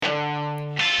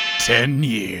10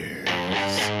 years.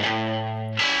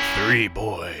 3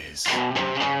 boys.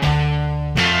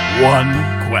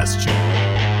 1 question.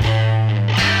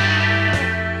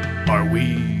 Are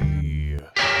we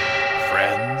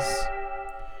friends?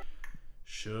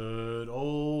 Should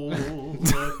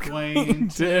old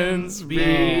acquaintance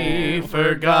be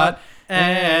forgot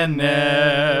and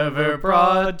never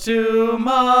brought to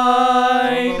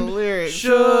mind?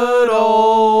 Should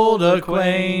old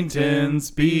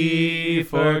acquaintance be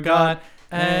forgot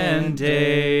and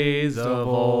days of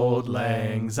old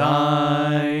lang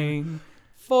syne?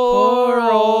 For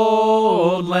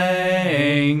old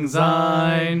lang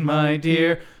syne, my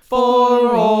dear,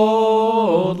 for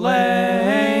old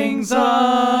lang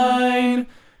syne,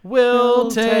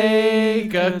 we'll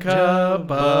take a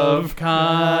cup of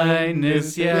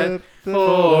kindness yet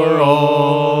for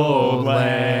old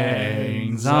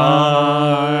lang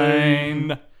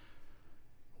syne.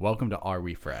 Welcome to Are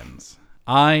We Friends?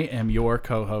 I am your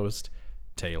co-host,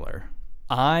 Taylor.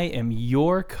 I am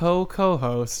your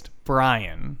co-host,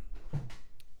 Brian.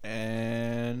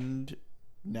 And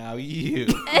now you.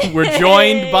 We're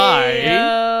joined by...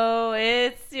 Yo,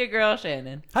 it's your girl,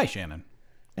 Shannon. Hi, Shannon.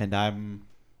 And I'm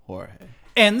Jorge.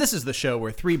 And this is the show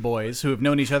where 3 boys who have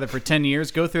known each other for 10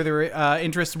 years go through their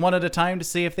interests one at a time to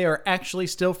see if they are actually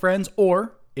still friends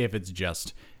or if it's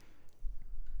just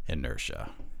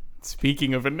inertia.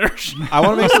 Speaking of inertia. I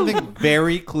want to make something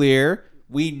very clear.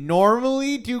 We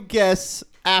normally do guests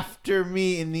after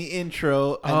me in the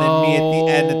intro and then me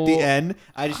at the end.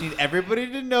 I just need everybody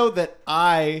to know that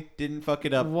I didn't fuck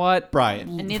it up. What?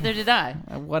 Brian. And neither did I.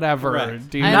 Whatever.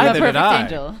 Correct. Dude, I'm neither a did perfect I.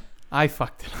 angel. I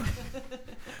fucked it up.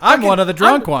 I'm one of the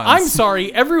drunk ones. I'm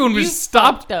sorry. Everyone was You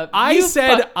stopped. fucked up. I You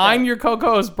said fucked I'm up. your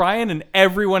co-host, Brian, and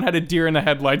everyone had a deer in the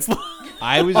headlights.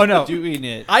 I was Oh, no. doing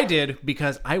it. I did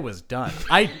because I was done.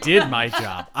 I did my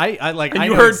job. I like. And I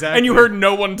you know heard exactly. and you heard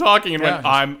no one talking and went,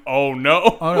 Yeah. oh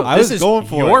no. Oh no! I this was is going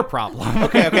for your it. problem.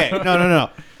 Okay.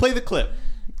 No. Play the clip.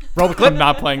 Roll the clip. I'm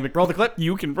not playing the Roll the clip.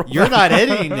 You can roll. You're not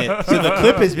editing it. So the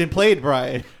clip has been played,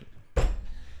 Brian.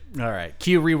 All right.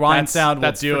 Cue rewind sound.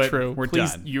 That's we'll do for it. true. We're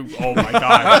Please, done. Oh my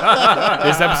god.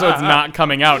 This episode's not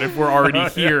coming out if we're already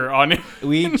here on it.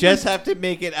 We just have to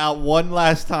make it out one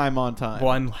last time on time.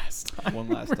 One last time. One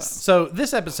last time. So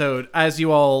this episode, as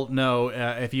you all know,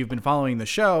 if you've been following the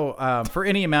show for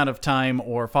any amount of time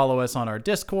or follow us on our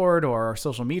Discord or our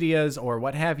social medias or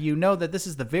what have you, know that this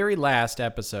is the very last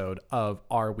episode of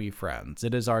Are We Friends?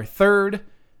 It is our 3rd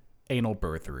anal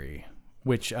birthery,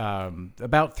 which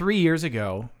about 3 years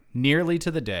ago, nearly to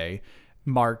the day,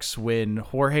 marks when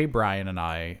Jorge, Brian, and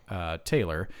I,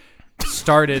 Taylor,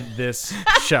 started this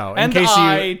show. And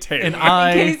Taylor. In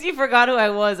case you forgot who I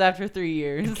was after 3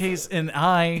 years. In case an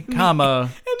I, comma,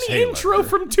 And the Taylor. intro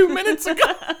from 2 minutes ago.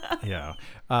 Yeah.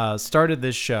 Started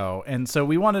this show. And so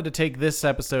we wanted to take this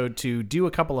episode to do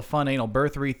a couple of fun anal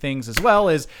birthery things as well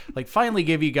as like finally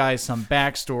give you guys some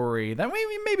backstory that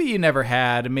maybe you never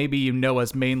had. Maybe you know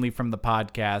us mainly from the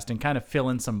podcast and kind of fill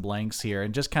in some blanks here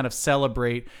and just kind of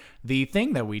celebrate the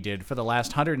thing that we did for the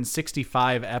last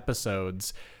 165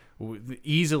 episodes.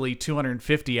 Easily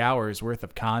 250 hours worth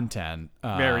of content.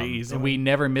 Very easily. And we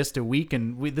never missed a week.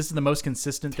 And this is the most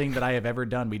consistent thing that I have ever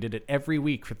done. We did it every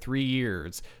week for 3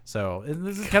 years. So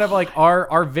this is kind of like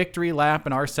our victory lap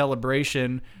and our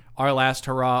celebration, our last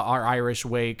hurrah, our Irish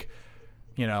wake,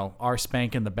 you know, our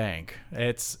spank in the bank.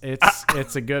 It's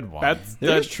a good one.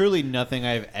 There's truly nothing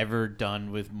I've ever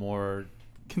done with more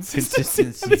Consistency.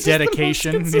 consistency.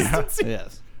 Dedication. Yeah.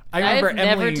 Yes. I remember I've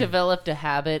never Emily. developed a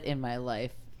habit in my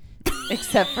life.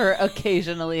 Except for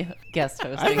occasionally guest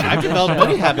hosting. I've developed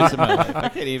many habits in my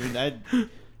life.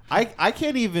 I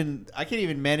can't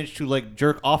even manage to like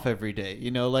jerk off every day.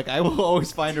 You know, like I will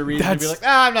always find a reason to be like,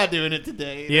 I'm not doing it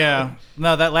today. Yeah.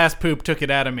 No, that last poop took it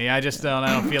out of me. I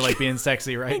don't feel like being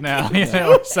sexy right now, you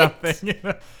know, or something. You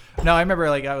know? No, I remember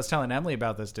like I was telling Emily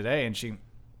about this today and she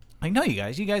like, no, you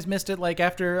guys missed it like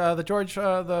after the George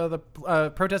the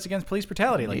protest against police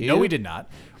brutality. Like, no, we did not.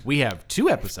 We have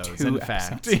 2 episodes, in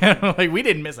fact. You know, like we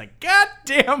didn't miss a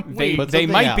goddamn week. Put They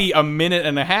something might out. be a minute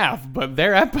and a half, but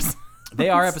they're episodes. They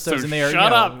are episodes, So and they are.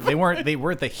 shut up. They weren't the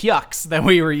yucks that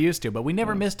we were used to, but we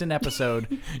never missed an episode.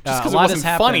 Just a because it lot wasn't has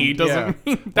happened. funny doesn't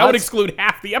Yeah. mean that would Lots- exclude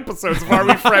half the episodes of Are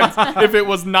We Friends. If it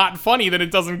was not funny, then it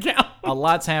doesn't count. A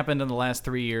lot's happened in the last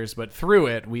 3 years, but through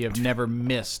it, we have never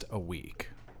missed a week.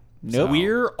 Nope.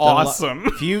 We're awesome.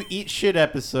 Few eat shit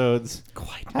episodes.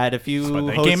 Had a few when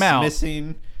they hosts came out.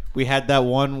 missing. We had that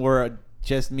one where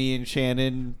just me and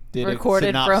Shannon did Recorded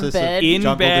a from synopsis bed. of In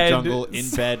Jungle bed. to Jungle in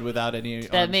bed without any.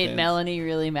 That made armstands. Melanie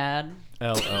really mad.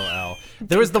 LOL.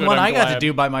 There was the Good, one I'm I got to glad.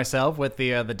 do by myself with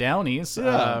the Downies.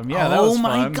 Yeah. That Oh was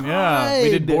my fun. Yeah, we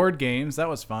did God. board games. That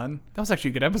was fun. That was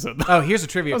actually a good episode. though. Oh, here's a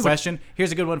trivia was a- question.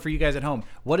 Here's a good one for you guys at home.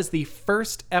 What is the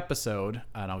first episode?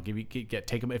 And I'll give you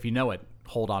take them if you know it.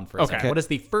 Hold on for a Okay. second. What is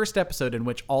the first episode in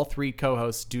which all three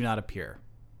co-hosts do not appear?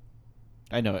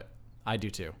 I know it. I do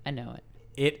too. I know it.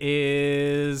 It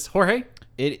is Jorge.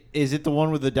 Is it the one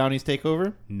with the Downies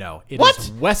takeover? No, it is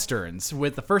What? Westerns.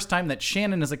 With the first time that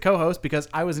Shannon is a co-host because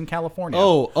I was in California.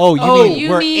 You mean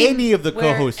where any of the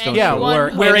where co-hosts don't Yeah, show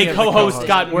where- up? Where any a of the co-host co-hosts-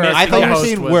 got where missed. I thought you were co-host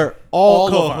saying was- where all all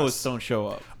of co-hosts us. don't show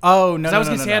up. Oh no! I no, was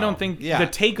no, gonna no, say I no. don't think Yeah. the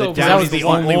The takeover. That was Downies the is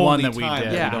only one only that we time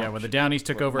did. we Yeah, don't- where the Downies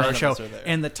took over none our of show. us are there.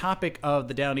 And the topic of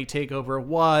the Downey takeover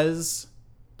was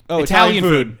Oh, Italian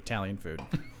food. Italian food.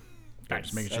 Nice.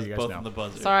 Just making sure That's you both guys on know. the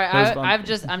buzzer. Sorry,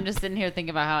 Those I'm just sitting here thinking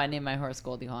about how I named my horse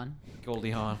Goldie Hawn.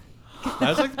 Goldie Hawn. That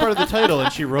was like part of the title,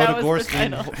 and she wrote That a was horse the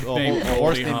named title. Named a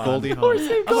horse Goldie named Hawn. Goldie Hawn. A horse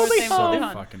named Goldie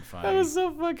Hawn. Fucking funny. That was so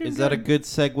fucking. Is that a good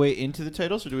segue into the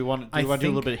titles, or do we want to I do a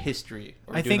little think- bit of history?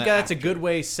 Or I doing think that that's a after? good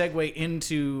way segue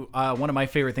into one of my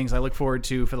favorite things I look forward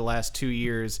to for the last 2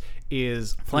 years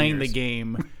is playing the years.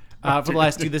 game. For the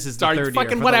last two, this is Sorry, the third fucking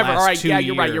year. For whatever. The last All right, 2 yeah,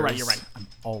 you're right, you're right, years- you're right. I'm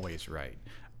always right.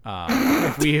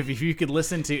 If you could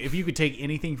listen to, if you could take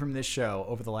anything from this show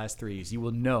over the last 3 years, you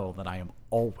will know that I am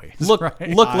always Look, right.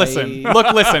 listen.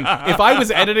 If I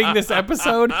was editing this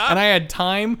episode and I had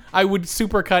time, I would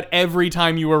supercut every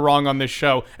time you were wrong on this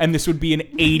show, and this would be an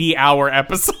 80-hour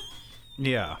episode.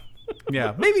 Yeah.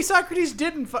 Yeah. Maybe Socrates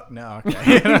didn't fuck. No,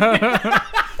 okay.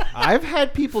 I've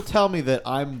had people tell me that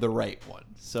I'm the right one.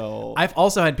 So I've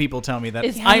also had people tell me that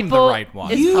Is I'm the people- right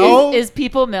one. Is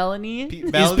people Melanie?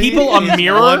 Is people a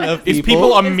mirror? Is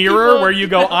people a mirror where you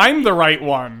go, I'm the right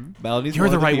one? Melody's You're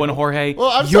one the of right one, people. Jorge. Well,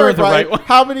 I'm You're sorry, the Brian. right one.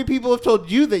 How many people have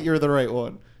told you that you're the right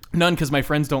one? None, because my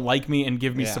friends don't like me and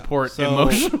give me support So,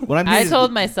 emotionally. What I'm I hearing is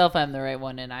told myself I'm the right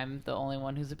one, and I'm the only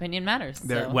one whose opinion matters.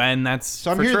 So. When that's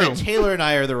So I'm for hearing true. that Taylor and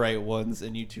I are the right ones,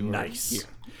 and you two are Nice. here.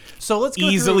 So let's go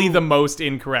Easily through, the most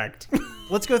incorrect.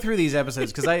 let's go through these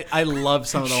episodes because I love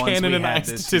some of the ones Shannon we and I had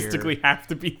this statistically year. have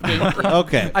to be incorrect.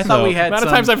 Okay. I thought so- we had The amount some,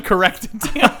 of times I've corrected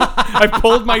Dan. I've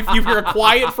pulled my. You hear a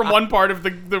quiet from one part of the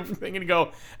thing and you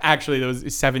go, actually, that was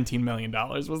 $17 million.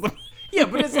 Was the. yeah,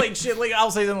 but it's like shit. Like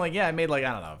I'll say something like, yeah, I made like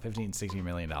I don't know, $15-16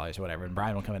 million or whatever, and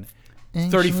Brian will come in.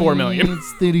 34 million.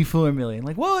 It's 34 million.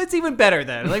 Like, well, it's even better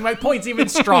then. Like my point's even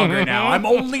stronger now. I'm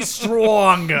only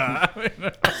stronger.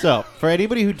 So, for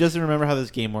anybody who doesn't remember how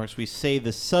this game works, we say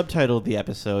the subtitle of the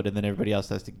episode, and then everybody else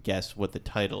has to guess what the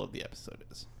title of the episode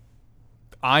is.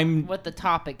 What the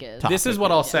topic is. This is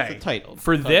what I'll It's say. the title.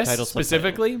 For this Subtitle,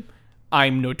 specifically,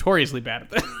 I'm notoriously bad at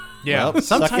this. Yeah, Well,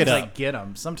 suck sometimes it I up. get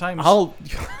them. Sometimes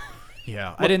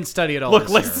yeah, I didn't study it all. Look,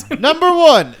 this year. listen. Number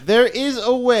one, there is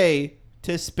a way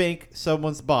to spank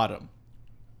someone's bottom.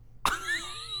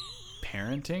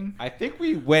 Parenting. I think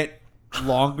we went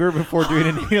longer before doing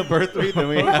a Neil Birth read than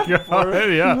we have before.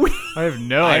 Yeah, I have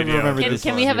no I idea. remember Can, this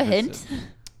can we one. have a hint?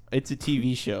 It's a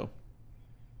TV show.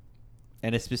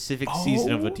 And a specific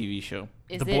season of a TV show.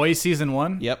 Is The it- Boys season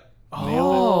 1. Yep.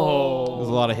 Oh. There's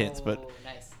a lot of hints, but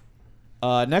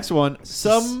Nice. next one.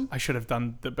 I should have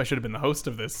done. I should have been the host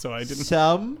of this, so I didn't.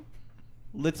 Some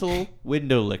little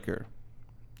window licker.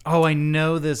 Oh, I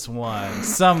know this one.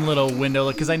 Some little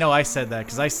window, because I know I said that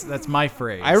because that's my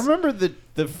phrase. I remember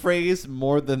the phrase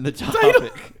more than the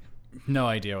topic. No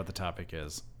idea what the topic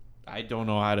is. I don't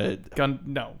know how to.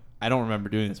 No. I don't remember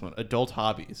doing this one. Adult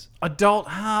hobbies. Adult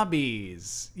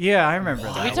hobbies. Yeah, I remember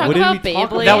Did we that. talk What did about we talk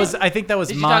Beyblade? about? I think that was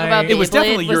Did you my. talk about Beyblade? It was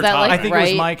definitely was your that, topic. like, I think it was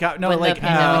right my no, when like the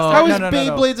pandemic no, How started? is no, no,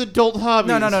 no. Beyblades adult hobbies?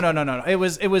 No. It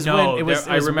was No, when it was,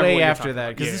 I it was remember what way you're after talking that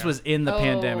about. because Yeah. this was in the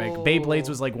pandemic. Oh. Beyblades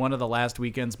was like one of the last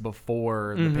weekends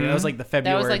before. It was like the That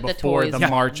was, February like, the before toys the one.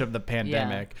 March of the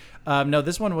pandemic. No,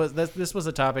 this one was this was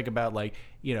a topic about like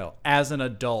as an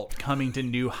adult coming to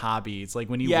new hobbies.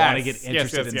 Like when you want to get Yes,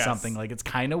 interested yes, in yes. something, like it's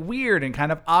kind of weird and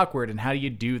kind of awkward. And how do you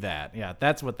do that? Yeah,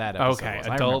 that's what that episode Okay, was.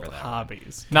 I adult remember that.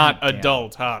 hobbies, not damn.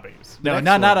 adult hobbies. No, Next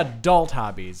not one. adult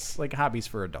hobbies, like hobbies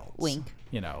for adults. Wink.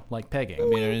 Like pegging. I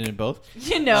mean, are in both?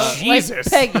 You know,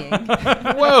 Jesus. like pegging.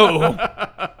 Whoa,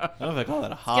 I don't know if I call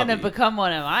that a hobby. Gonna become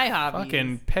one of my hobbies.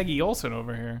 fucking Peggy Olson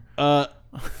over here.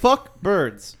 Fuck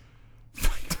birds.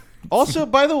 Also,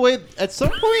 by the way, at some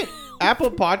point,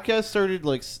 Apple Podcasts started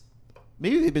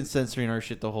maybe they've been censoring our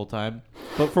shit the whole time.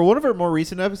 But for one of our more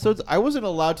recent episodes, I wasn't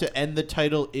allowed to end the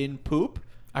title in poop.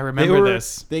 I remember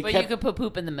this. They But kept. you could put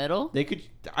poop in the middle. They could.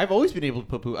 I've always been able to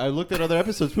put poop. I looked at other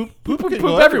episodes. Poop can Poop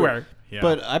go everywhere. Yeah.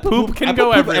 But I put Poop can I put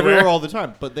go poop everywhere. all the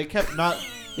time. But they kept not.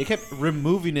 They kept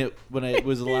removing it when it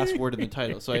was the last word in the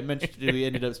title. So I mentioned we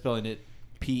ended up spelling it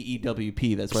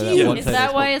PEWP. That's why that Pew. one Is title's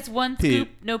that why called it's one Pew. scoop,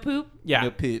 no poop? Yeah.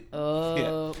 No Peep.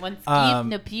 Oh, one scoop,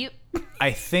 no poop.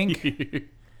 I think.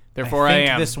 Therefore, I think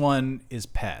am. this one is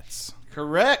Pets.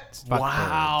 Correct. Fuck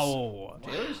Wow.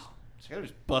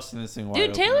 Taylor's busting this thing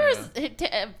wide Dude,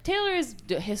 open Taylor is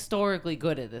historically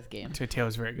good at this game.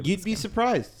 Taylor's very good. You'd be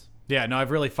surprised. Yeah, no,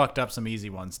 I've really fucked up some easy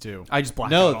ones too. I just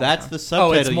blacked out No, all that's the the Oh,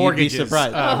 subtitle. it's You'd be mortgages.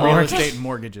 surprised. Real estate and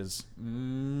mortgages.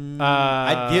 I'm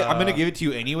gonna give it to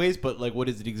you anyways, but like, what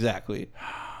is it exactly?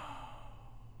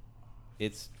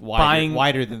 It's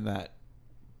wider than that.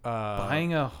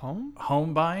 Buying a home?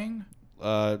 Home buying.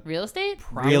 Real estate?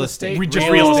 Real estate. Just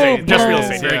Real real estate. estate. Just real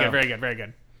Yes. estate. Very Yeah. good. Very good. Very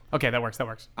good. Okay, that works.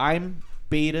 I'm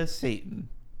Beta Satan.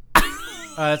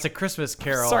 It's a Christmas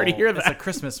Carol. Sorry to hear It's a that.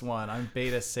 Christmas one. I'm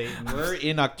Beta Satan. We're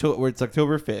in October. It's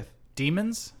October 5th.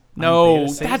 Demons. I'm No,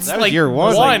 Beta Satan. that's That was like year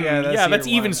one. one. Yeah, Yeah, that's that's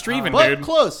year even one. Steven, But dude.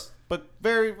 close. But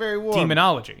very, very warm.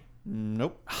 Demonology.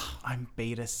 Nope. I'm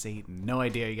Beta Satan. No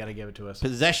idea. You got to give it to us.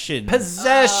 Possession.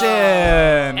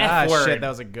 Possession. Ah, F-word. shit. That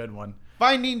was a good one.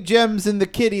 Finding gems in the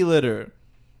kitty litter.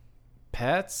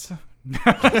 Pets.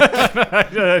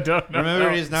 I don't know.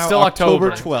 Remember, it is now Still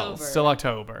October October. 12th. Still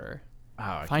October. Oh,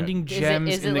 I Finding Is it- gems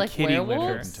is it in the like kitty werewolves?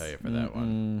 litter. couldn't tell you for that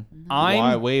one.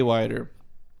 I'm Way wider.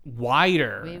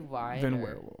 wider Way wider. than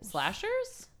werewolves.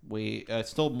 Slashers?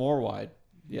 Still more wide.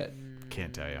 Yeah.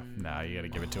 Can't tell you. No, you got to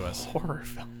give it to us. Horror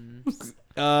film.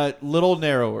 Little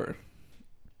narrower.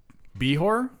 B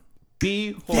horror.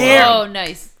 B There. horror. Oh,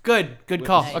 nice. Good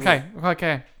call. Nice. Okay.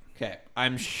 Okay.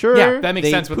 I'm sure. Yeah, that makes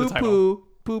they sense with the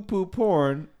poo-poo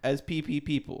porn as PP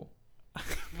people. Oh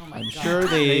my I'm god. sure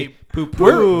they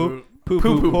Poo-poo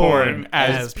poo-poo porn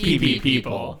as PP PP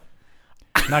people.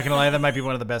 Not gonna lie, that might be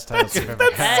one of the best titles we've ever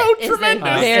That's had. so That is a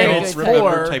tremendous. very it's good Remember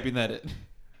title. typing that in.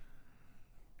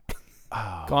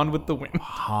 Gone with the Wind. Is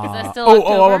that still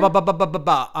Oh, October?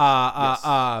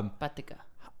 Batica.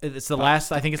 it's the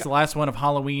last. I think it's the last one of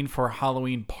Halloween for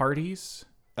Halloween parties.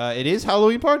 It is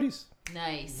Halloween parties.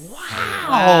 Nice. Wow.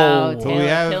 Wow, But Taylor we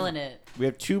have- killing it. We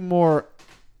have 2 more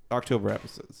October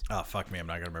episodes. Oh fuck me, I'm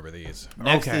not gonna remember these.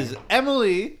 Next is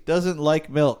Emily doesn't like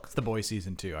milk. It's the boy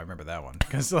season 2. I remember that one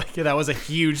because like that was a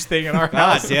huge thing in our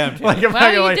God house. damn, Like, I'm Wow, not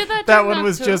you gonna lie, did that that during one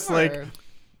was just October. like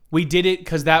We did it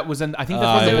because that was I think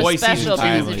that's it when the was boys special season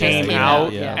because 2 it just came came out,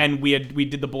 out, yeah. and we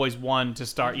did the boys 1 to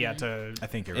start. Yeah, to I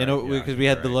think you're You right. know, yeah, because we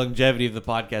had the right. longevity of the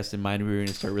podcast in mind, we were going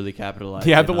to start really capitalizing.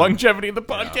 yeah the on- longevity of the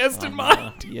podcast in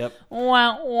mind. Yep.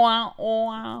 Wow, wow,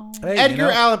 wow. Hey, Edgar you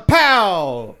know, Allan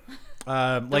Poe.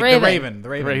 like Raven. the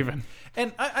Raven. Raven.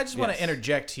 And I just want Yes. to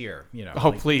interject here. You know, Oh,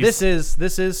 like, please.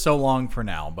 This is so long for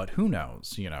now, but who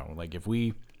knows? You know, like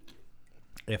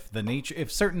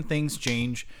if certain things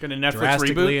change Gonna Netflix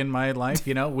drastically reboot? in my life,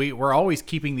 you know, we're always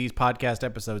keeping these podcast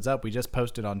episodes up. We just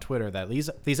posted on Twitter that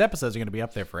these episodes are going to be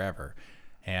up there forever.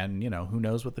 And, you know, who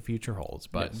knows what the future holds.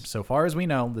 But Yes. so far as we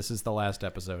know, this is the last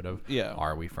episode of Yeah.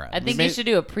 Are We Friends? I think made- you should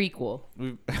do a prequel.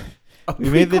 We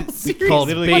made the called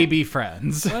literally- Baby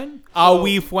Friends. Are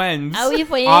we friends? Are we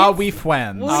friends? Are We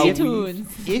Friends? Looney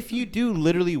Tunes. If you do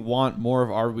literally want more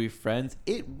of Are We Friends,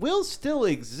 it will still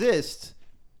exist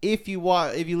if you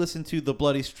listen to the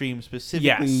Bloody Stream,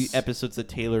 specifically Yes. episodes that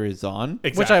Taylor is on.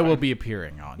 Which Exactly. I will be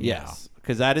appearing on. Yes,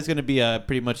 because that is going to be a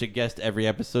pretty much a guest every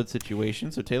episode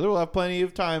situation. So Taylor will have plenty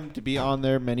of time to be on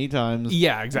there many times.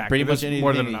 Yeah, exactly. Pretty much There's anything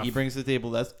more than that enough. he brings to the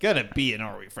table, that's gonna be an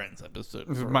Are We Friends episode.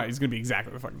 This is for- It's gonna be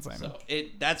exactly the fucking same. So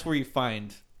that's where you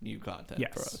find new content for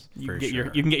yes, us. you For can get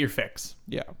sure. you can get your fix.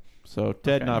 Yeah. So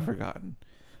Ted Okay. Not Forgotten.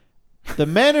 The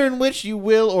manner in which you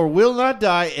will or will not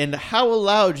die, and how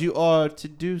allowed you are to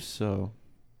do so.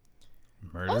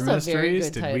 Murder Also a very mysteries?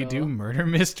 good Did we title. do murder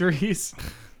mysteries? I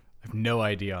have no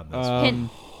idea on this. Hint.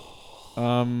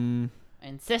 I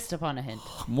Insist upon a hint.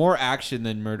 more action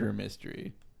than murder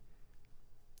mystery.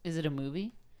 Is it a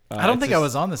movie? I don't it's think a I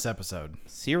was on this episode.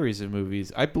 series of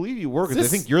movies. I believe you were, because I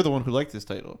This- think you're the one who liked this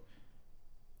title.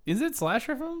 Is it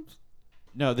slasher films?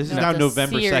 No, this is No, now it's a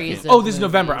November series 2nd. of- Oh, this is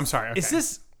November. I'm movies. sorry. Okay. Is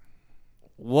this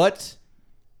What?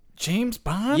 James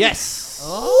Bond? Yes.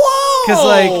 Because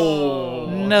like,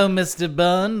 no, Mr.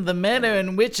 Bond, the manner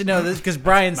in which this because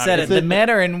Brian said it. it's The a-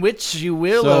 manner in which you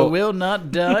will So- or will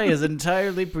not die is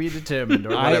entirely predetermined,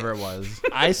 or whatever it was.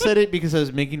 I said it because I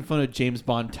was making fun of James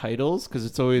Bond titles, because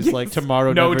it's always like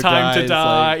Tomorrow No Never Time to Dies,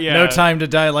 Die. like- Yeah. No time to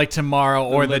die like tomorrow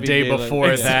or the living day daylight.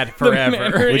 before Exactly. that The forever.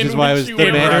 manner Which in is why it which was you the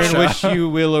will- manner in Russia. which you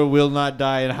will or will not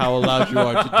die and how allowed you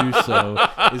are to do so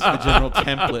is the general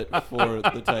template for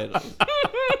the title.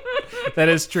 That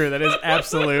is true. That is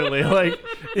absolutely like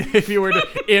if you were to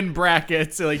in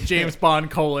brackets like James Bond :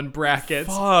 brackets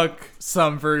Fuck.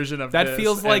 some version of That this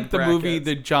feels and like the movie brackets.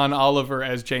 that John Oliver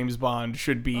as James Bond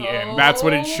should be in. That's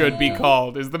what it should be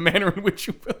called, is the manner in which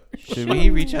you Should we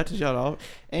reach out to John Oliver?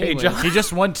 Anyways, John- He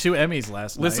just won 2 Emmys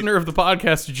last night. listener of the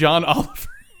podcast, John Oliver.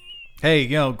 Hey,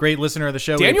 great listener of the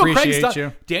show. Daniel we Craig's appreciate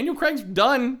done. you. Daniel Craig's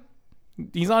done.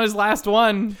 He's on his last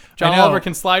one. John I know. Oliver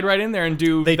can slide right in there and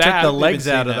do They that. took the legs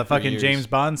saying out of that the for fucking years. James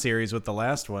Bond series with the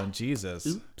last one.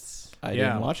 Jesus. I Yeah.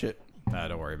 didn't watch it. Nah,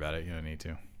 don't worry about it. You don't need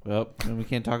to. Well, then we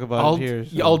can't talk about it here.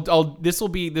 so- This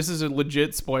is a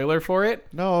legit spoiler for it.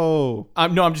 No.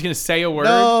 No, I'm just gonna say a word.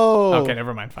 No. Okay,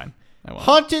 never mind. Fine. I won't.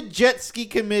 Haunted Jet Ski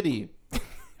Committee.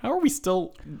 How are we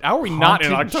not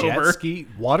in Haunted October? Jet ski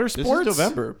water This sports. is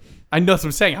November. I know what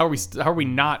I'm saying. How are we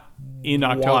not in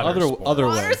October? Other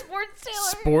way. Water sports, Taylor.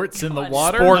 Sports in the God.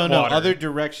 water. Sport No, water. other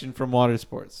direction from water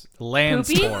sports. Land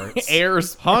Poopy? sports.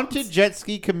 Airs. Haunted Jet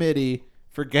Ski Committee.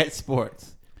 Forget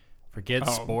sports. Forget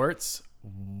Oh. sports.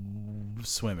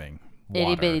 Swimming. Itty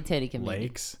Water, bitty titty committee.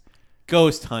 lakes.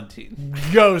 Ghost hunting.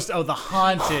 Ghost. Oh, the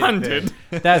haunted. Haunted.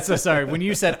 thing. That's sorry. When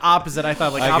you said opposite, I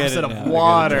thought like I get opposite it of now. I get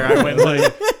water. it I went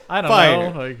like I don't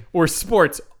Fire. know. Like Or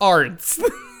sports arts.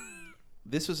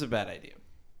 This was a bad idea.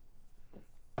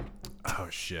 oh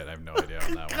shit, I have no idea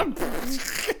on that one. I You gotta give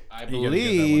that one to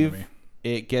believe me.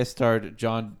 it guest starred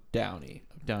John Downey.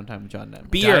 Downtime with John Downey.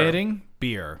 Beer. Dieting.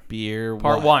 Beer. Beer.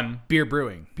 Part what? 1. Beer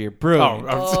brewing. Beer brewing.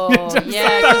 Oh, Oh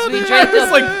yeah, because we drank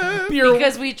It's like beer.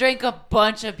 because we drank a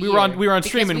bunch of beer. We were on Because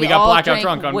stream and we we got all blackout drank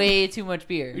drunk on- way too much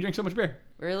beer. We drink so much beer.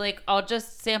 We were like, I'll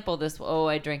just sample this. Oh,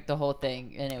 I drank the whole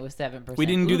thing, and it was 7%. We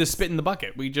didn't do the Oops. spit in the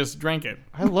bucket. We just drank it.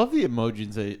 I love the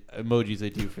emojis I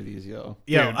do for these, yo.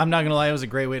 Yeah, Dude. I'm not gonna lie. It was a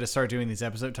great way to start doing these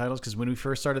episode titles because when we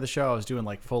first started the show, I was doing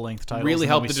like full length titles. Really and then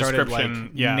helped we the started, description,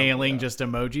 Like, yeah. nailing just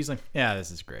emojis. Like, yeah, this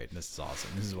is great. This is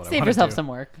awesome. This is what I Save want yourself to do. some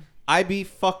work. IB,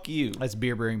 fuck you. That's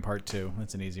beer brewing part 2.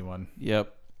 That's an easy one.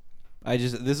 Yep.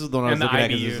 This is the one I was And the looking at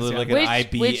because IBUs, this looked yeah. like Which- an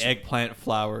IB which- eggplant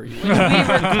flower. Which we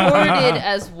recorded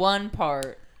as one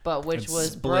part, but which It's was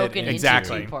split broken into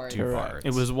Exactly. into 2 parts. Two Correct. parts.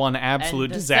 It was one absolute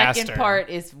and the disaster. second part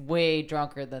is way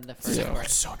drunker than the first Yeah. part.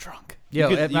 So drunk. Yeah,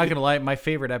 could- I'm you not could- gonna lie. My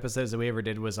favorite episodes that we ever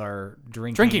did was our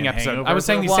Drinking and episode. hangover I was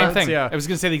saying the same ones, thing. Yeah. I was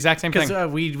going to say the exact same Because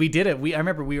thing. we did it. I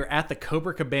remember we were at the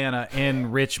Cobra Cabana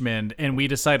in Richmond, and we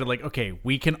decided like, okay,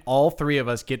 we can all 3 of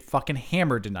us get fucking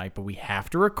hammered tonight, but we have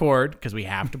to record because we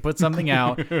have to put something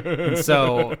out. And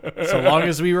so long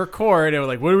as we record, and we're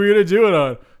like, what are we gonna do it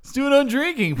on? Let's do it on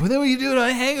drinking, but then we can do it on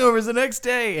hangovers the next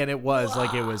day. And it was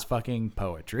fucking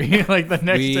poetry. Like the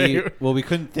next day. We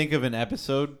couldn't think of an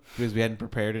episode because we hadn't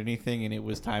prepared anything, and it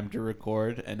was time to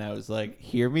record. And I was like,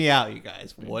 "Hear me out, you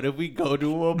guys. What if we go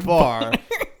to a bar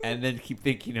and then keep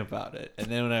thinking about it?" And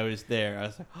then when I was there, I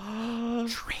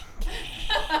was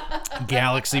like,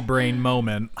 Galaxy brain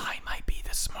moment. I might be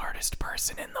the smartest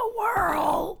person in the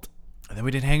world. And then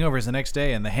we did hangovers the next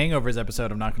day, and the hangovers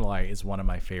episode, I'm not gonna lie, is one of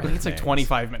my I favorite. think it's like things.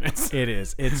 25 minutes. It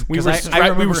is. It's We 'cause were, I we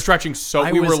were remember stretching so.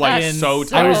 I We were was like in- so I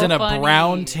tired. was in a funny.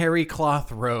 brown terry cloth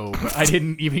robe. I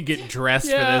didn't even get dressed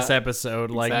Yeah, for this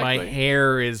episode. Like my exactly.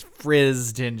 hair is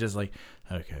frizzed and just like,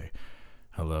 okay.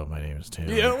 Hello, my name is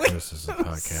Taylor. Yeah, like, this is a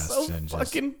podcast. so and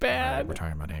just, fucking bad. we're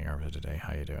talking about hangovers today.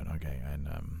 How you doing? Okay, and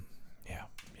yeah.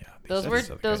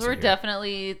 Those were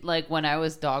definitely like when I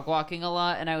was dog walking a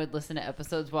lot, and I would listen to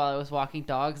episodes while I was walking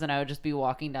dogs, and I would just be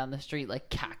walking down the street like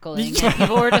cackling, and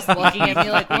people were just looking at me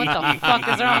like, "What the fuck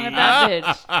is wrong with that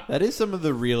bitch?" "That is some of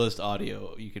the realest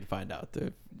audio you can find out there."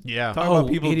 Yeah. Talk Oh, about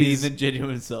people it being is. their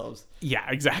genuine selves Yeah,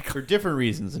 exactly. for different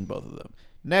reasons in both of them.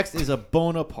 Next is a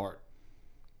bone apart.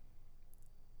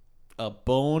 A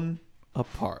bone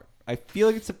apart. I feel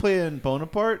like it's a play in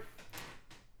Bonaparte,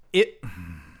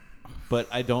 but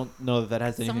I don't know that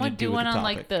has anything Someone to do do with one the on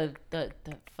topic. like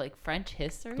the like French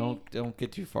history. Don't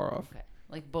get too far off. Okay.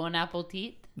 Like Bon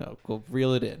Appetit. No, go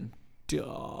reel it in. It's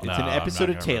No, an I'm episode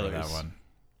not of gonna remember Taylor's. that one.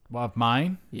 Well, of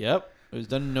mine. Yep, it was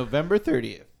done November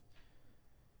 30th,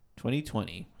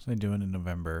 2020. What was I doing in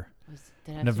November? Did it have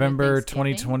to do with November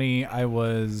Thanksgiving? 2020. I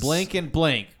was Blank and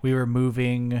blank. We were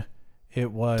moving. It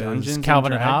was Dungeons and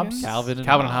Calvin and Dragons? Hobbes. Calvin and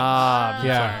Hobbes.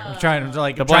 Yeah, I'm trying to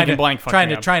like The trying blank to and blank fucked trying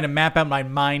me to up. trying to map out my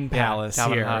mind palace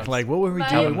Calvin here. Hobbes. Like, what were we My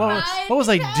doing? mind What was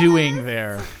I doing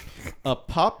there? A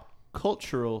pop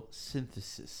cultural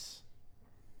synthesis.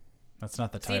 That's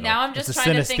not the See, title. now I'm just it's a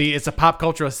trying to think- It's a pop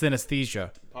cultural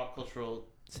synesthesia. Pop cultural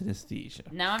synesthesia.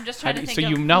 Now I'm just trying to do- think so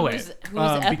of you know whose it.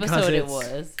 Because episode it it's-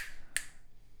 was.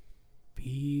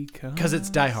 Because it's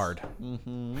Die Hard. So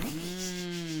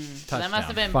that Touchdown. must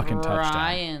have been Fucking touchdown.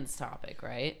 Brian's topic,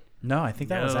 right? No, I think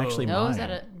that was actually No, mine. is that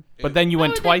it? But then you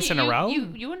went No, twice then in a row?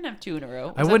 You wouldn't have 2 in a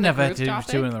row. I wouldn't have had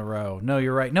two in a row. No,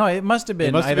 you're right. No, it must have been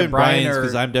It must have either been Brian Brian's or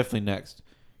because I'm definitely next.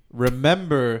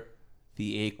 Remember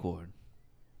the acorn.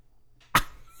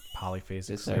 Polyphasic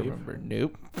This I Slave. remember.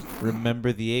 Nope.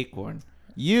 Remember the acorn.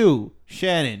 You,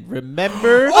 Shannon,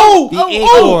 remember the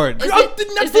acorn. Is the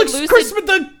it Lucid-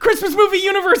 the Christmas movie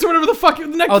universe or whatever the fuck.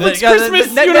 Netflix Oh, the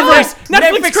Christmas Net- universe.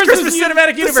 Netflix Christmas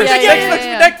Cinematic Universe. Yeah, yeah, yeah,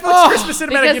 yeah. Netflix Christmas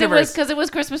Cinematic Universe. Because it was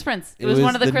Christmas Prince. It was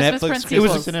one of the Christmas Netflix Prince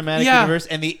Christmas sequels. Cinematic Yeah. Universe,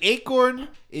 and the acorn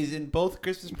is in both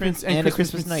Christmas Prince and A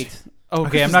Christmas Night. Oh,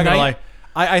 Okay, I'm not gonna lie.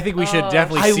 I think we should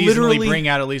definitely I seasonally literally- bring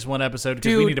out at least one episode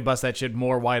because we Dude, need to bust that shit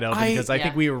more wide open because I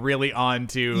think Yeah. we were really on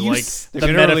to You like s- the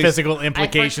They're gonna metaphysical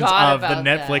implications forgot of the about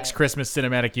Netflix that. Christmas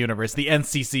Cinematic Universe, the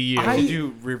NCCU. I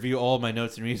do review all my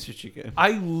notes and research again.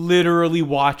 I literally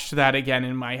watched that again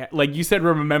in my head. Like you said,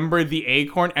 remember the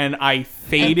acorn, and I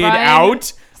faded Brian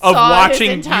out of saw his watching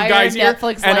you entire guys here,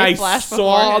 Netflix and I life flash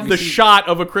saw before the him. shot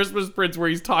of A Christmas Prince where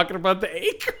he's talking about the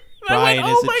acorn. And I Brian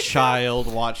went, is "Oh my a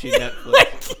child watching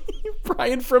Netflix. God."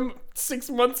 Brian from 6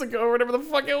 months ago or whatever the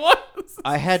fuck it was.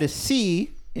 I had a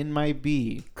C in my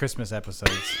B. Christmas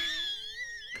episodes.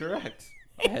 Correct.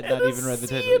 I had not even read the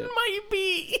C title in yet. my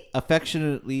B.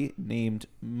 Affectionately named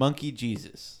Monkey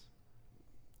Jesus.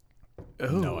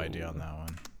 No idea on that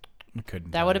one. I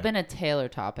couldn't. That would have been a Taylor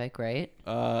topic, right?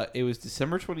 It was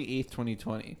December 28th,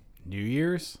 2020. New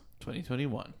Year's.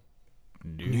 2021.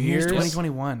 New Year's Year's.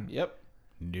 2021. Yep.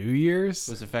 New Year's.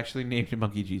 Was affectionately named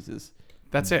Monkey Jesus.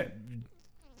 That's it.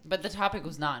 But the topic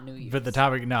was not New Year's. But the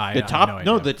topic, no, I The have top no,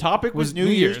 no, idea. the topic was New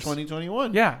Year's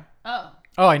 2021. Yeah. Oh.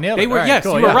 Oh, I nailed They it. were, All right, yes,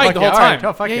 cool. you were Yeah, right fuck the yeah. whole All right. time.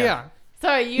 Oh, fuck yeah.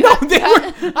 Sorry, you. No, they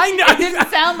were. I know. It didn't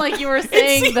sound like you were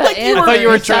saying seemed the like you answer. were- I thought you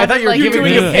were It trying. I thought you were sounded like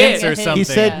giving doing me a hints hint. or something. He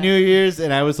said Yeah. New Year's,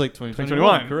 and I was like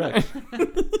 2021. 2021.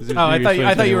 Correct. Oh,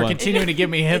 I thought you were continuing to give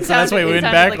me hints, so that's why we It went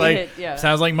sounded back. like a Like, hit, yeah.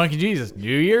 sounds like Monkey Jesus.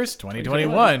 New Year's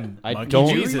 2021. I Monkey don't-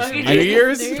 Jesus. Monkey New Jesus,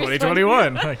 Year's New Year's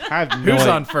 2021. Like, I have who's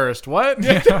on first? What?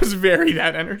 That was very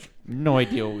that energy. No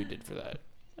idea what we did for that.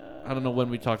 I don't know when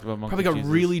we talked about Monkey Probably got Jesus.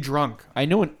 really drunk. I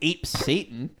know an ape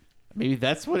Satan. Maybe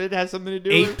that's what it has something to do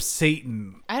with. Ape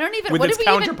Satan. I don't even. With what its did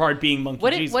we even? counterpart being Monkey What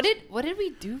did, Jesus. what did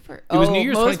we do for? It was New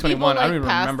Year's most 2021. People, I don't even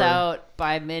passed remember. out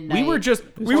by midnight. we were on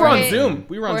Jorge- Zoom.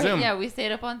 We were on Jorge- Zoom. Yeah, we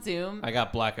stayed up on Zoom, I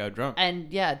got blackout drunk. and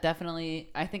yeah, definitely.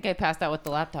 I think I passed out with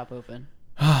the laptop open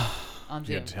on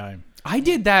Zoom. Good time. I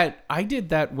did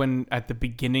that when at the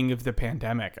beginning of the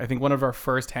pandemic. I think one of our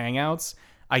first hangouts,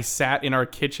 I sat in our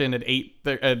kitchen at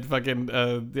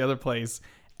the other place,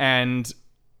 and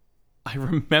I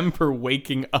remember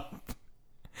waking up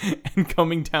and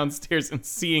coming downstairs and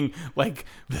seeing like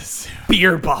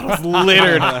beer bottles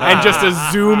littered and just a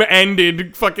Zoom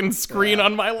ended fucking screen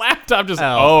on my laptop. Just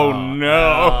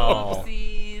no.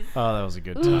 Oopsies. Oh, that was a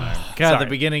good time. God, Sorry.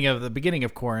 the beginning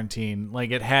of quarantine,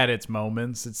 like it had its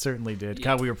moments. It certainly did.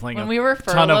 God, we were playing When a we were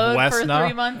ton of furloughed for Westnut.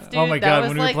 3 months, dude, oh my that God, was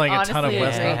when we were like, playing a ton of honestly,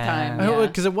 Westnut. great time. Yeah.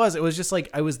 Because it was just like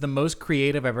I was the most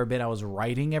creative I've ever been. I was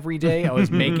writing every day. I was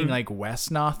making like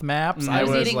Westnoth maps. I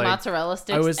was eating like, mozzarella I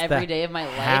sticks was every the day of my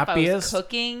life. happiest I was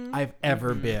cooking. I've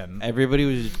ever been. Everybody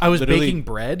was. I was literally baking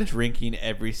bread drinking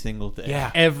every single day.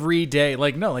 Yeah. every day.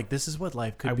 Like no, like this is what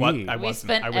life could be. I we wasn't.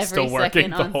 spent I was every still working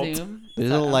second the on whole time. Zoom. There's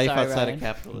a I'm life sorry, outside Ryan. of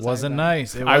capitalism. Wasn't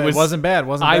nice. It I was- wasn't bad.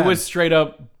 Wasn't I bad. was straight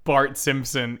up Bart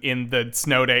Simpson in the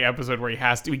snow day episode where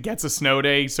he gets a snow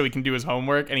day so he can do his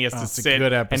homework and he has to it's a sit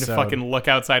good and to episode. fucking look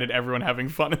outside at everyone having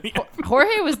fun in the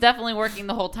Jorge was definitely working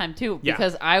the whole time too, Yeah.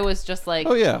 because I was just like,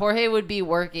 Oh, yeah. Jorge would be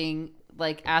working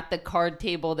like at the card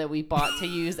table that we bought to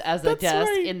use as a desk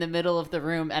right. in the middle of the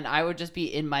room, and I would just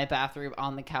be in my bathroom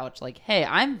on the couch like, hey,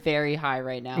 I'm very high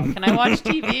right now. Can I watch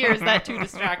TV or is that too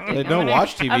distracting? Yeah, don't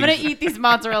watch TV. I'm gonna eat these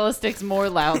mozzarella sticks more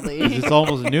loudly. It's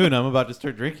almost noon. I'm about to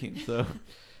start drinking. So,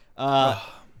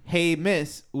 hey,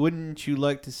 miss, wouldn't you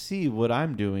like to see what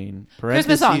I'm doing?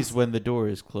 Christmas songs. Parentheses when the door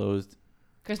is closed.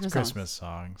 Christmas songs. Christmas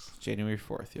songs. January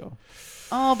 4th, yo.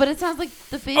 Oh, but it sounds like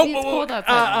the baby it's cold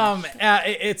outside.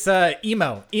 It's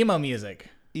emo music.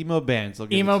 Emo bands. I'll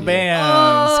give it Emo to you. bands,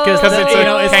 Oh. because 'Cause it's a Panic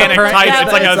title. It's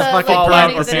like a fucking Fall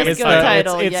Panic Out title. Disco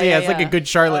title. It's Yeah, like a yeah. good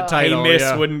Charlotte Hey, title. miss,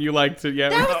 yeah. wouldn't you like to? Yeah.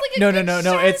 That was like a No. good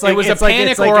It's show. like It was a it's like-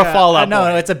 Panic it's like or a Fall Out No,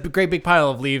 Boy. it's a great big pile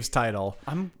of leaves title.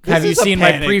 This Have you is a seen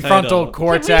my Panic prefrontal title.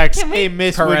 cortex? Can we- Hey,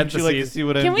 miss, wouldn't you like to Parentheses. see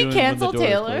what I'm Can we doing cancel when the door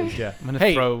is Taylor? closed? Yeah. I'm gonna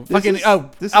Hey, throw. fucking is-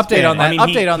 this is update on Panic. that. I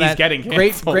mean, Update on he's that. getting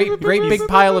Great canceled. big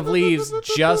pile of leaves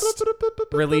just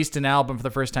released an album for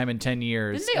the first time in 10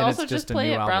 years. Didn't they and also it's just a play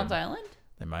new at album. Browns Island?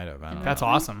 They might have. I don't know. That's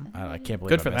awesome. I can't believe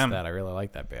Good I for missed them. that. I really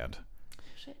like that band.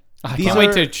 I These can't wait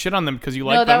are- to shit on them because you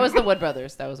like No, them. that was the Wood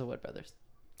Brothers. That was the Wood Brothers.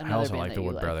 I Another also band like that the you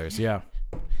Wood Brothers. Yeah.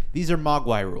 These are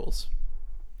Mogwai rules.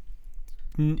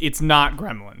 It's not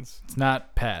Gremlins It's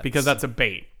not Pets. because that's a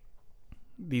bait.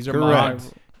 These are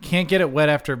Correct. Can't get it wet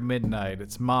after midnight.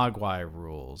 It's Mogwai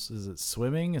rules. Is it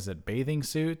swimming? Is it bathing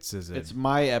suits? Is it? It's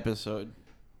my episode.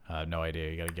 No idea.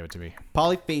 You got to give it to me.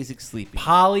 Polyphasic sleeping.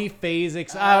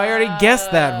 Polyphasics. Oh, I already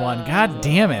guessed that one. God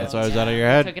damn it. That's why I was out of your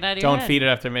head. Took it out of your Don't head. feed it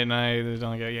after midnight.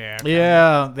 Don't go. Yeah.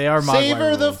 Yeah, they are Mogwai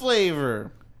Savor the rules.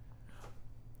 flavor.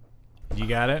 You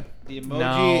got it? The emoji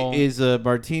No. is a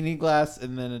martini glass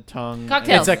and then a tongue.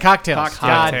 Cocktails. It's a cocktail. God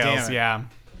Cocktails. damn it. Yeah.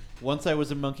 Once I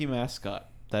was a monkey mascot.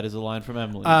 That is a line from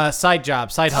Emily. Side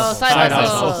job. Side Oh, hustle. side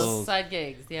hustles. hustles. Side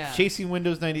gigs, yeah. Chasing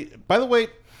Windows 90. By the way,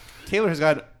 Taylor has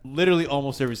got literally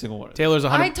almost every single one of them. Taylor's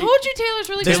 100. I told you Taylor's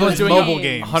really This good one's with mobile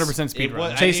games. games. 100% speed It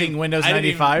was- run. Chasing Windows I didn't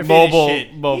even 95. finish Mobile-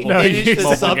 it. mobile. He No, finished you- the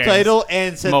mobile subtitle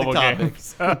and said Mobile the topic.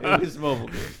 games. It was mobile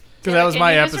games. Because that was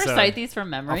my Can you episode. just recite these from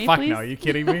memory, Oh, fuck please? no. Are you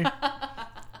kidding me?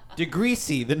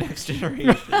 Degreasy, the next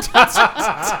generation.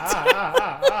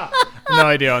 No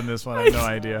idea on this one. I have no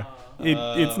idea.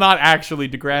 It's not actually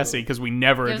Degrassi because we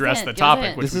never Give us a addressed hint, the give us a topic.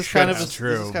 hint. Which This we is kind of should a, have. That's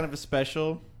true. This is kind of a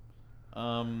special.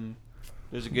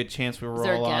 There's a good chance we were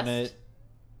there a all on guest? it.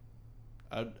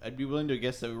 I'd be willing to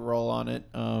guess that we were all on it.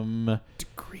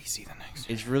 Degrassi the next.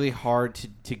 It's really hard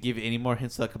to give any more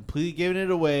hints without completely giving it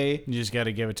away. You just got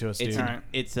to give it to us, It's dude. Alright.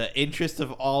 it's an interest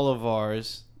of all of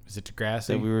ours Is it Degrassi?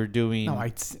 that we were doing No,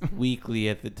 weekly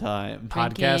at the time.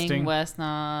 Drinking, Podcasting?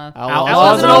 Westnaught.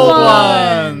 Outlaws and and Old Old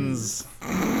Ones.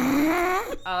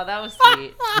 Oh, that was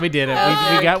sweet. We did it. That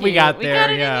was We got cute. there. We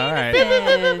got it Yeah, all right.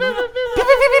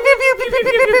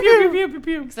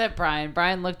 in. Except Brian.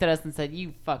 Brian looked at us and said,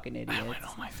 "You fucking idiots."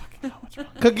 Oh my fucking god! What's wrong?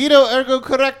 Cogito ergo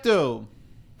correcto.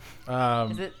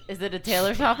 Is it a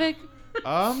Taylor topic?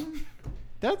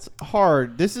 That's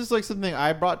hard. This is like something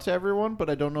I brought to everyone, but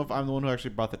I don't know if I'm the one who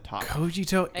actually brought the topic.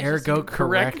 Cogito It's ergo just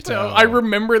correcto. I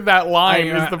remember that line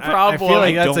is the problem. I feel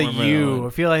like that's don't a remember you. that. I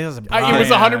feel like that's a it Brian. was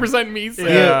 100% me saying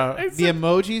Yeah. it. The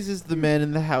emojis is the man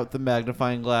in the house, the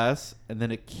magnifying glass, and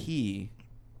then a key,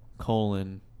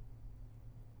 colon,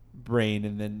 brain,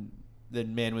 and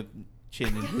then man with chin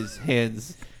in his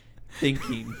hands,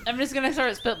 thinking. I'm just gonna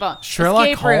start spitball. Sherlock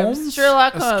Escape rooms, Holmes?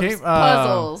 Sherlock Holmes, Escape-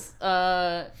 puzzles.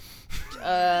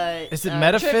 Is it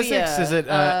metaphysics? Trivia, Is it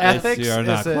ethics? Yes, you are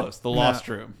not Is it- close. The Lost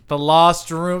Room. The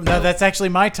Lost Room. No, that's actually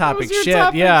my topic. was your Shit.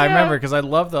 topic, yeah, I yeah. remember because I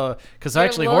love because You're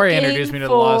actually Jorge looking introduced me to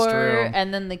the Lost for- Room.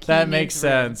 and then the key. That makes needs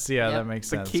room. sense. Yeah, Yep. that makes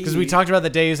The sense. key. Because we talked about the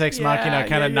Deus Ex Machina Yeah,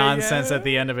 kind of yeah, yeah, nonsense yeah. at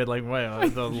the end of it. Like,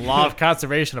 wait, the law of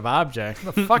conservation of objects.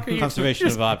 What the fuck are you? Conservation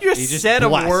of You objects. just You just said a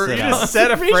blast word. it You out. just said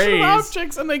a Conservation of phrase.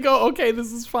 objects, and they go, okay,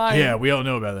 this is fine. Yeah, we all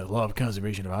know about the law of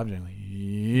conservation of objects.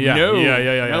 Yeah, No.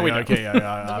 yeah. No, we don't. Okay, yeah.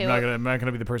 Okay, I'm not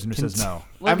gonna be the person who says no.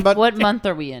 I'm about- What month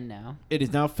are we in now? It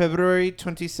is now February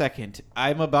 22nd.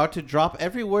 I'm about to drop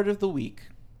every word of the week.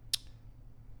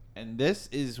 And this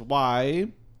is why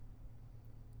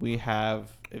we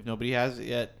have, if nobody has it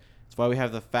yet, it's why we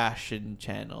have the fashion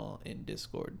channel in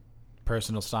Discord.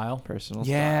 Personal style. Personal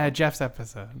Yeah, style. Jeff's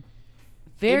episode.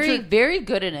 Very, very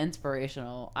good and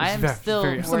inspirational. I am very- still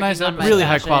very- It's a working nice on my really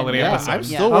high fashion. quality Yeah, episode. I'm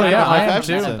still Oh, working yeah, on my I am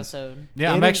fashion too. sense. episode. Yeah,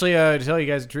 I'm And it- actually to tell you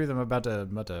guys the truth. I'm about to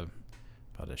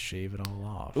shave it all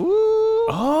off. Ooh.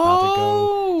 About to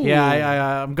go.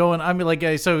 Yeah, I'm going. I'm like,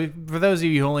 so for those of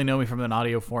you who only know me from an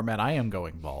audio format, I am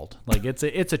going bald. Like it's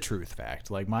a truth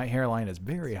fact. Like my hairline is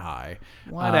very high.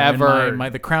 Whatever.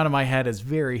 And the crown of my head is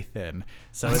very thin.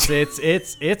 So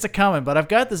it's a coming. But I've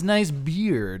got this nice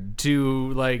beard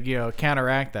to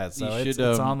counteract that. So You it's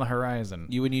should, on the horizon.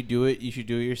 When you do it, you should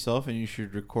do it yourself, and you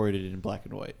should record it in black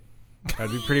and white.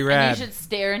 That'd be pretty And rad. you should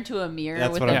stare into a mirror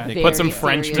That's with what a I'm thinking. very Put some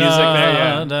French serious- music there,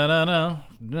 yeah.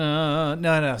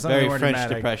 No. Something Very more French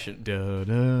dramatic. depression.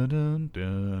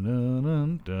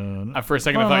 For a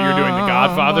second, I thought you were doing the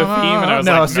Godfather theme, and I was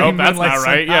No, like, so nope, you that's mean not like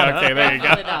right. Yeah, okay, there you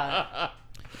Probably go. not.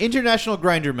 International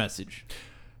Grinder message.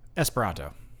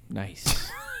 Esperanto.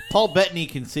 Nice. Paul Bettany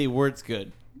can say words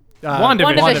good.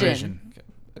 WandaVision.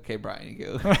 Okay, Brian, you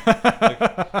go.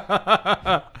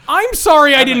 I'm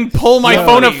sorry I didn't pull my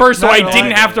phone up first so I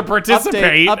didn't have to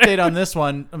participate. Update on this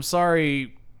one. I'm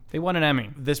sorry. They won an Emmy.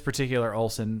 This particular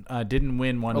Olsen didn't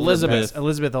win one. Elizabeth.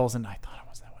 Elizabeth Olsen. I thought it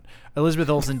was that one. Elizabeth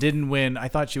Olsen didn't win. I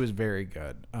thought she was very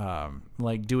good.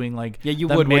 Doing you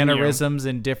the would, wouldn't you? mannerisms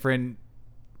in different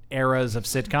eras of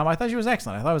sitcom. I thought she was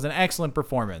excellent. I thought it was an excellent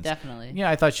performance. Definitely. Yeah,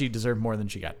 I thought she deserved more than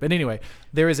she got. But anyway,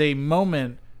 there is a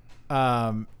moment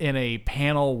in a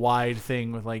panel-wide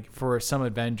thing with for some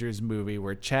Avengers movie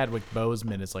where Chadwick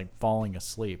Boseman is falling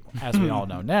asleep, as we all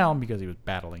know now, because he was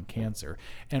battling cancer,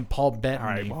 and Paul Bettany,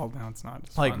 All right, well, now it's not.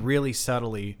 It's like fun. really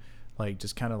subtly,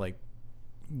 just kind of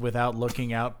without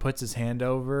looking out, puts his hand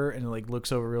over and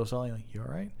looks over real slowly, you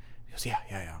all right? He goes,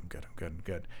 yeah, I'm good.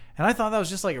 And I thought that was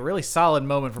just like a really solid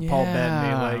moment for Paul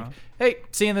Bettany. Like, hey,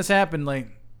 seeing this happen, like,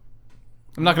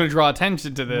 I'm not going to draw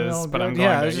attention to this, but I'm going to.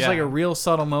 Yeah, it was just like a real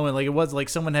subtle moment. Like, it was like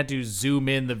someone had to zoom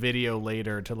in the video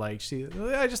later to like see.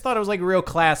 I just thought it was like a real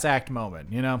class act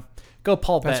moment, you know? Go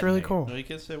Paul Bettany. That's really cool. No, you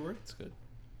can't say words good.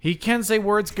 He can say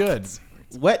words good.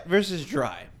 Wet versus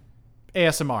dry.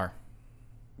 ASMR.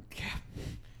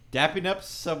 Dapping up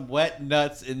some wet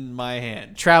nuts in my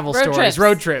hand. Travel Road stories. trips.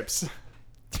 Road trips.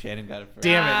 Shannon got it first.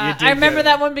 Damn it, you did I remember good.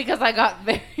 that one because I got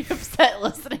very upset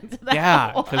listening to that.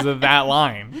 Yeah, one. because of that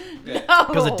line.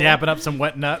 Because of dapping up some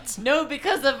wet nuts. No,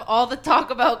 because of all the talk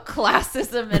about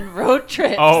classism and road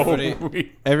trips. Oh,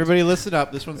 Everybody listen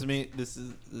up. This one's me. This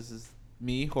is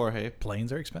me, Jorge.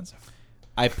 Planes are expensive.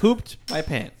 I pooped my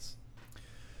pants.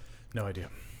 No idea.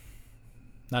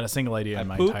 Not a single idea I in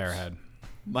my pooped entire head.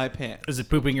 My pants. Is it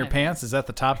pooping your pants? Is that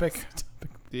the topic?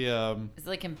 The Is it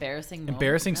like embarrassing?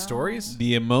 Embarrassing No. stories?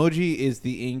 the emoji is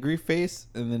the angry face,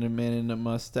 and then a man in a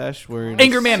mustache wearing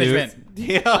Anger a management. suit.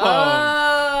 Yo.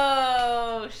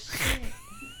 Oh shit!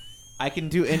 I can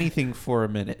do anything for a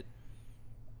minute.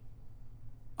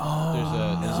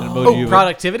 Oh, There's an emoji. oh,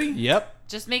 productivity? Yep.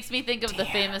 Just makes me think of the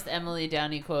famous Emily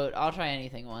Downey quote. I'll try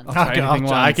anything once. I'll try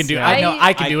anything I can once, do. yeah. I know.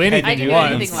 I can do I anything I can do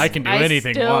once. anything I can do once.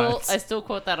 anything once. I still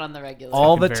quote that on the regular.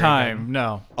 All the Very time. good.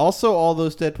 No. Also, all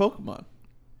those dead Pokemon.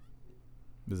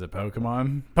 Is it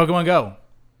Pokemon? Pokemon Go.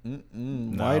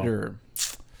 No. Wider.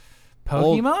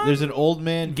 Pokemon. There's an old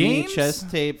man Games?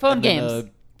 VHS tape. Phone and then, games.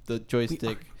 the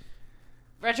joystick.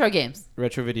 Retro games.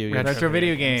 Retro video games. retro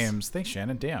video games. Thanks,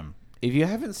 Shannon. Damn. If you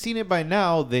haven't seen it by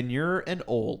now, then you're an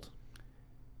old.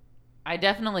 I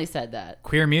definitely said that.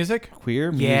 Queer music.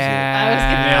 Queer music.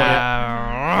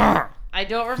 Yeah. I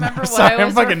don't remember what Sorry, I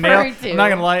was I'm fucking referring to. I'm not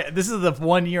gonna lie. This is the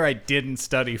one year I didn't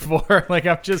study for. Like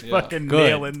I'm just fucking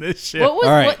Good. What nailing this shit. was?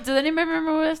 All right. What, does anybody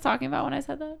remember what I was talking about when I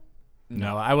said that?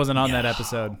 No, I wasn't on that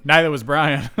episode. Neither was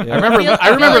Brian. I remember. I I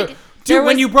remember. feel like there Dude,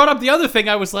 when was- you brought up the other thing,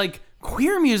 I was like,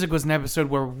 queer music was an episode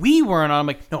where we weren't on. I'm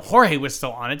like, no, Jorge was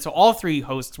still on it, so all three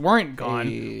hosts weren't gone.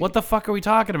 Hey. What the fuck are we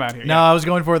talking about here? No, I was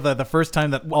going for the first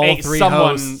time that all Hey, three someone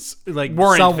hosts, like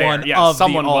weren't someone there. Yeah, of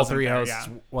someone the all wasn't three there, hosts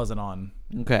yeah. wasn't on.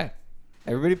 Okay.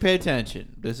 Everybody pay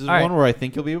attention. This is All right. one where I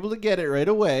think you'll be able to get it right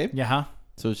away. Yeah, huh?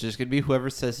 So it's just going to be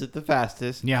whoever says it the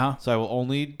fastest. Yeah, huh? So I will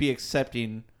only be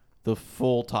accepting the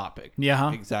full topic. Yeah, huh?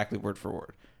 Exactly word for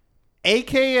word.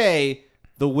 AKA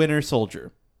the Winter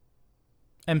Soldier.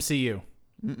 MCU.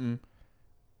 Mm-mm.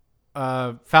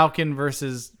 Falcon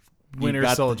versus Winter You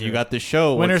got Soldier. You got the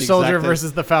show. Winter What's the Soldier exact-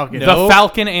 versus the Falcon. The No.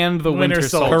 Falcon and the Winter,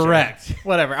 Soldier. Correct.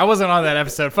 Whatever. I wasn't on that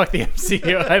episode. Fuck the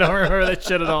MCU. I don't remember that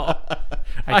shit at all.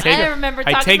 I take, I remember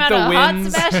I talking take about the a hot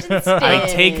wins. Sebastian Stan. I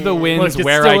take the wins Look,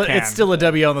 where still, I can. it's still a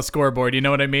W on the scoreboard. You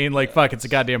know what I mean? Like, fuck, it's a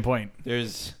goddamn point.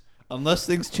 There's unless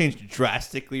things change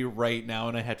drastically right now,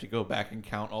 and I have to go back and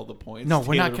count all the points. No,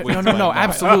 we're not. Taylor No, wins no, by no. a mile.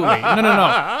 Absolutely.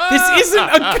 No. This isn't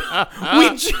a. We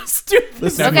just do this.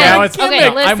 Listen, Okay, now it's okay,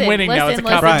 I'm listen, winning now. It's a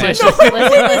listen,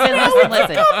 competition.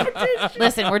 Listen.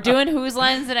 Listen, we're doing whose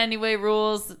lines and anyway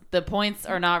rules. The points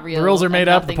are not real. The rules are made and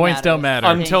up, the nothing points don't matters.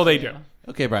 matter. Until Thank they you. do.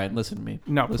 Okay, Brian, listen to me.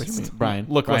 No, listen please. to me. Brian,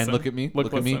 Look, Brian, listen. look at me.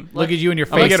 Look at me. listen. Look at you in your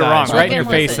I'm gonna face get it wrong, eyes. right? Right in your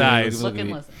Look and face listen. eyes. Look Look at and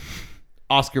me. listen.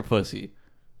 Oscar pussy.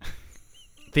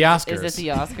 The Oscars. Is it the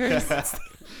Oscars?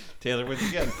 Taylor wins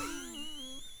again.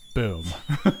 Boom.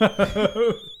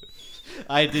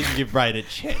 I didn't give Brian a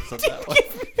chance on that one.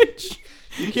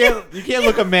 You can't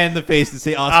look a man in the face and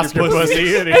say Oscar,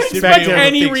 pussy. and Expect expect him to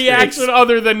any fix reaction face.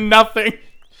 other than nothing.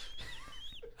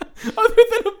 Other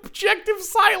than objective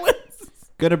silence.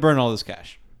 Gonna burn all this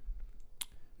cash.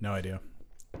 No idea.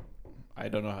 I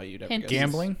don't know how you'd ever Hints. guess.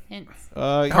 Gambling? Hints.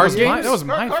 Card games? That was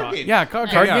my Card fault. games. Yeah, card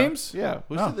Card yeah. games? Yeah.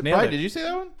 Who Oh, said that? nailed Brian, it. did you say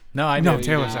that one? No, I No, did.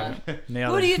 Taylor Yeah. said it.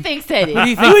 Nailed Who it. do you think said it? What do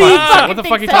you think? Fuck? What the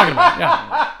fuck are you think talking so? about?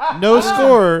 Yeah. No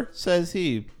score, says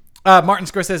he. Martin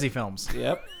Scorsese films.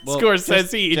 Yep. Score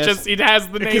says he. It has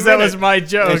the name. Because that in was it. my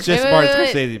joke. It's just Wait, Martin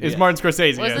wait, wait. Scorsese. It's Martin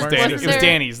Scorsese. Yeah, Wasn't- it was wasn't there-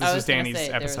 Danny's. I This was is gonna Danny's say,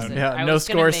 there was episode. a- Yeah, I no was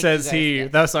gonna score make you says guys he.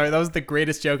 guess. That was the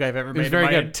greatest joke I've ever made in very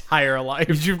my good. entire life.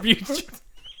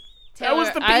 That was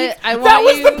Taylor, the peak. I That want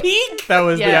was you- the peak. That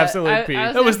was the Yeah, absolute I- peak. I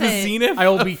was That was the gonna say- zenith. I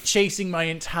will be chasing my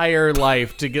entire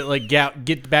life to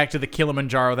get back to the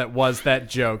Kilimanjaro that was that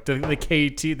joke, the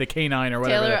KT, the K9 or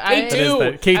whatever. Taylor, that I- is K2.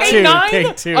 that- K2, K9?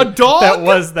 K2. A dog? That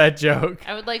was that joke.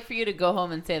 I would like for you to go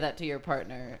home and say that to your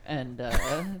partner, and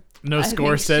No I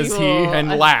score think says she he. will-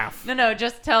 and I- laugh. No,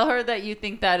 just tell her that you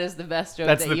think that is the best joke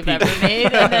That's that the you've peak. ever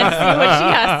made, and then see what she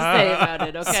has to say about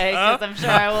it. Okay, because I'm sure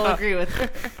I will agree with her.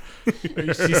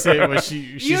 She said what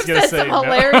she's You've gonna said say. some no.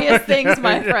 hilarious things,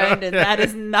 my friend, and that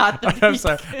is not the. I'm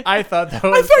sorry. I thought that I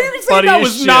was thought you were saying funny that as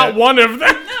was shit. not one of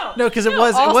them. No, No, because it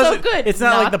also wasn't good. It's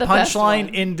not like Not the the best punchline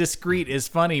one. indiscreet is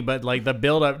funny, but like the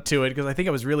build up to it, because I think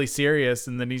it was really serious,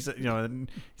 and then he said,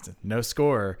 no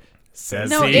score. Says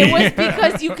No, he. it was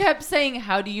because you kept saying,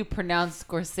 "How do you pronounce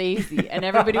Scorsese?" And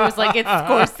everybody was like, "It's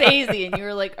Scorsese," and you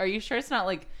were like, "Are you sure it's not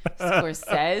like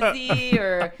Scorsese?"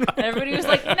 Or and everybody was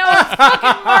like, "No, it's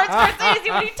fucking Martin Scorsese.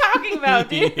 What are you talking about,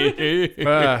 dude?"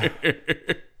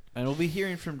 And we'll be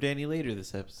hearing from Danny later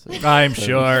this episode. I'm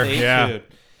sure. Stay Yeah. tuned.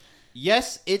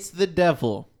 Yes, it's the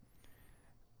devil.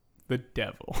 The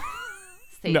devil.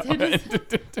 Satan.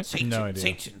 Satan, No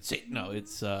idea. Satan. No,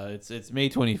 it's May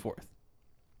 24th.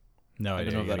 No I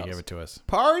idea. don't know You that gotta else. give it to us.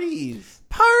 Parties.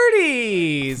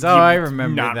 Parties. Oh, I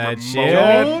remember not that remotely. shit.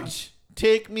 Don't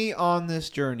take me on this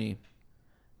journey,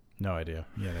 No idea.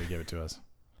 Yeah, they give it to us.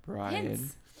 Brian.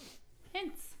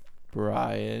 Hints.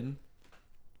 Brian,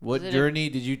 what Is it a- journey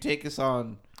did you take us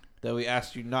on that we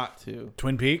asked you not to?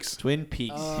 Twin Peaks. Twin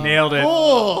Peaks. Nailed it.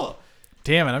 Oh,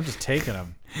 Damn it! I'm just taking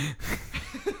them.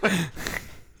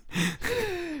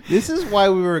 this is why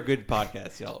we were a good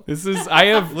podcast, y'all. This is I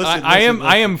have Listen, I am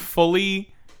listen. I am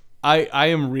fully I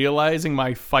am realizing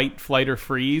my fight, flight, or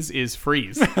freeze is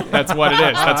freeze. That's what it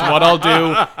is. That's what I'll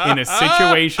do in a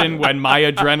situation when my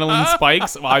adrenaline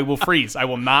spikes. I will freeze. I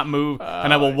will not move,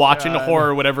 and I will watch into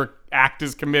horror whatever act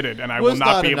is committed, and I Was will not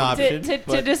not be an able to. option. To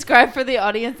But- describe for the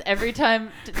audience, every time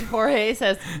Jorge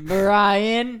says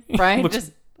Brian Looks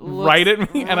just looks right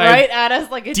at me, and right at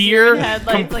us like a deer deer in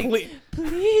headlights, like, complete-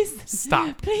 please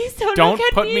Stop. please don't Don't look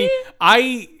at put me.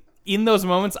 In those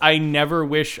moments, I never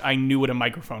wish I knew what a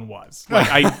microphone was.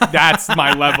 Like that's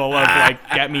my level of like,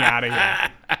 get me out of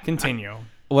here. Continue.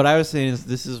 What I was saying is,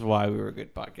 this is why we were a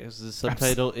good podcast. The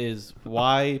subtitle is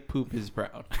 "Why Poop Is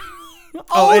Brown."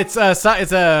 Oh, it's an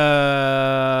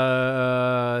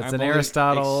I'm only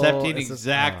Aristotle. accepting it's a-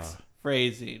 exact oh.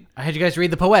 phrasing. I had you guys read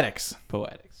the Poetics.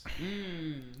 Poetics.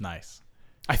 Nice.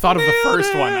 I thought of the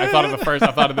first one. I thought of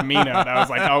the me note. I was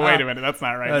like, oh wait a minute, that's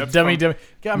not right. That's dummy. I'm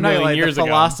not million like years the ago.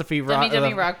 philosophy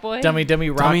Dummy Rock Boy? Dummy rock Dummy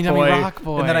boy. Rock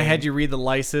Boy. And then I had you read the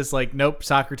Lysis, like nope,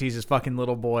 Socrates is fucking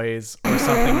little boys or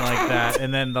something like that.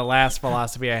 And then the last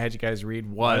philosophy I had you guys read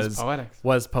was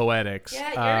Poetics.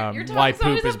 Yeah, your Why topics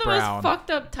always poop is have the most brown.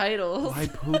 fucked up titles. Why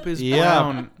poop is Yeah.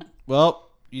 brown. Well,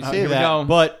 you say here we that, go.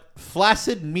 but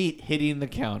flaccid meat hitting the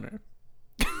counter.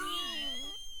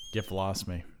 Gift lost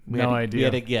me. We No had a- idea. We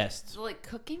had a guest. Is it like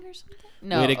cooking or something? We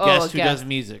No, had a guest who does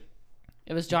music.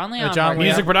 It was John Leon. John Mark.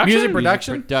 Music production? Music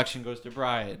production. Music production goes to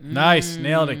Brian. Nice,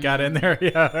 nailed it. Got in there.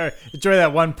 Yeah, enjoy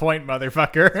that 1 point,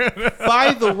 motherfucker.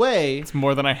 By the way, It's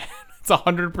more than I had. It's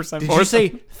 100% Did more. you say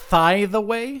thigh the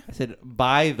way? I said,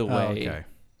 by the way, okay.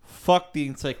 fuck the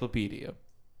encyclopedia.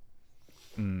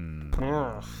 In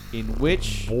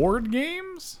which Board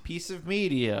games? piece of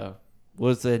media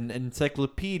was an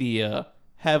encyclopedia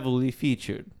heavily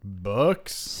featured?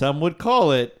 Books? Some would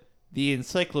call it the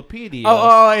Encyclopedia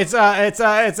It's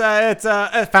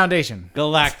a foundation.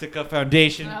 Galactica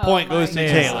Foundation. Oh Point my goes to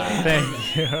Taylor.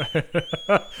 Thank you.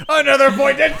 Another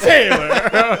point to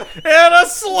Taylor and a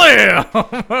slam.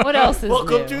 What else is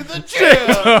Welcome new? to the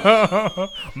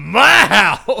gym. My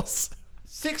house.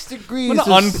 6 degrees I'm of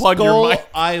gonna unplug your Skull mic.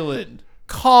 Island.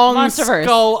 Kong Monsterverse.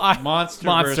 Skull Monsterverse goes to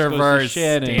Monsterverse.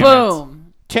 Shannon. Damn it.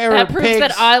 Boom. Terror That proves Pigs.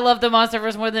 that I love the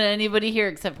MonsterVerse more than anybody here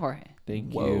except Jorge.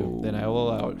 Thank you. Then I will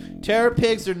allow it. Terror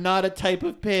pigs are not a type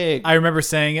of pig. I remember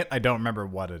saying it. I don't remember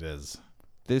what it is.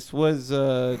 This was,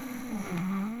 I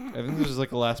think this was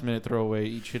like a last minute throwaway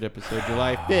eat shit episode,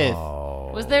 July 5th.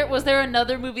 Oh. Was there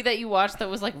another movie that you watched that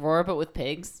was like Roar but with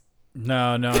pigs?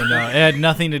 No. It had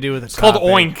nothing to do with it. It's called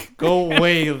Oink. Go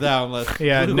way down.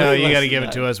 Yeah, no, you got to give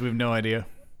it to us. We have no idea.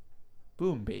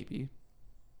 Boom, baby.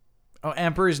 Oh,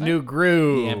 Emperor's New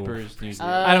Groove. The Emperor's New Groove.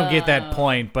 I don't get that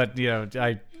point, but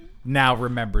I now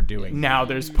remember doing. Now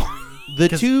there's The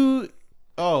two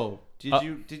oh,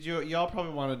 did you y'all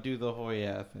probably want to do the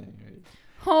Hoya thing, right?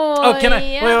 Oh, can I?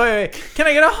 Wait. Can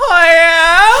I get a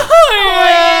Hoya?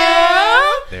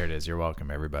 There it is. You're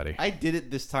welcome, everybody. I did it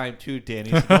this time too, Danny,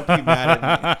 so don't be mad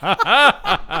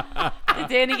at me. Did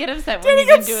Danny get upset when you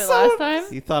didn't do it last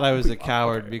time? He thought I was a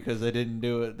coward because I didn't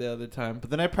do it the other time. But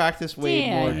then I practiced way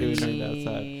more doing it outside.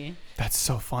 Danny. That's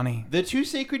so funny. The two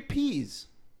sacred peas.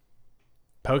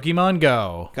 Pokemon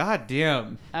Go. God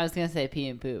damn. I was gonna say pee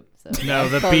and poop. So No,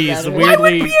 the Close peas. that.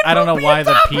 Weirdly, I don't know why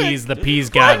the peas. The peas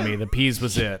got me. The peas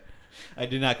was it. I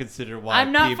did not consider why.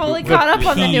 I'm not pea fully poop caught was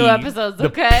up on the new Pea. episodes. The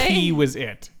Okay. P was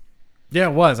it. Yeah,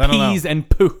 it was. I don't Peas know. and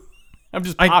poo. I'm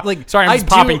just sorry. I'm I just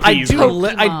popping do, peas.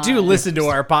 I do listen to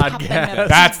our podcast.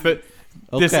 That's the.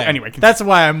 This Okay. anyway. That's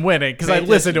why I'm winning because I Pay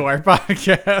listen to our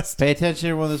podcast. Pay attention,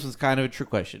 everyone. This was kind of a trick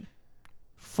question.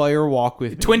 Fire Walk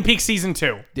with Me. Twin Peaks season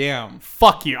 2. Damn.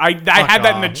 Fuck you. I had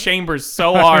that in the off. chambers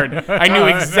so hard. I knew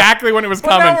exactly when it was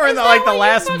Well, coming. now we're in the, like the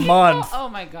last month. Oh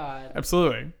my god.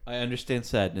 Absolutely. I understand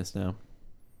sadness now.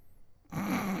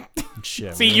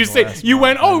 Shit, See, we're in you the say last you month.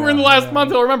 went. Oh, we're in the last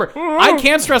month. He'll remember. I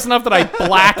can't stress enough that I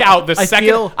black out the second.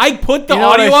 feel- I put the you know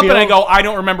what audio I up and I feel? go. I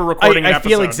don't remember recording. I an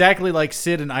feel episode. exactly like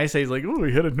Sid and Ice Age. Like, oh,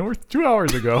 we headed north 2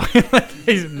 hours ago.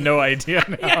 He's no idea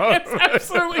now. Yeah, it's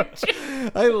absolutely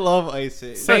true. I love Ice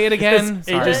Age. Say it again. It's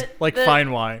Sorry. just like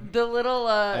fine wine. The little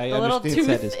understand tooth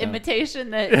sadness now. imitation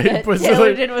that was Taylor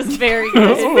like- did was very Oh,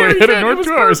 good. we hit it It north was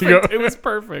 2 hours ago. perfect. It was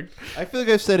perfect. I feel like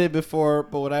I've said it before,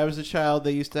 but when I was a child,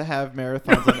 they used to have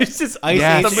marathons on It's just Ice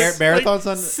Yes. Age marathons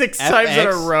on 6 times in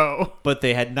a FX, row. but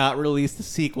they had not released the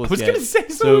sequels was yet. gonna say,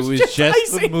 so so it it was was just just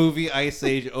Ice the Age. movie Ice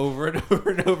Age over and over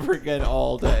and over again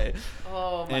all day.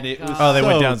 Oh my And it god. was Oh, they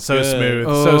went so down so good. smooth.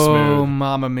 Oh, So smooth.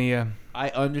 Mamma Mia. I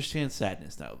understand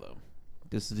sadness now, though.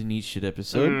 This is a neat shit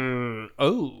episode.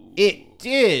 Oh. It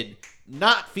did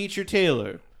not feature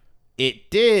Taylor. It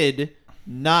did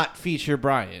not feature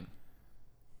Brian.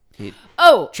 It,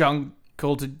 Oh, Jungle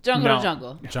to jungle no. to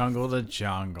jungle. Jungle to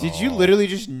jungle. did you literally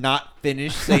just not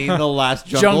finish saying the last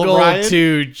jungle, jungle Brian?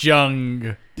 to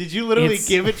jung? Did you literally It's-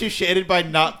 give it to Shannon by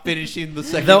not finishing the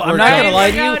second Though word? I'm not gonna I lie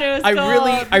to forgot you, what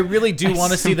it was I really do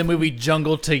want to see the movie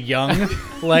Jungle to Young,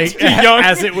 like Young.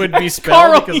 as it would be spelled,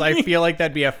 Carl. because I feel like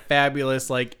that'd be a fabulous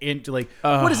what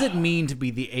does it mean to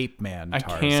be the ape man? I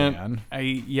Tarzan?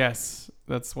 can't. Yes,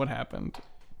 that's what happened.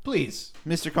 Please,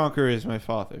 Mr. Conqueror is my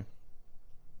father.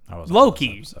 I was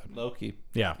Loki. Loki.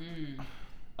 Yeah.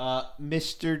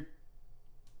 Mr.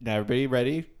 Now everybody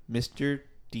ready? Mr.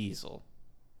 Diesel.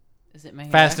 Is it my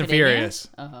Hero Fast and Academia? Furious.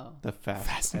 Oh. The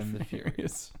Fast and the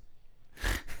Furious.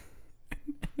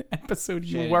 An episode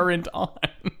you Shane. weren't on.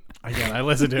 Again, I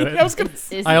listened to it. I was gonna.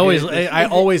 Is I it- always, is I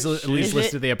it- always at is least it-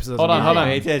 listen to the episodes. Hold on, hold on.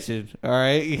 Pay attention. All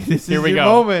right. This Here is we your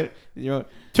go. moment. Your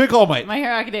Twink All Might. My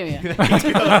Hero Academia. Twink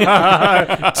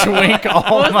All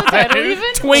What was the title Might.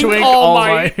 even? Twink Twink All All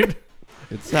Might. Might.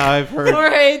 It's how I've heard.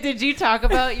 Jorge, did you talk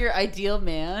about your ideal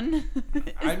man?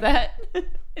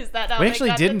 Is that how We they actually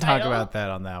got the didn't talk title? about that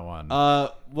on that one.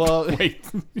 Well, Wait.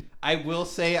 I will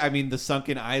say, I mean, the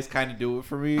sunken eyes kind of do it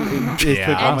for me. Yeah. Twink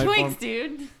All And Might Twinks, form.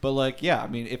 dude. But like, yeah, I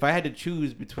mean, if I had to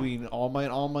choose between All Might,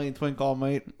 and Twink All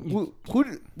Might,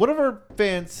 one of our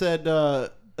fans said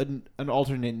an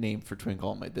alternate name for Twink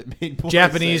All Might that made more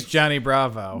Japanese sense. Johnny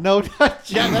Bravo. No, not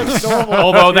that's normal.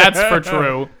 Although that's for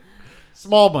true.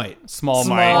 Small Might. Small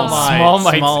Small might. might. Small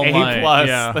might's Small A might, plus.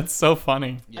 yeah. That's so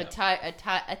funny. Yeah.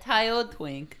 A tiled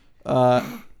twink.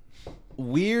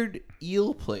 Weird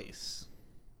Eel Place.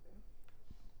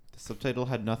 The subtitle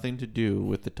had nothing to do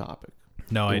with the topic.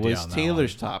 No It idea. was on that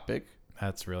Taylor's one. topic.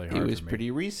 That's really It hard. was for me.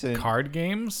 pretty recent. Card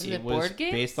games. Is It it was board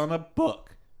games? based on a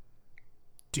book.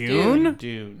 Dune?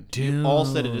 Dune. Dune. You all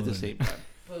said it at the same time.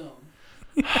 Boom.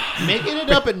 Making it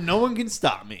up and no one can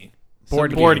stop me.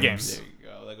 Board Somebody- games. There you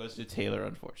go. That goes to Taylor,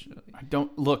 unfortunately. I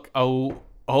don't look.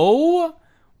 Oh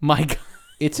my god.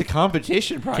 It's a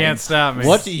competition, Brian. Can't stop me.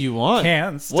 What do you want?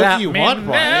 Can't What stop do you me want,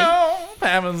 Brian? now.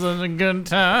 Having such a good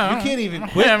time. You can't even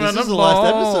quit. Having This is a the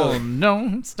last ball. episode.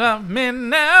 Don't stop me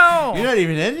now. You're not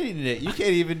even editing it. You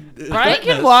can't even. Brian threaten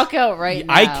can us. walk out right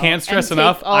now. I can't stress and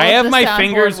enough. take all I of have the my soundboard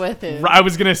fingers. with him. I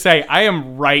was gonna say I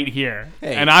am right here,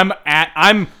 Hey. and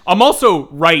I'm also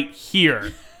right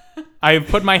here. I have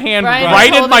put my hand Brian is right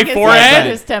in holding my his hand forehead, to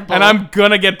his temple. and I'm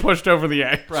gonna get pushed over the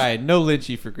edge. Brian, no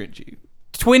Lynchy for Grinchy.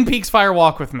 Twin Peaks Fire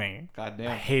Walk with Me. I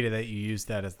Goddamn. hated that you used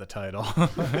that as the title.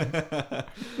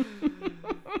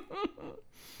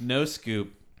 No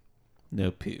scoop.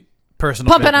 No poop.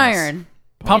 Personal Pumping fitness. iron.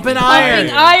 Pumping Pumping iron.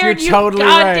 iron, You're you totally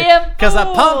goddamn right. Because I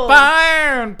fool. pump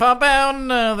iron, pump out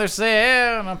another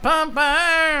cell. I pump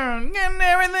iron, getting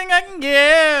everything I can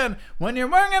get. When you're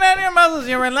working out your muscles,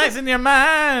 you're relaxing your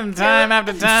mind. Time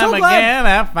after time so glad- again,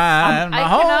 I find my I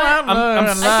whole cannot- outlook in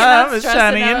I cannot life is stress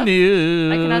shiny enough- and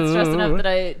new. I cannot stress enough that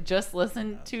I just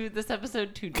listened to this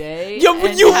episode today. Yo,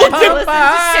 but and you had looked to at listen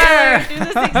fire. to Taylor do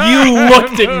this exact You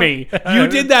looked at me. You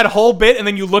did that whole bit, and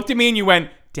then you looked at me and you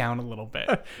went down a little bit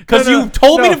because you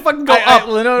told me to fucking go up.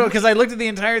 No, because I looked at the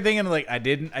entire thing and like I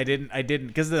didn't.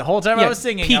 Because the whole time I Yeah, was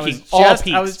singing, peaking. I was All just,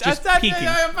 peaks. I was Just I- peaking.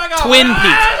 fuck off. Twin I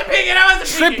peaks. was peaking. I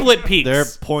was peaking. Triplet peaks. They're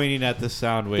pointing at the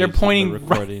sound waves. They're pointing on the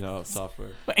recording software.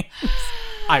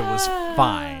 I was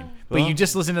fine. But you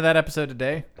just listened to that episode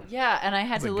today? Yeah, and I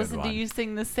had to a good listen to one. you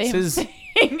sing the same This is- thing.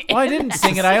 Well, I didn't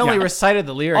sing it. I only recited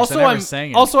the lyrics. I never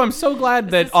sang it. I'm so glad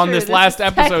This that is on true. this This last is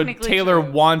episode, technically Taylor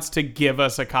true. wants to give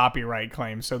us a copyright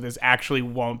claim, so this actually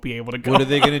won't be able to go. What are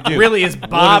they gonna do? Really, is What are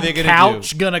Bob they gonna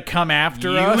Couch do? gonna come after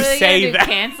You us? What are they say gonna do? that.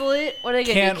 Cancel it? What are they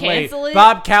gonna Can't do? wait. Cancel it?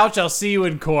 Bob Couch, I'll see you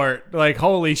in court. Like,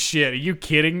 holy shit, are you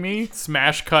kidding me?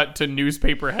 Smash cut to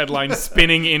newspaper headline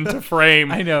spinning into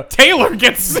frame. I know. Taylor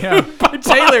gets sued Yeah. by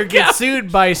Taylor Bob gets Couch.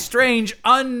 sued by strange,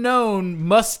 unknown,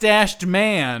 mustached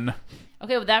man.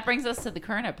 Okay, well that brings us to the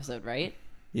current episode, right?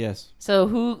 Yes. So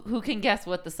who can guess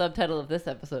what the subtitle of this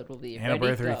episode will be? Hannah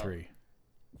Ready? Burr Go. 3.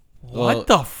 What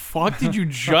the fuck did you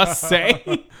just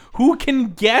say? Who can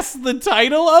guess the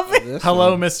title of it?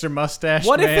 Hello, Mr. Mustache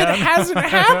What if Man. it hasn't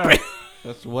happened?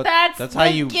 That's what. That's That's the how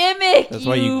you. gimmick. That's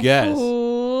why you guess.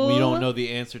 Fool. We don't know the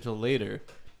answer till later.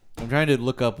 I'm trying to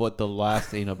look up what the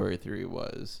last Anal Burr 3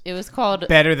 was. It was called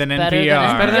Better than Better NPR.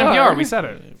 than Better than NPR. We said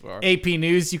it. AP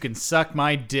News, you can suck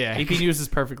my dick. AP News is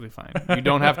perfectly fine. You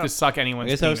don't have to suck I anyone's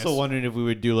guess I was penis. still wondering if we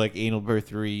would do like Anal Burr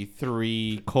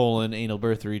 3 colon Anal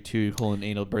Burr 3 2 colon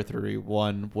Anal Burr 3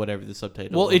 1 whatever the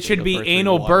subtitle. Well, was, it should be Burr 3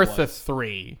 Anal 1 Bertha was.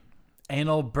 3.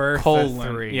 Anal Bertha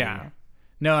Colon, 3. yeah.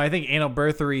 No, I think Anal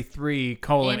Bertha 3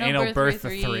 colon Anal Anal Bertha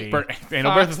Bertha 3. 3.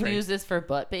 Anal Fox Bertha 3. News is for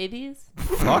butt babies.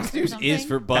 Fox News is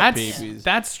for butt babies.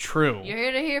 That's true. You're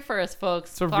here to hear first,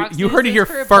 folks. So Fox you News heard it is here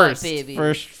for first. butt babies.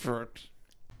 First.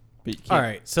 But you can't- All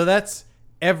right, so that's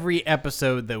every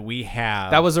episode that we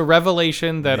have. That was a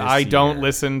revelation that This I don't year.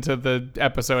 listen to the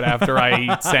episode after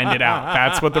I send it out.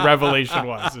 That's what the revelation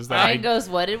was. Is that Ryan goes,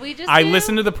 what did we just I do?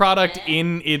 listen to the product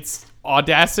in its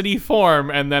Audacity form,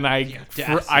 and then I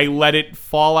let it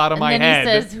fall out of my and then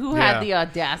head. he says, who Yeah. had the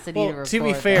audacity to Well, record to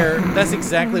be that? fair, that's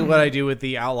exactly what I do with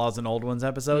the Outlaws and Old Ones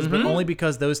episodes, Mm-hmm. but only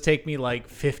because those take me like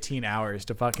 15 hours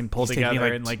to fucking pull These take me, together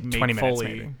like, and like 20 make minutes,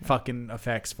 Foley maybe. fucking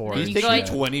effects for. These You take go, me I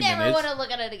 20 never minutes. want to look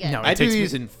at it again. No, I it do takes me-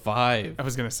 these in 5. I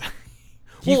was gonna say.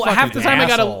 You Well, half the fucking time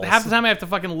assholes. half the time I have to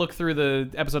fucking look through the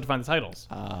episode to find the titles.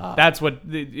 That's what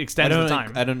extends the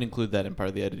time. I don't include that in part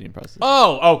of the editing process.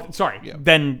 Oh, sorry. Yeah.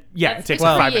 Then That's it takes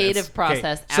the me 5 creative minutes.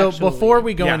 process. So actually. before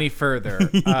we go Yeah. any further,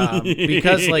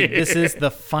 because like this is the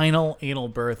final Anal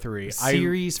Burr 3,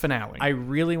 Series finale. I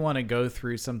really want to go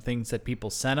through some things that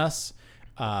people sent us.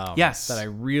 Yes. That I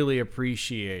really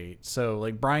appreciate. So,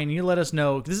 like, Brian, you let us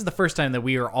know. This is the first time that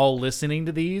we are all listening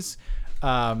to these.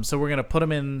 So we're gonna put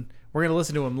them in. We're gonna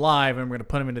listen to them live, and we're gonna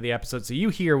put them into the episode, so you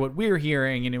hear what we're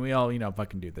hearing, and we all,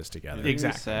 fucking do this together.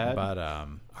 Exactly. Sad. But All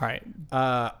right.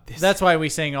 that's why we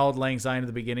sang Auld Lang Syne at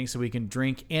the beginning, so we can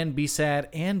drink and be sad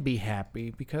and be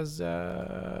happy, because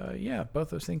both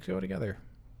those things go together.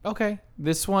 Okay.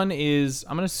 This one is.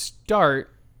 I'm gonna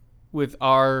start with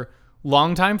our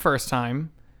longtime first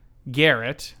time,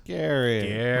 Garrett. Gary.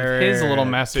 His little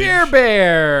message. Gear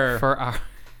Bear. For our.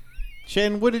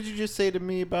 Shannon, what did you just say to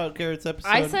me about Garrett's episode?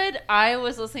 I said I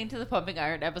was listening to the Pumping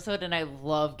Iron episode, and I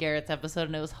love Garrett's episode,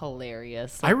 and it was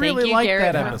hilarious. So I really thank you, like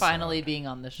Garrett, that for episode. finally being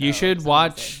on the show. You should It's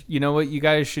watch. amazing. You know what you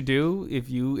guys should do if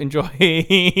you enjoy.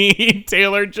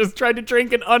 Taylor just tried to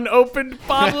drink an unopened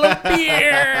bottle of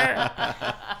beer.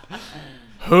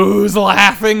 Who's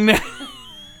laughing now?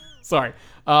 Sorry.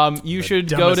 You should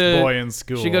go dumbest to. boy in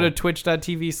school. You should go to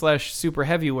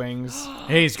twitch.tv/superheavywings.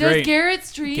 Hey, he's Does great. Garrett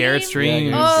stream? Garrett streams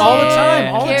Yeah, all the time,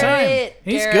 Yeah. all the time. Garrett,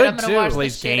 He's Garrett, good, I'm gonna too. watch the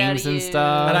Plays shit out games of and you.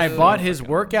 stuff. And I bought his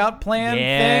workout plan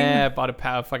Yeah, thing. bought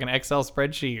a fucking Excel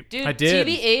spreadsheet. Dude, I did.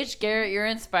 TBH, Garrett, you're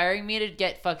inspiring me to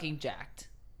get fucking jacked.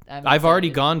 I've already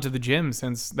gone to the gym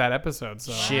since that episode,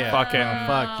 so Shit. fucking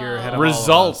Fuck, you're ahead of all of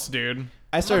results, us. dude.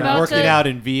 I started about working to- out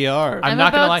in VR. I'm I'm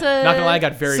not gonna about lie. to- Not gonna lie. I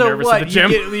got very So nervous what? at the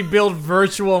gym. You build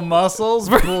virtual muscles?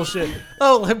 Bullshit.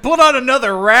 Oh, put on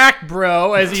another rack,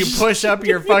 bro, as you push up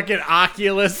your fucking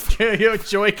Oculus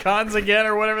Joy-Cons again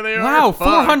or whatever they are. Wow,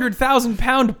 Fuck.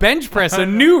 400,000-pound bench press, a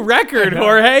new record,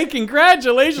 Jorge.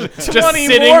 Congratulations. Just 20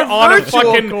 sitting more on a virtual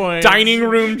fucking coins. dining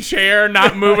room chair,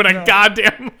 not moving a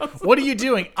goddamn muscle. What are you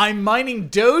doing? I'm mining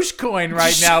Dogecoin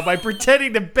right now by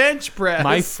pretending to bench press.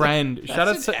 My friend, shout out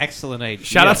That's an to excellent idea.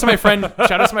 Shout out to my friend.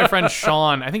 Shout out to my friend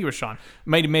Sean. I think it was Sean.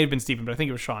 May have been Stephen, but I think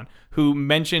it was Sean who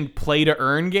mentioned play to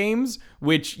earn games,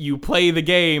 which you play the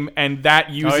game and that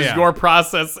uses yeah. your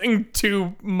processing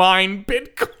to mine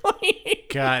Bitcoin.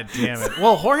 God damn it.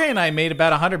 Well, Jorge and I made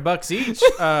about $100 each.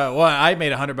 Well, I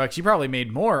made $100. You probably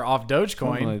made more off Dogecoin.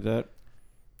 Something like that.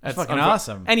 That's fucking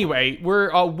awesome. Anyway,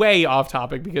 we're way off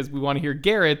topic because we want to hear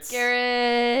Garrett's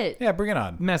Garrett. Yeah, bring it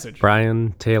on. message.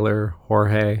 Brian, Taylor,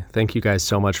 Jorge, thank you guys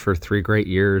so much for 3 great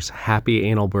years. Happy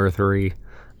Anal Birthery.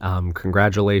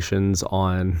 Congratulations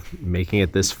on making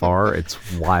it this far. It's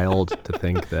wild to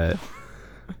think that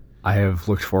I have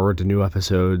looked forward to new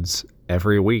episodes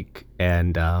every week,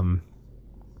 and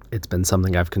it's been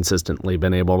something I've consistently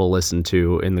been able to listen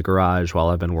to in the garage while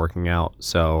I've been working out.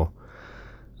 So,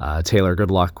 Taylor,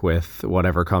 good luck with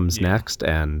whatever comes next.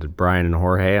 And Brian and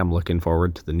Jorge, I'm looking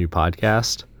forward to the new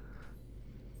podcast.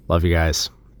 Love you guys.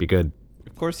 Be good.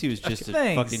 Of course, he was just a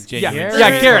Thanks. fucking genuine.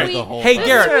 Garrett. Hey, The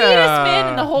Garrett. sweetest man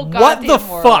in the whole What the goddamn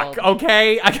world. fuck?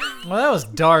 Okay. Well, that was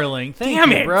darling. Thank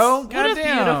Damn you, it. bro. What a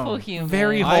Goddamn. beautiful human.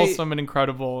 Very wholesome and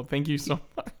incredible. Thank you so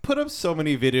much. Put up so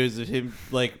many videos of him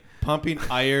like pumping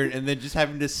iron and then just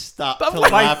having to stop That's to my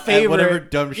laugh at whatever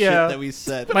favorite. dumb shit Yeah. that we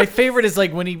said. My favorite is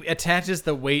like when he attaches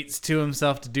the weights to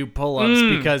himself to do pull-ups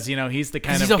because he's the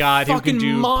kind He's of a god who can fucking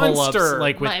do pull-ups monster.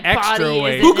 like with My extra body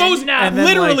weight. isn't Who goes enough. And then,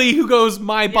 literally? Who goes?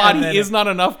 My body then is not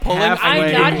enough pulling. halfway- I I'm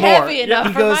need not more. heavy enough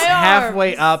He for goes my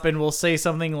halfway arms. up and will say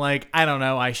something like, I don't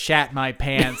know, I shat my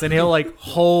pants, and he'll like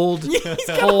hold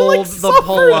gotta, hold like, the suffer,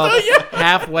 pull-up yeah.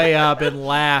 halfway up and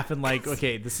laugh and like,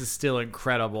 okay, this is still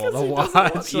incredible to watch.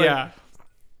 Like, Yeah.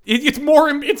 It's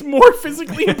more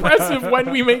physically impressive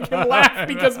when we make him laugh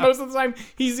because most of the time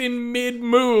he's in mid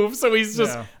move, so he's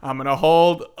just Yeah. I'm gonna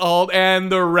hold,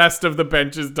 and the rest of the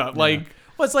bench is done. Like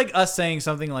Well, it's like us saying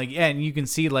something like, yeah, and you can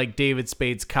see like David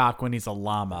Spade's cock when he's a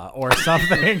llama or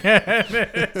something.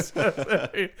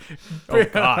 oh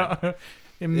god,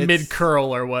 Mid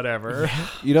curl or whatever.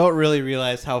 You don't really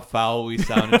realize how foul we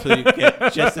sound until you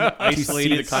get just an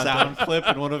isolated the content. sound clip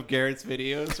in one of Garrett's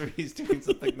videos where he's doing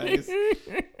something nice.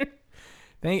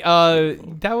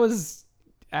 that was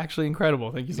actually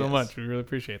incredible. Thank you so Yes. much. We really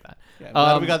appreciate that. Yeah, I'm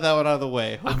glad we got that one out of the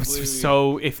way.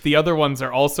 So if the other ones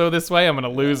are also this way, I'm gonna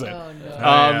lose it. Oh,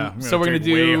 no. So we're gonna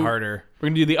do way harder. We're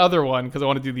gonna do the other one because I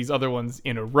want to do these other ones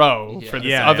in a row for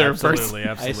this other person.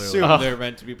 I assume they're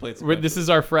meant to be played. This is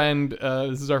our friend.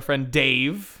 This is our friend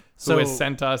Dave, So- who has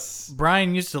sent us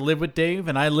Brian used to live with Dave,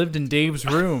 and I lived in Dave's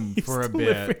room for a to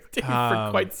live bit. with Dave for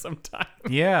quite some time.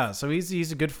 Yeah, so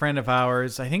he's a good friend of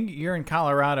ours. I think you're in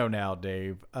Colorado now,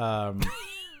 Dave.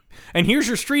 And here's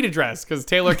your street address because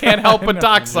Taylor can't help but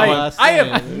dox someone. last I name.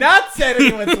 have not said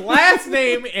anyone's last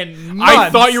name in months. I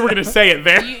thought you were gonna say it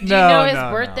there. Do you No, know his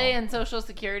no, birthday no. and social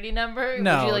security number? Would you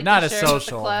No, like not to a share it with the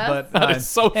social, class? but Not a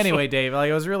social. anyway, Dave,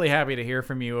 like, I was really happy to hear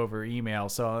from you over email.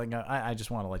 So I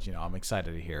just want to let you know I'm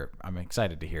excited to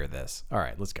hear this. All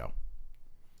right, let's go.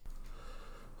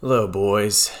 Hello,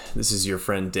 boys. This is your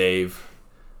friend Dave.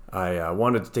 I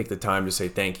wanted to take the time to say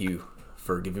thank you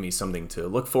for giving me something to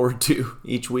look forward to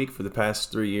each week for the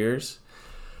past 3 years.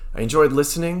 I enjoyed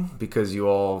listening because you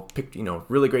all picked,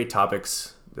 really great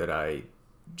topics that I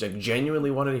genuinely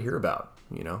wanted to hear about,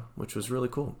 which was really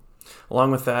cool.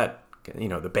 Along with that,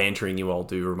 the bantering you all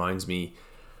do reminds me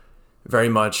very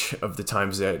much of the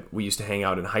times that we used to hang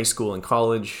out in high school and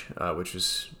college, which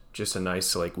was just a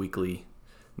nice, weekly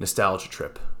nostalgia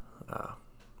trip.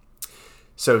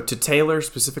 So to Taylor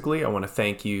specifically, I want to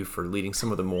thank you for leading some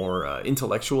of the more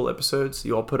intellectual episodes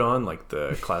you all put on, like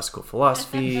the classical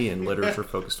philosophy and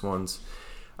literature-focused ones.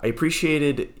 I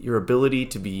appreciated your ability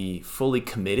to be fully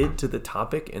committed to the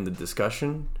topic and the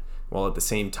discussion, while at the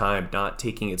same time not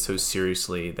taking it so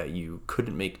seriously that you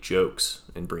couldn't make jokes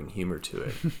and bring humor to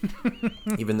it.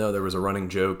 Even though there was a running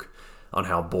joke on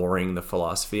how boring the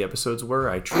philosophy episodes were,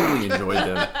 I truly enjoyed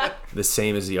them the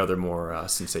same as the other more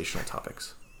sensational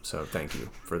topics. So thank you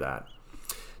for that.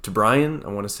 To Brian, I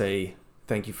want to say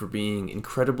thank you for being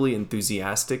incredibly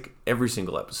enthusiastic every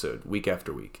single episode, week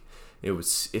after week.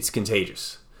 It's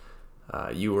contagious.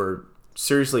 You were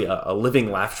seriously a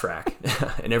living laugh track,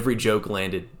 and every joke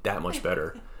landed that much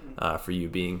better for you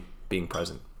being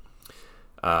present.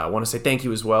 I want to say thank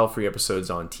you as well for your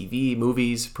episodes on TV,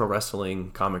 movies, pro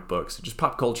wrestling, comic books, just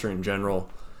pop culture in general.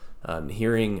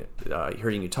 Hearing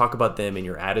you talk about them and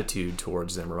your attitude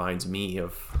towards them reminds me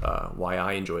of why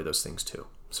I enjoy those things too.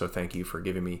 So thank you for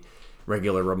giving me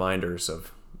regular reminders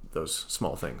of those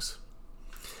small things.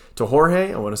 To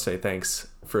Jorge, I want to say thanks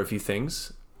for a few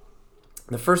things.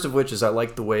 The first of which is I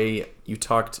like the way you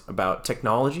talked about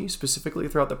technology specifically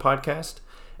throughout the podcast.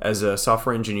 As a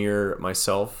software engineer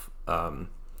myself,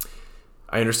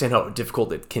 I understand how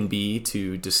difficult it can be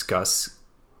to discuss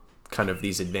kind of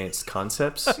these advanced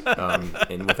concepts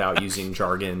and without using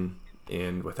jargon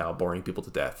and without boring people to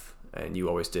death. And you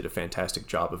always did a fantastic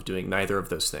job of doing neither of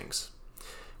those things,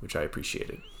 which I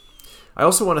appreciated. I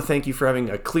also want to thank you for having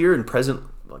a clear and present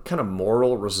kind of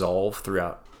moral resolve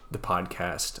throughout the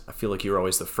podcast. I feel like you're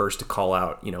always the first to call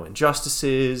out,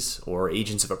 injustices or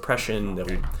agents of oppression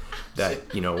that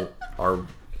are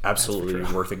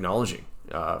absolutely worth acknowledging.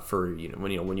 For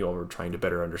when you all were trying to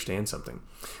better understand something,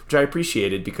 which I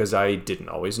appreciated because I didn't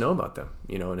always know about them,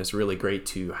 and it's really great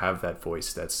to have that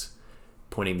voice that's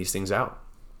pointing these things out.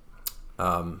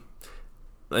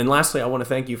 And lastly, I want to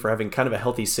thank you for having kind of a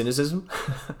healthy cynicism.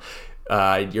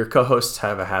 Your co-hosts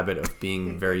have a habit of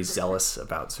being very zealous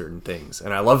about certain things,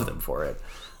 and I love them for it.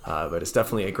 But it's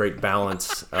definitely a great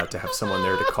balance to have someone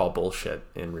there to call bullshit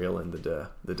and reel in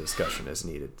the discussion as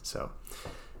needed. So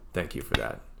thank you for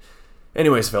that.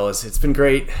 Anyways, fellas, it's been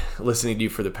great listening to you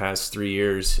for the past 3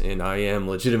 years, and I am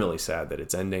legitimately sad that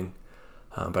it's ending.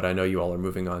 But I know you all are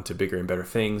moving on to bigger and better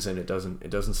things, and it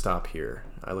doesn't stop here.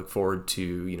 I look forward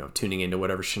to tuning into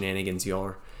whatever shenanigans y'all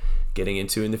are getting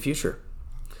into in the future.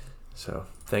 So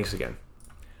thanks again.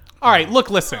 All right, look,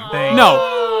 listen. Thanks.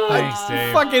 No, Thanks,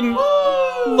 Dave. fucking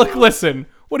look, listen.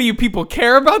 What do you people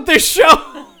care about this show?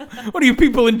 What do you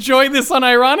people enjoy this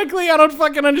unironically? I don't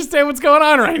fucking understand what's going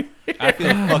on right here. I feel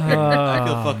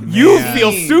fucking. You seen.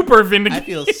 feel super I vindicated.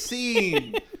 feel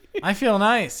seen. I feel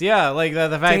nice. Yeah, like the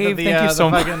fact Dave, that thank you the so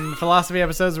much. fucking philosophy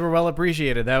episodes were well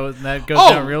appreciated. That goes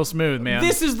Oh, down real smooth, man.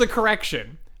 This is the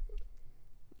correction.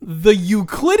 The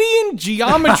Euclidean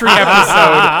geometry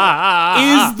episode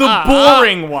is the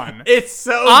boring one. it's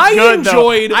so I good. though.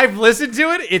 enjoyed- I've listened to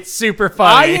it. It's super I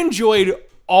funny. enjoyed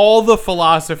all the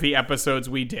philosophy episodes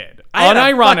we did. I had a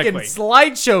Unironically, fucking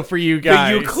slideshow for you the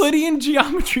guys. Euclidean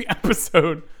geometry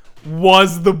episode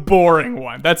was the boring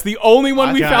one. That's the only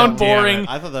one we God found damn boring it.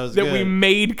 I thought that was that good. we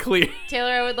made clear.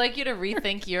 Taylor, I would like you to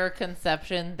rethink your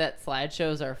conception that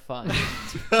slideshows are fun.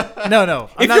 No.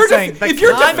 I'm If not your, saying if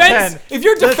your defense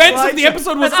of the slideshow-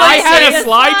 episode was That's I like had saying a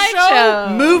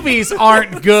slideshow, movies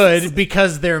aren't good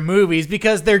because they're movies.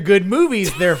 Because they're good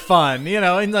movies, they're fun.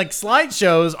 And like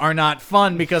slideshows are not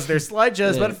fun because they're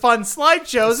slideshows, but fun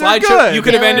slideshows are good. you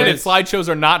could have ended Taylor- it. Slideshows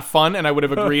are not fun, and I would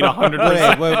have agreed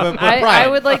 100%. Wait, I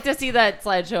Brian. would like to see that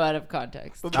slideshow out of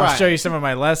context. I'll Brian, show you some of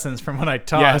my lessons from when I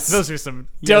taught. Yes. Those are some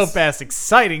Yes. dope ass,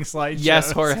 exciting slideshows.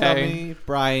 Yes, Jorge. Tell me,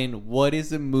 Brian, what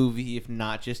is a movie if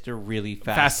not just a really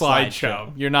Fast fast,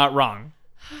 slideshow. You're not wrong.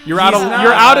 You're out of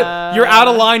not. you're out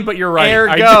of line, but you're right.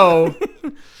 Ergo,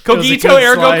 Cogito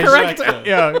ergo correcto.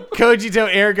 Yeah,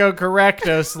 cogito ergo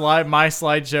correcto. My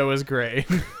slideshow was great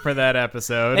for that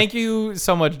episode. Thank you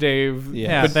so much, Dave.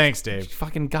 Yeah. But thanks, Dave.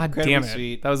 Fucking goddamn Incredibly it.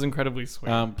 sweet. That was incredibly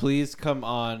sweet. Please come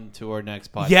on to our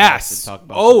next podcast Yes. and talk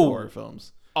about Oh. some horror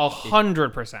films.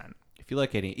 100%. If you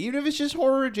like any, even if it's just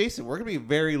horror adjacent, we're gonna be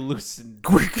very loose and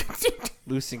greasy.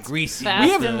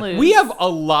 Fast and loose. We have a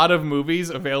lot of movies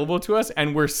available to us,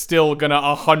 and we're still gonna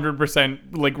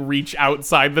 100% like reach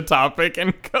outside the topic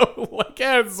and go like,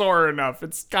 yeah, it's horror enough.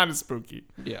 It's kind of spooky.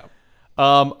 Yeah.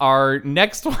 Our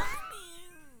next one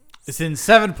It's in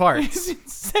 7 parts. is in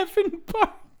 7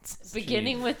 parts,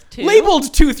 Beginning with 2.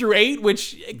 labeled 2 through 8.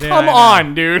 Which come I know.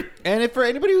 on, dude. And if for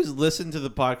anybody who's listened to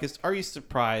the podcast, are you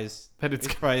surprised That it's-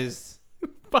 surprised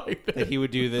By that he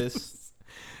would do this?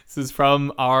 This is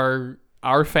from our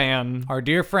fan Our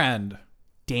dear friend.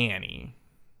 Danny.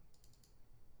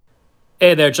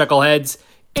 Hey there, Chuckleheads.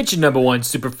 It's your number one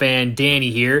superfan,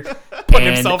 Danny here. Putting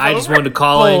And himself I just over. wanted to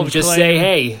call in Bold and just claim. say,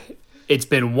 hey, it's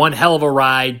been one hell of a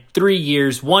ride. 3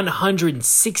 years,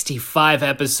 165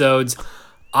 episodes.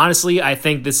 Honestly, I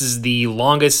think this is the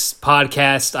longest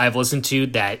podcast I've listened to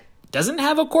that doesn't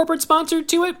have a corporate sponsor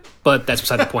to it, but that's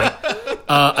beside the point.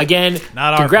 Again,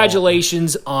 Not our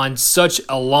congratulations on such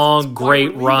a long,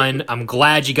 great run. I'm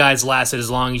glad you guys lasted as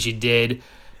long as you did.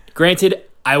 Granted,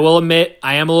 I will admit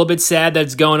I am a little bit sad that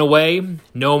it's going away.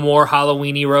 No more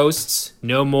Halloweeny roasts.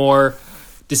 No more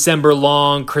December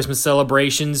long Christmas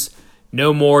celebrations.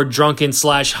 No more drunken /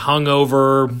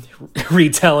 hungover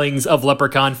retellings of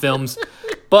Leprechaun films.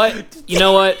 But you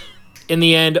know what? In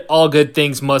the end, all good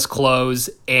things must close,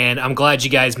 and I'm glad you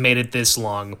guys made it this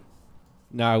long.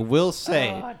 Now I will say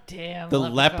Oh, damn. the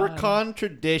leprechaun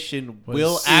tradition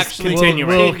will Is actually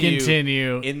will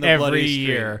continue in the every Bloody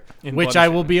year, In which Bloody I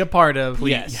will be a part of.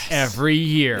 Yes. every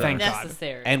year. Thank God.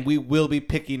 Necessary. And we will be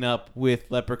picking up with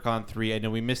Leprechaun 3. I know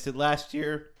we missed it last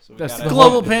year. So we That's gotta- the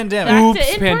Global Back pandemic. to Oops,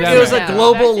 in-person pandemic. It was a now.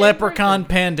 global Back to leprechaun in-person.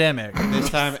 pandemic. This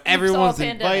time all everyone's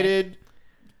pandemic. invited,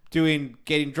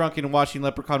 getting drunk and watching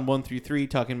Leprechaun 1 through 3,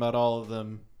 talking about all of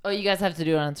them. Oh, you guys have to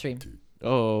do it on stream.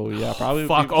 Oh yeah, probably.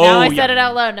 Fuck. be- Oh, now I yeah. said it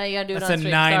out loud. Now you gotta do it That's on a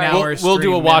stream. 9 Sorry. hour We'll do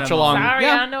a stream watch minimum. along. Sorry,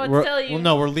 Yeah. I don't know what to We're- tell you. Well,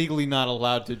 no, we're legally not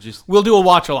allowed to just. We'll do a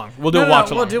watch along. We'll do a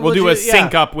watch along. We'll do a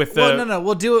sync up with the. Well, no,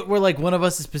 we'll do it where like one of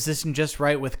us is positioned just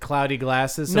right with cloudy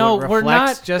glasses. So No, it we're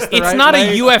reflects not. Just the It's right not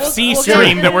way. a UFC We'll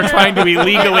stream get- that we're trying to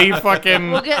illegally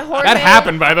fucking. We'll get Jorge. That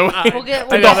happened, by the way. We'll get I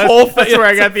The know, that's- whole thing. that's where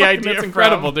I got the idea That's from.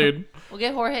 incredible, dude. We'll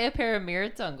get Jorge a pair of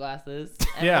mirrored sunglasses,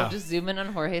 and Yeah. we'll just zoom in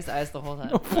on Jorge's eyes the whole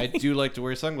time. I do like to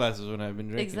wear sunglasses when I've been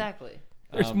drinking. Exactly.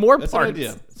 There's more that's parts. An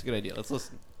idea. That's a good idea. Let's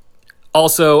listen.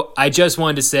 Also, I just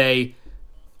wanted to say,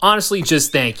 honestly,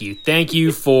 just thank you. Thank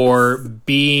you for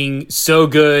being so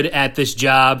good at this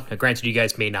job. Now, granted, you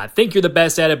guys may not think you're the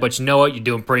best at it, but you know what? You're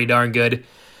doing pretty darn good.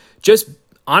 Just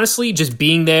honestly, just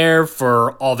being there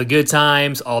for all the good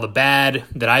times, all the bad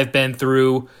that I've been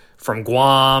through, from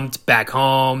Guam to back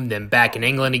home, then back in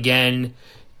England again.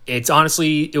 It's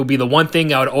honestly, it would be the one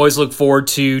thing I would always look forward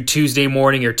to Tuesday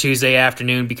morning or Tuesday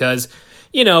afternoon because,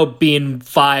 you know, being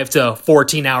 5 to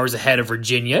 14 hours ahead of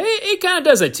Virginia, it kind of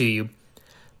does that to you.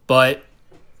 But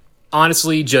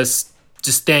honestly, just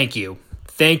thank you.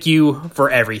 Thank you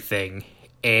for everything.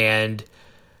 And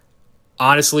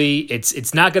honestly,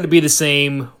 it's not going to be the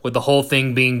same with the whole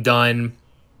thing being done,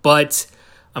 but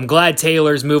I'm glad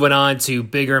Taylor's moving on to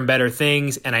bigger and better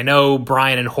things, and I know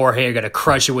Brian and Jorge are going to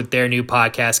crush it with their new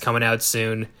podcast coming out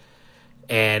soon.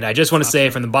 And I just want to say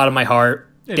from the bottom of my heart,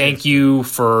 thank you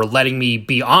for letting me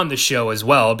be on the show as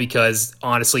well, because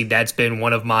honestly, that's been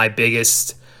one of my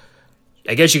biggest,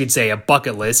 I guess you could say, a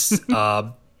bucket list.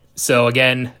 So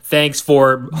again, thanks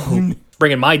for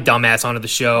bringing my dumbass onto the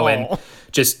show and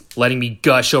just letting me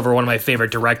gush over one of my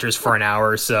favorite directors for an hour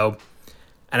or so.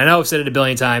 And I know I've said it a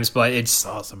billion times, but it's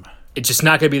awesome. It's just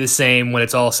not going to be the same when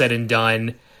it's all said and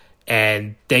done.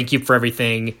 And thank you for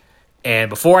everything. And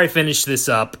before I finish this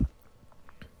up,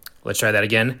 let's try that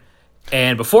again.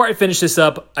 And before I finish this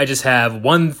up, I just have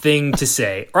one thing to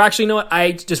say. Or actually, you know what?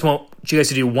 I just want you guys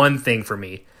to do one thing for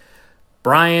me.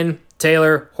 Brian,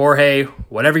 Taylor, Jorge,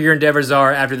 whatever your endeavors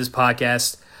are after this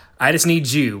podcast, I just need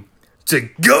you to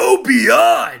go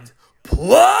beyond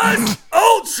Plus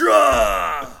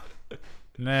Ultra!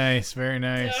 Nice, very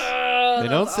nice. They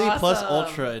don't say Plus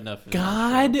Ultra enough.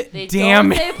 God They damn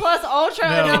don't it. say Plus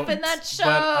Ultra enough in that show.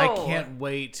 But I can't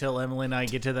wait till Emily and I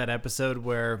get to that episode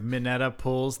where Minetta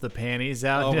pulls the panties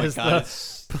out. Oh and my does god,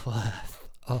 the Plus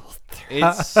Ultra.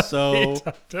 it's so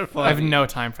I have no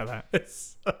time for that.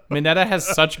 Minetta has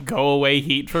such go away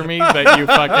heat for me that you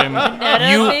fucking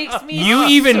Minetta makes me you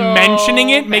even so mentioning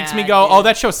it makes me mad, go, dude. oh,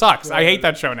 that show sucks. I hate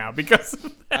that show now because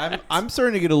I'm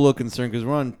starting to get a little concerned because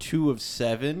we're on 2 of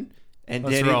 7, and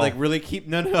Let's Danny roll. like really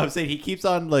I'm saying he keeps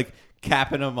on like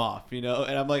capping them off, you know.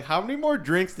 And I'm like, how many more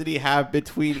drinks did he have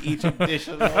between each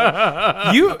additional?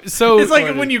 It's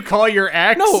like when you call your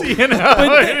ex. No, you know?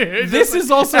 but this is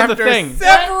also the After thing.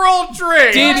 several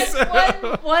drinks.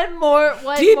 One more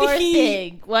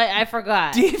thing. What I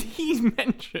forgot. Did he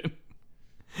mention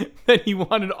that he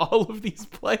wanted all of these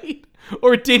played?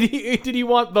 Or did he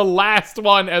want the last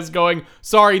one as going,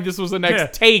 sorry, this was the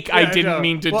next take I didn't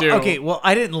mean to do? Okay, well,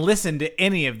 I didn't listen to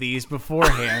any of these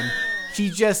beforehand. She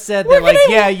just said that, like,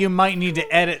 yeah, you might need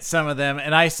to edit some of them,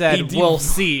 and I said, we'll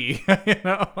see. You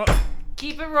know?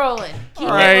 Keep it rolling. Keep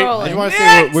All right. it I rolling. just want to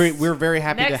say we're very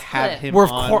happy to Next have clip. him We're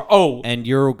of on. And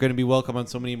you're going to be welcome on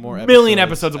so many more episodes. Million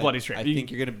episodes of Bloody Stream. I think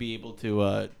you're going to be able to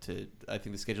I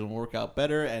think the schedule will work out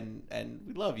better, and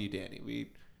we love you, Danny.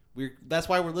 We're that's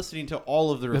why we're listening to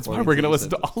all of the That's why recordings we're going to of listen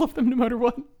to these all of them no matter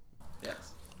what.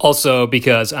 Yes. Also,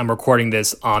 because I'm recording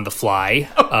this on the fly,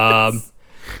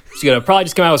 just gonna probably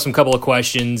just come out with some couple of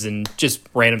questions and just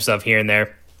random stuff here and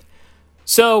there.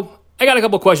 So, I got a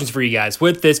couple of questions for you guys.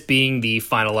 With this being the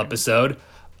final episode,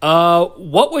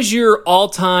 what was your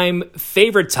all-time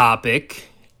favorite topic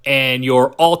and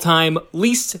your all-time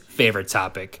least favorite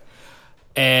topic?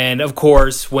 And of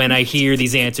course, when I hear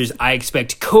these answers, I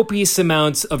expect copious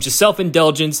amounts of just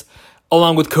self-indulgence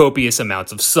along with copious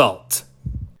amounts of salt.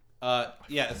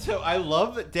 Yeah, so I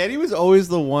love that Danny was always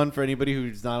the one for anybody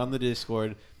who's not on the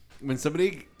Discord. When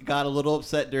somebody got a little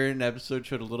upset during an episode,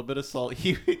 showed a little bit of salt,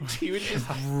 he would just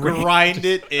grind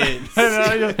it in.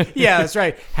 Yeah, that's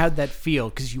right. How'd that feel?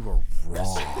 Because you were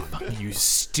wrong, you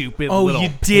stupid Oh, little you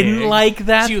didn't pig. like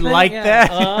that Did you thing? like Yeah. that?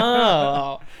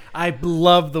 Oh. I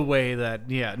love the way that,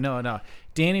 no.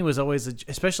 Danny was always,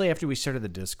 especially after we started the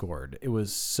Discord, it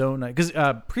was so nice.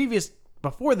 Because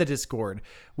before the Discord,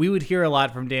 we would hear a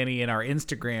lot from Danny in our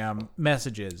Instagram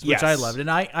messages, which I Yes. loved.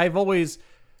 And I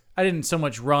didn't so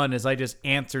much run as I just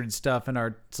answered stuff in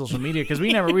our social media because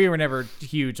we were never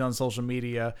huge on social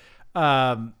media.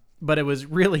 But it was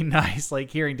really nice, like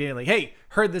hearing Danny like, "Hey,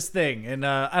 heard this thing," and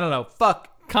I don't know, fuck.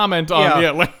 Comment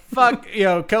on Fuck,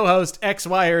 co-host X,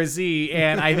 Y, or Z,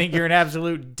 and I think you're an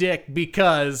absolute dick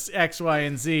because X, Y,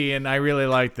 and Z, and I really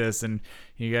like this, and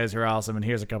you guys are awesome, and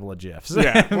here's a couple of GIFs.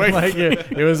 Yeah. Like,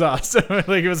 it was awesome.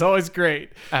 Like, it was always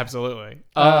great. Absolutely.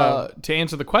 To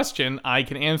answer the question, I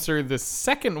can answer the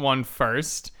second one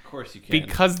first. Of course you can.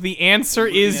 Because the answer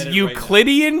is at it right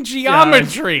Euclidean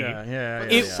geometry.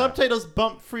 Yeah. Subtitles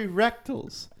bump free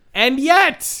rectals. And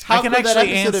yet, How I can could that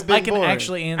actually episode answer. have been I can boring?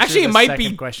 actually answer. Actually, it the might second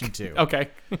be- question too. okay.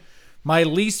 My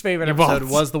least favorite You episode both.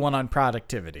 was the one on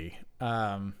productivity.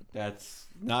 That's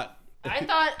not I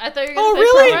thought you were Oh, gonna say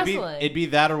really? pro It'd wrestling. be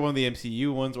that or one of the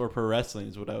MCU ones or pro wrestling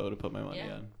is what I would have put my money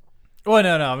Yeah. on. Well,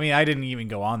 no. I mean, I didn't even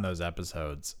go on those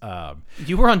episodes.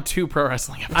 You were on 2 pro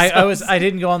wrestling episodes. I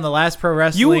didn't go on the last pro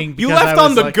wrestling. You because left I on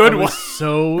was, the like, good I was one.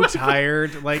 so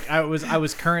tired. Like I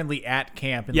was currently at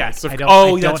camp, and Yes, like, of- I don't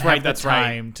oh, have that's right, the that's right.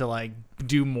 time to like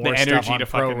do more The stuff energy on to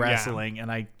pro fucking- yeah. wrestling,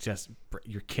 and I just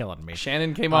you're killing me.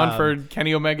 Shannon came on for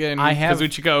Kenny Omega and I have-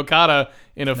 Kazuchika Okada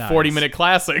in a Nice. 40-minute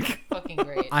classic. Fucking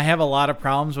great. I have a lot of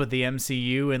problems with the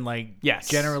MCU and like Yes.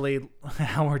 generally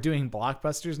how we're doing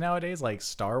blockbusters nowadays, like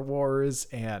Star Wars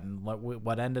and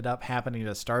what ended up happening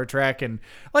to Star Trek and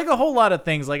like a whole lot of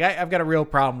things. Like I've got a real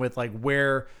problem with like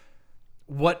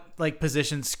what like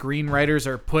positions screenwriters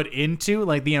are put into,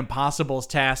 like the impossible's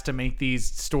task to make these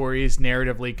stories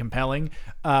narratively compelling.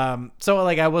 So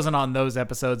like I wasn't on those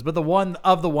episodes, but the one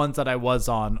of the ones that I was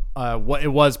on,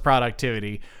 it was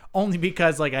productivity, only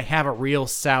because like I have a real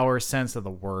sour sense of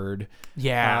the word.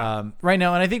 Yeah. Right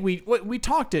now, and I think we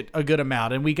talked it a good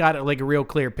amount, and we got like a real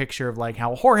clear picture of like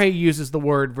how Jorge uses the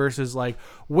word versus like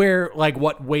where like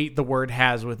what weight the word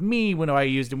has with me when I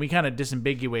used it. And we kind of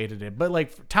disambiguated it, but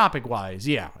like topic wise,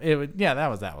 that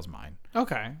was mine.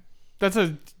 Okay. That's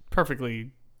a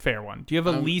perfectly fair one. Do you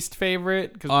have a least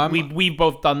favorite? Because I'm- we've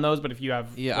both done those, but if you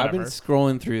have, Yeah, whatever. I've been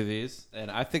scrolling through these, and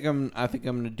I think I'm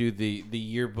gonna do the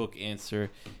yearbook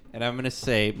answer, and I'm gonna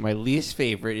say my least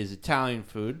favorite is Italian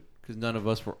food because none of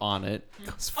us were on it.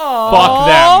 Fuck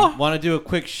them. Want to do a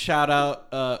quick shout out?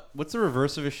 What's the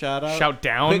reverse of a shout out? Shout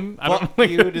down. Quick fuck like-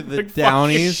 you to the like fucking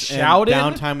Downies shouted?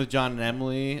 and Downtime with John and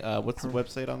Emily. What's the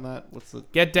website on that? What's the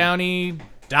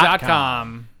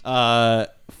GetDowny.com.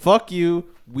 fuck you.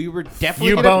 We were definitely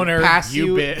You gonna boner, pass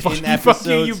you you bitch. in Fuck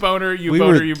episodes. you, you boner, you we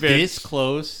boner, were you bitch. this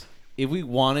close. If we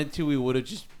wanted to, we would have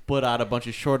just put out a bunch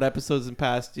of short episodes and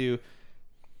passed you.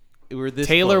 We were this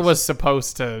Taylor close. was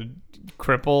supposed to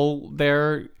cripple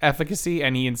their efficacy,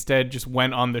 and he instead just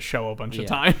went on the show a bunch of Yeah.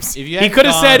 times. If you He hadn't could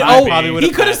have gone, said, I probably "Oh," would've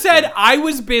he could have passed said, you. "I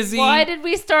was busy." Why did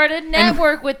we start a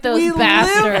network with those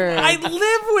bastards? I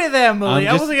live with Emily.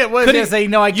 I just- wasn't gonna, could've- say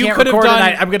no. I you can't could've record done-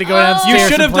 tonight. I'm gonna go Oh. downstairs. You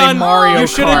should and have play done Mario. You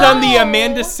should have Kart. done the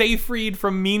Amanda Seyfried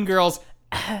from Mean Girls.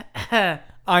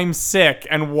 I'm sick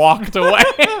and walked away.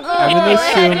 I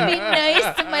had to be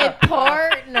nice to my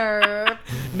partner.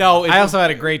 No, I also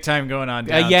had a great time going on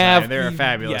Downtime. yeah, They're a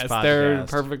fabulous yes, podcast. they're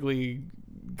perfectly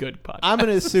good podcast. I'm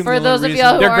gonna assume For the those only of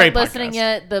y'all who They're aren't great listening podcasts.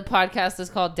 yet, the podcast is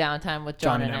called Downtime with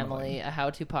John John and and Emily, a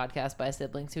how-to podcast by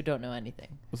siblings who don't know anything.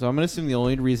 So I'm gonna assume the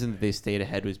only reason that they stayed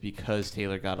ahead was because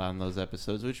Taylor got on those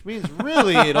episodes, which means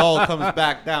really it all comes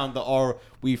back down to our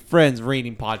We Friends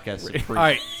rating podcast. Supreme. All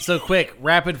right, so quick,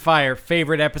 rapid fire,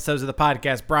 favorite episodes of the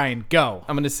podcast. Brian, go.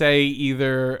 I'm gonna say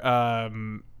either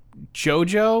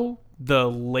JoJo, the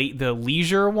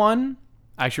leisure one.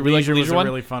 I actually really like the Leisure was leisure a one,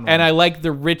 really fun and one. I like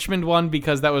the Richmond one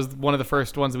because that was one of the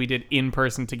first ones we did in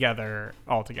person together,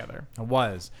 all together. It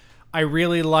was. I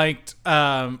really liked,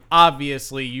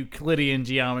 obviously, Euclidean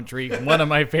geometry. One of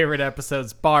my favorite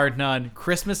episodes, bar none.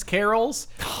 Christmas Carols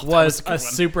was a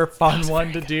super fun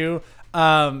one to do.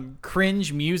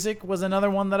 Cringe Music was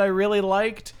another one that I really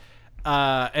liked,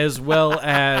 as well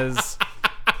as...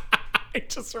 I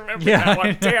just remembered that one.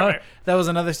 I know. Damn it! That was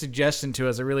another suggestion to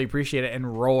us. I really appreciate it.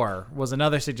 And Roar was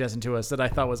another suggestion to us that I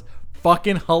thought was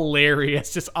fucking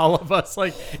hilarious. Just all of us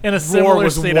like in a similar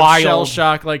was state wild. of shell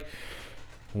shock. Like,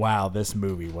 wow, this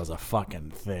movie was a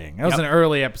fucking thing. That was an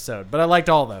early episode, but I liked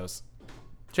all those.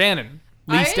 Shannon,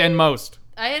 least I- and most.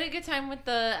 I had a good time with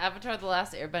the Avatar: The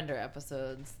Last Airbender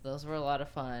episodes. Those were a lot of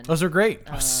fun. Those are great.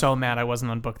 I was so mad I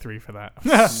wasn't on book 3 for that.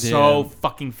 I'm so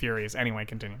fucking furious. Anyway,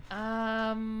 continue.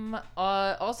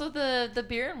 Also the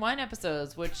beer and wine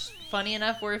episodes, which funny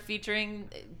enough were featuring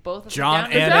both of John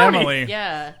them down and to Downey. Emily.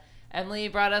 Yeah. Emily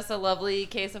brought us a lovely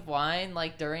case of wine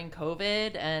like during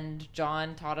COVID, and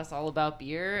John taught us all about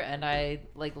beer, and I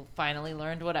like finally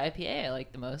learned what IPA I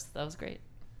liked the most. That was great.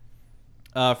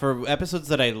 For episodes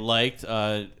that I liked,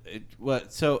 None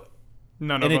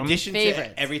in of them. addition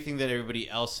Favorites. to everything that everybody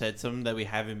else said, some that we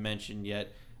haven't mentioned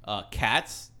yet,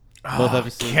 Cats. Both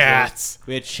episodes. Cats.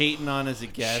 We had Chayton on as a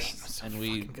guest, and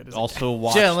we good as a also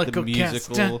watched the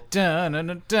musical.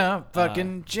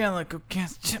 Fucking Jellicle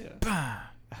Cats.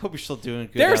 I hope you're still doing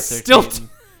good. They're out there, still- Chayton.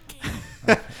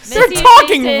 They're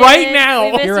talking right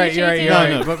now. You're right.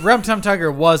 No. But Rum Tum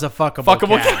Tugger was a fuckable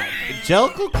Fuckable cat.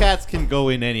 Jellicle Cats can go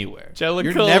in anywhere. Jellicle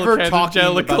You're never Cats, talking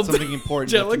Jellicle about something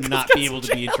important enough to Jellicle not Cats, be able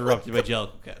to be interrupted by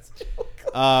Jellicle Cats.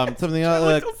 Something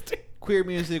else. Queer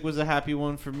music was a happy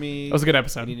one for me. That was a good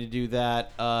episode. We need to do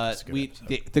that.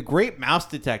 The Great Mouse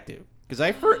Detective, because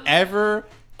I forever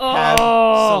have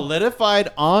solidified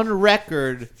on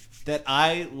record that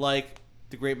I like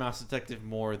The Great Mouse Detective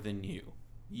more than you.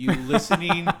 You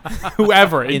listening,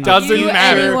 Whoever, it doesn't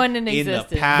matter. Anyone in in the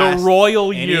existence. past, The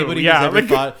royal you, anybody yeah. who's ever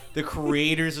thought, the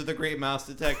creators of The Great Mouse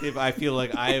Detective, I feel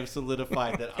like I have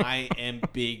solidified that I am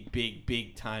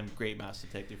big time Great Mouse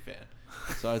Detective fan.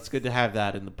 So it's good to have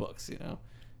that in the books, you know.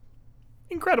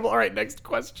 Incredible. All right, next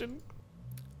question.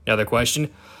 Another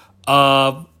question.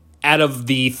 Out of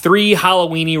the 3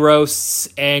 Halloweeny roasts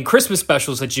and Christmas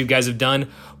specials that you guys have done,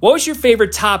 what was your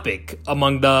favorite topic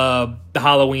among the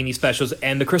Halloweeny specials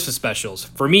and the Christmas specials?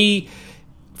 For me,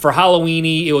 for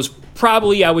Halloweeny, it was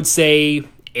probably, I would say,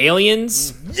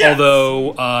 aliens. Yes!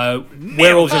 Although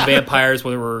werewolves and vampires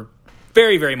were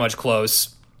very, very much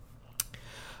close.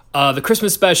 The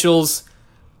Christmas specials,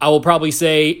 I will probably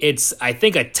say it's, I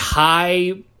think, a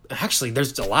tie. Actually,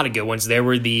 there's a lot of good ones. There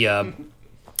were the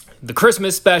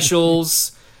Christmas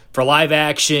specials for live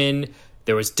action.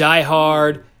 There was Die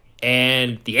Hard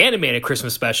and the animated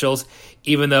Christmas specials.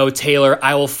 Even though, Taylor,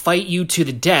 I will fight you to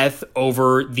the death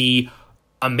over the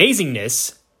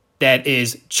amazingness that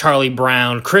is Charlie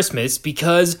Brown Christmas,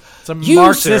 because you,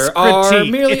 Marxist sir, are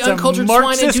critique. merely It's a uncultured swine and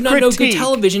Marxist do not know good critique.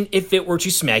 television if it were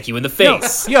to smack you in the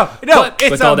face. No, But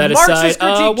it's with a all that Marxist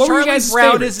aside, critique. what were you Charlie guys'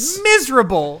 Brown favorites? is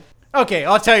miserable. Okay,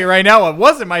 I'll tell you right now, it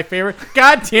wasn't my favorite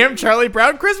goddamn Charlie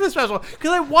Brown Christmas special,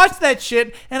 because I watched that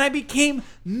shit and I became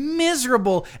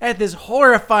miserable at this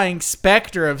horrifying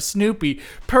specter of Snoopy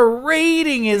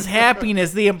parading his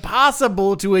happiness, the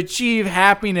impossible to achieve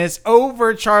happiness,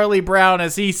 over Charlie Brown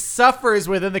as he suffers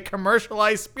within the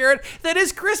commercialized spirit that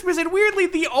is Christmas. And weirdly,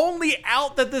 the only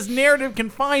out that this narrative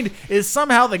can find is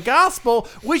somehow the gospel,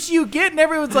 which you get, and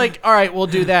everyone's like, all right, we'll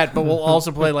do that, but we'll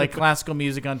also play like classical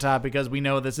music on top because we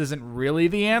know this isn't really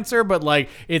the answer, but like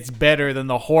it's better than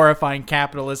the horrifying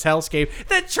capitalist hellscape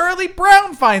that Charlie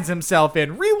Brown finds himself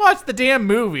in. Rewatch the damn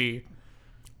movie.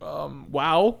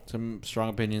 Wow. Some strong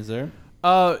opinions there.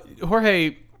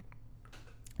 Jorge,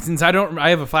 since I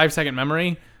have a 5-second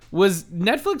memory, was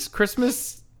Netflix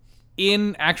Christmas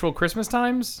in actual Christmas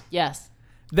times? Yes.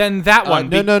 Then that one.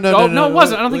 No, it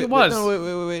wasn't. I don't think it was.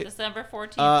 No, wait. December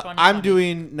 14th, 2020. I'm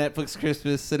doing Netflix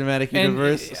Christmas Cinematic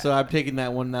Universe, so I'm taking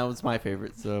that one. That was my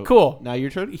favorite. So Cool. Now your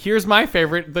turn. Here's my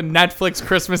favorite, the Netflix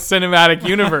Christmas Cinematic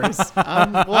Universe.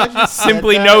 Well, I just said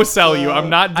Simply that, no sell you. so- I'm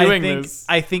not doing this.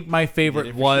 I think my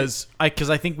favorite was because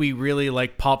I think we really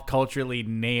like pop culturally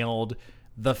nailed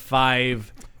the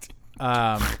 5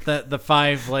 the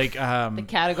 5 like the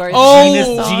categories.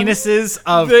 genuses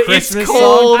of The Christmas It's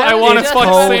Cold, songs. I want to It's fuck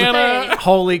cold. Santa.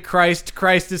 Holy Christ,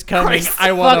 Christ is coming. Christ.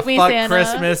 I want Fuck to me, fuck Santa.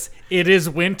 Christmas. It is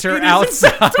winter It is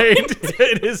outside.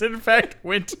 It is in fact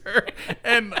winter.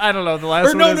 And I don't know, the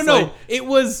last Or one is no. like, It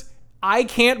was, I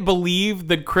can't believe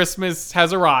that Christmas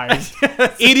has arrived.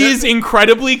 It is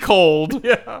incredibly cold.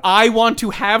 Yeah. I want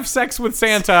to have sex with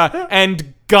Santa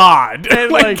and God.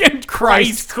 And, like, and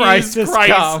Christ Christ is has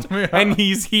Christ. come. Yeah. And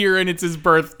he's here and it's his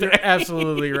birthday. You're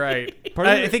absolutely right.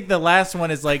 I think the last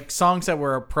one is like songs that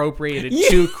were appropriated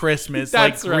to Christmas,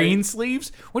 like That's right.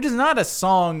 Greensleeves, which is not a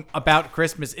song about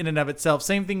Christmas in and of itself.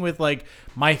 Same thing with like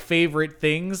My Favorite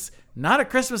Things, not a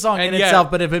Christmas song in And yeah.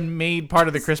 itself, but have been made part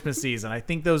of the Christmas season. I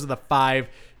think those are the 5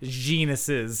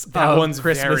 genuses That of one's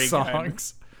Christmas very good.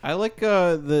 songs. I like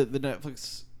the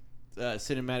Netflix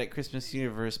Cinematic Christmas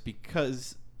Universe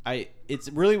because it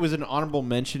really was an honorable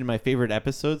mention in my favorite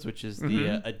episodes, which is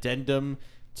the addendum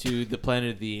to the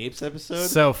Planet of the Apes episode.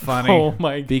 So funny. Oh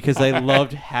my God. Because I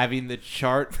loved having the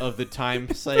chart of the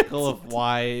time cycle of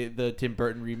why the Tim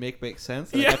Burton remake makes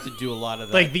sense. And I got to do a lot of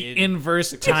that. Like the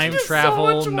inverse time just so travel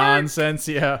much work. nonsense.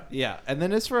 Yeah. Yeah, and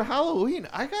then as for Halloween,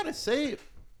 I gotta say,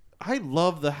 I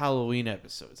love the Halloween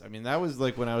episodes. I mean, that was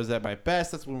like when I was at my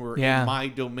best. That's when we were Yeah. in my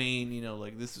domain. You know,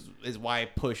 like this is why I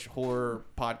push horror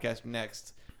podcast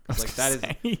next. It's like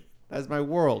that's my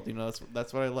world. You know,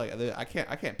 that's what I like. I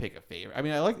can't pick a favorite. I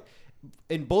mean, I like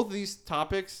in both of these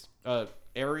topics,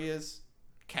 areas,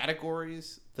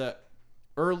 categories, the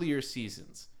earlier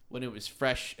seasons when it was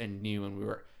fresh and new and we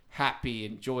were happy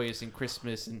and joyous in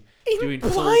Christmas and doing so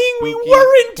Implying we spooky-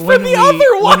 weren't for the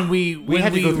other one. we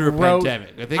had to go through a wrote-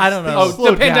 pandemic. I think I don't know. things Oh,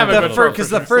 slowed the pandemic down a was little. Because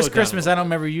the Slowed first down a Christmas, I little. don't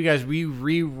remember you guys. We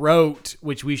rewrote,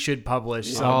 which we should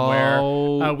publish somewhere.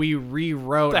 Oh. We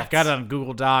rewrote. I've got it on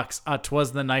Google Docs.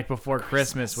 'Twas the Night Before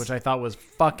Christmas, which I thought was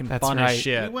fucking That's fun right. as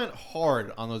shit. We went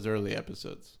hard on those early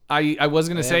episodes. I was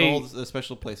gonna They say hold a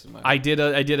special place in my I did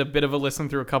a bit of a listen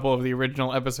through a couple of the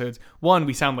original episodes. One,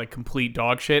 we sound like complete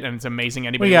dog shit, and it's amazing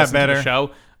anybody We got listens to the better.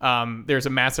 show. There's a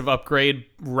massive upgrade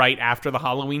right after the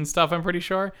Halloween stuff. I'm pretty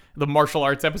sure the martial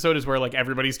arts episode is where like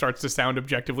everybody starts to sound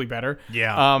objectively better.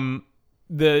 Yeah.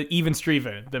 The Even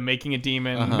Striva, the Making a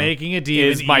Demon, Making a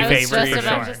Demon is my even favorite just for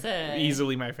about sure. to say.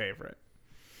 Easily my favorite.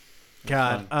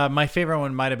 God, my favorite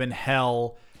one might have been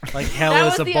Hell. Like Hell That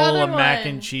is was a the bowl other of mac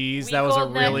one. and cheese. Week That was a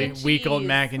Old Mac really and week old Cheese.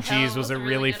 mac and cheese Hell was a was a really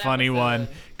really good funny episode. one.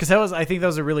 Because I think that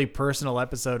was a really personal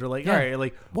episode. We're like, all right,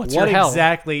 like What's what your hell?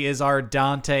 exactly is our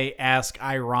Dante-esque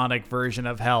ironic version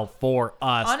of hell for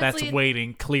us? Honestly, that's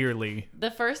waiting clearly. The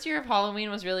first year of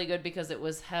Halloween was really good because it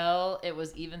was Hell, it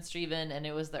was Even Steven, and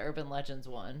it was the Urban Legends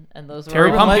one. And those were Terry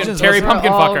all- Pumpkin- Legends, Terry those were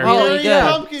Pumpkin all Fucker. really good.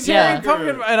 Pumpkin Yeah. Fucker.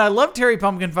 Pumpkin, and I love Terry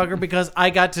Pumpkin Fucker because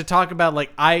I got to talk about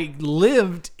like I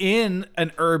lived in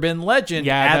an urban legend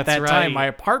Yeah, at that's that time. right. My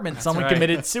apartment, someone right.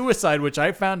 committed suicide, which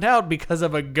I found out because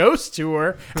of a ghost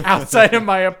tour outside of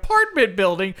my apartment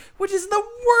building, which is the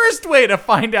worst way to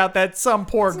find out that some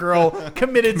poor girl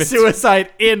committed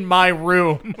suicide in my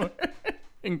room.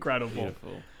 Incredible.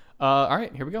 Beautiful. All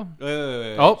right, here we go.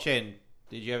 Wait. Oh. Shane,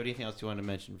 did you have anything else you wanted to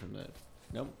mention from that?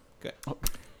 Nope. Okay.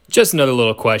 Just another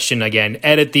little question. Again,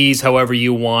 edit these however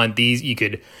you want. These you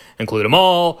could include them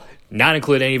all, not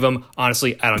include any of them.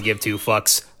 Honestly, I don't give two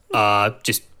fucks.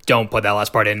 Just don't put that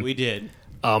last part in. We did.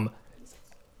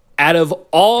 Out of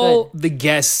all the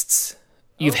guests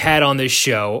you've had on this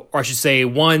show, or I should say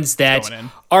ones that Going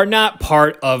in. are not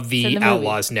part of in the the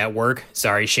Outlaws Network.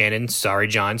 Sorry, Shannon. Sorry,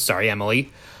 John. Sorry,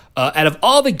 Emily. Out of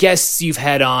all the guests you've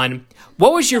had on,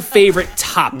 what was your favorite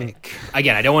topic?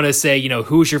 Again, I don't want to say,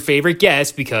 who's your favorite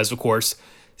guest because, of course,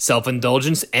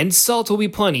 self-indulgence and salt will be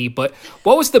plenty, but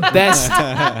what was the best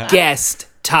guest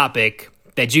topic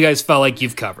that you guys felt like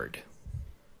you've covered?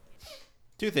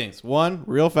 Two things. One,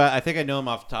 real fast. I think I know him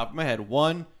off the top of my head.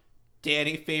 One,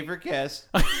 Danny, favorite guest.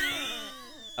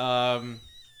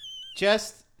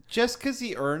 Just because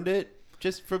he earned it,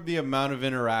 just from the amount of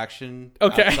interaction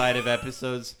outside of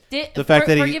episodes. The fact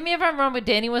that he forgive me if I'm wrong, but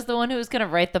Danny was the one who was going to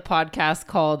write the podcast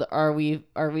called "Are We?"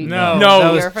 No, No, that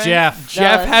Your was Friends? Jeff.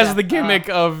 Jeff that's has Jeff. the gimmick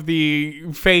of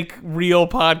the fake real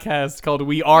podcast called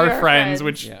We Are We Are Friends, Friends.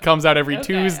 which Yeah. comes out every Okay,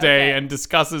 Tuesday okay. and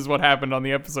discusses what happened on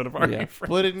the episode of Are We Friends.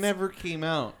 but it never came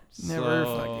out. Never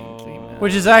So- fucking came out.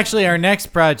 Which is actually our next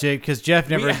project because Jeff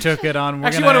never took it on. We're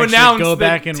actually gonna want to announce go that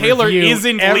back and Taylor review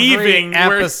isn't every leaving.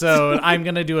 We're- episode. I'm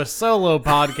gonna do a solo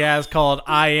podcast called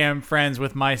 "I Am Friends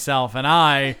with Myself and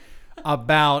I"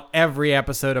 about every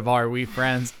episode of Are We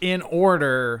Friends in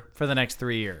order for the next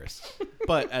 3 years.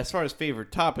 But as far as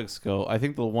favorite topics go, I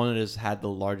think the one that has had the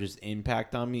largest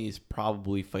impact on me is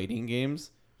probably fighting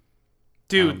games.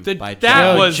 Dude, by that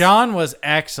John. was John was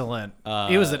excellent.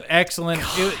 It was an excellent.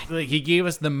 He gave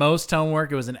us the most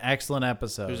homework. It was an excellent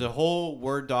episode. There's a whole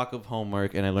Word doc of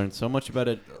homework, and I learned so much about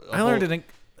it. I learned it in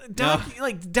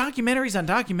like documentaries on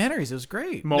documentaries. It was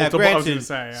great. Now, multiple. I was granted, gonna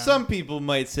say, yeah. some people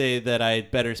might say that I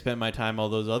better spend my time all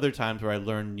those other times where I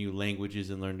learned new languages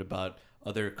and learned about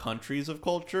other countries of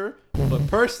culture. But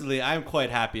personally, I'm quite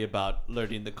happy about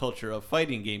learning the culture of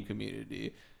fighting game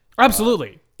community.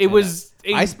 Absolutely. It was.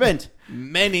 I spent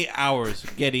many hours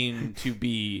getting to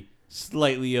be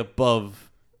slightly above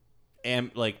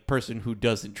person who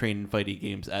doesn't train in fighting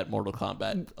games at Mortal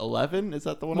Kombat 11. Is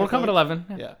that the one? Mortal Kombat 11.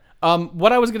 Yeah.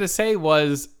 What I was gonna say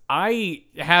was I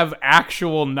have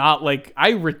actual I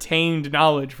retained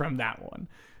knowledge from that one.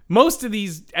 Most of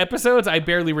these episodes, I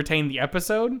barely retained the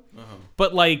episode,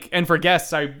 but and for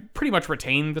guests, I pretty much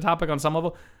retained the topic on some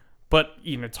level. But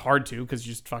it's hard to because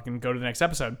you just fucking go to the next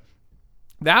episode.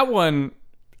 That one,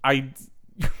 I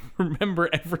remember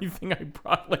everything I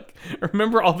brought. I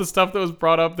remember all the stuff that was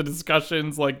brought up, the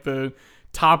discussions, the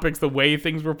topics, the way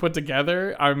things were put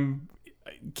together. I'm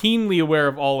keenly aware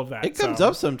of all of that. It comes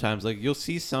up sometimes. You'll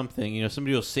see something,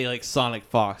 somebody will say Sonic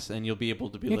Fox, and you'll be able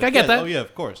to be I get that. Oh yeah,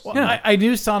 of course. I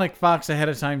knew Sonic Fox ahead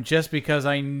of time just because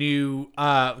I knew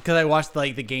because I watched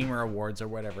the Gamer Awards or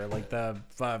whatever, the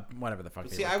whatever the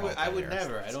fuck. See, I would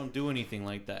never. I don't do anything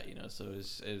like that, So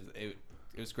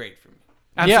it was great for me.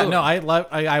 Yeah, no,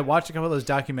 I watched a couple of those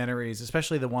documentaries,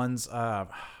 especially the ones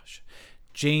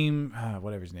James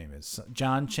whatever his name is,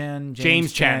 James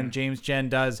Chen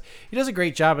does. He does a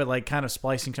great job at kind of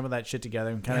splicing some of that shit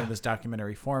together in kind of this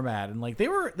documentary format, and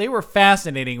they were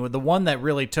fascinating. With the one that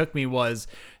really took me was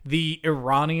the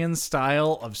Iranian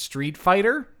style of Street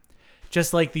Fighter,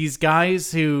 just these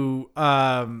guys who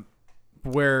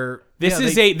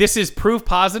This is proof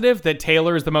positive that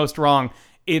Taylor is the most wrong.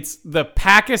 It's the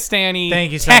Pakistani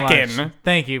Thank you so Tekken. much.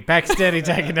 Thank you. Pakistani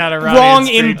Tekken, not Iranian Wrong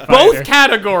Street in Fighter. both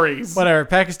categories. Whatever.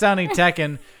 Pakistani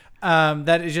Tekken.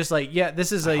 That is just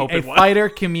this is a hope it was. fighter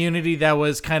community that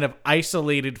was kind of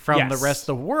isolated from the Yes. rest of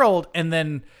the world, and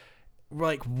then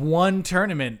one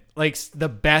tournament, the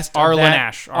best Arlen of that,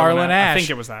 Ash. Arlen Ash. I think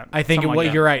it was that. I think Something like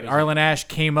that. you're right. Arlen Ash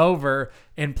came over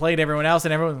and played everyone else,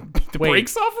 and everyone The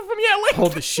breaks off of him? Yeah,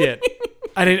 hold the shit.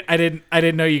 I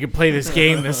didn't know you could play this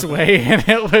game this way, and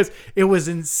it was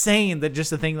insane that just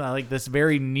to think that like this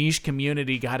very niche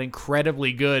community got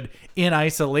incredibly good in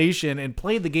isolation and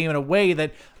played the game in a way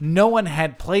that no one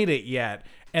had played it yet,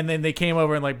 and then they came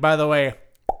over and like, by the way,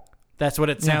 that's what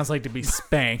it sounds like to be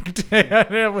spanked.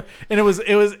 And it was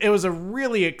a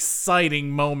really exciting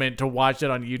moment to watch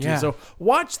it on YouTube. Yeah. So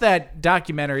watch that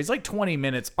documentary. It's like 20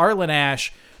 minutes. Arlen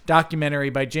Ash documentary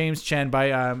by James Chen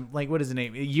by what is his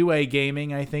name? UA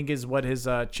Gaming, I think is what his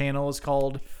channel is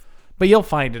called. But you'll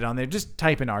find it on there. Just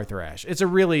type in Arthur Ashe. It's a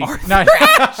really I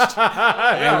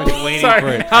was waiting for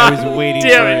it. I was waiting for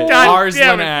it.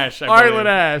 Arslan Ash. Arlen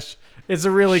Ash. It's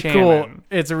a really Shannon.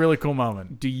 cool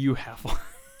moment. Do you have one?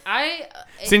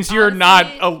 Since you're not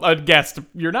a guest,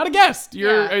 you're not a guest.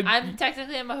 I'm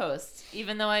technically a host,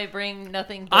 even though I bring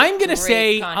nothing. But I'm gonna great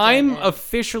say content I'm in.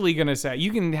 officially gonna say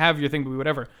you can have your thing,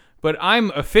 whatever. But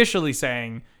I'm officially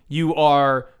saying you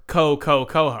are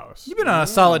co-host. You've been on a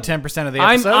solid 10% of the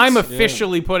episodes. I'm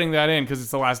officially putting that in because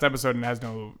it's the last episode and has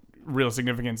no real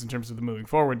significance in terms of the moving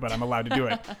forward. But I'm allowed to do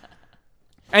it.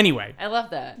 Anyway, I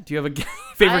love that. do you have a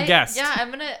favorite guest? Yeah,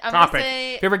 I'm topic. gonna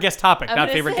say Favorite guest topic, I'm not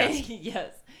gonna favorite say, guest.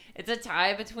 Yes, it's a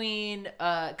tie between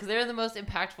because they're the most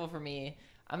impactful for me.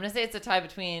 I'm gonna say it's a tie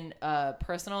between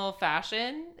personal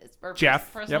fashion or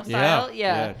Jeff. personal Yep. style,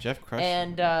 Yeah, Jeff crushed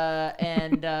and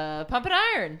Pump and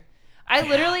Iron. I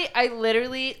literally.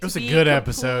 It was a good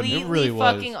episode. It really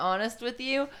was. Fucking honest with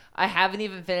you, I haven't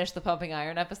even finished the Pumping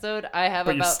Iron episode. I have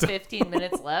But you're about still- 15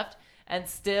 minutes left, and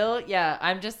still, yeah,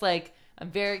 I'm just like. I'm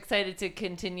very excited to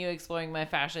continue exploring my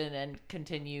fashion and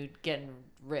continue getting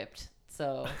ripped.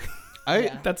 So,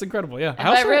 yeah. That's incredible. Yeah. And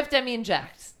by ripped, I mean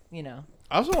jacked. You know.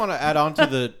 I also want to add on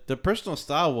to the personal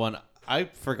style one. I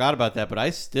forgot about that, but I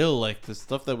still like the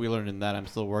stuff that we learned in that. I'm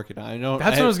still working on. I know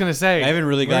That's what I was gonna say. I haven't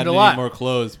really Learned gotten a any lot. more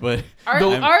clothes, but Our I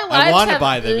lives wanna have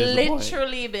buy them, is the point.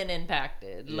 literally been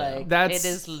impacted. Yeah. Like That's- it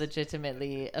is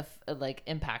legitimately like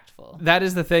impactful. That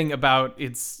is the thing about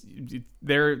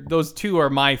those two are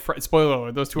my spoiler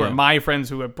alert, those two are Yeah. my friends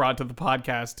who have brought to the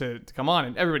podcast to come on,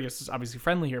 and everybody else is obviously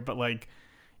friendly here, but like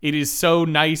it is so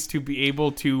nice to be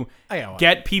able to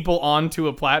get people onto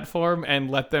a platform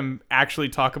and let them actually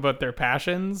talk about their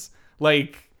passions.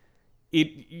 Like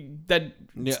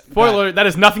spoiler alert, that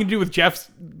has nothing to do with Jeff's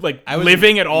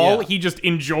living at all. Yeah. He just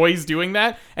enjoys doing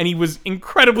that, and he was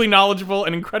incredibly knowledgeable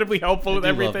and incredibly helpful with do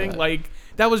love everything. that. Like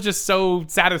that was just so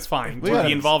satisfying to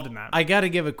be involved in that. I got to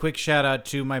give a quick shout out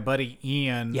to my buddy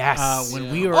Ian. Yes.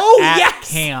 When we were Oh, at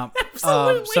yes! camp.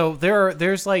 Absolutely. So there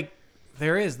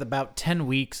is about 10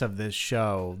 weeks of this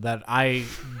show that I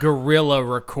guerrilla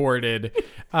recorded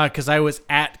because I was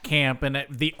at camp and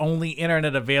the only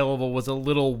internet available was a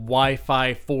little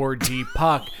Wi-Fi 4G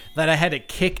puck that I had to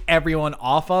kick everyone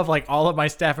off of, like all of my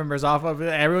staff members off of.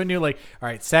 Everyone knew, like, all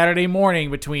right, Saturday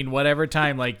morning between whatever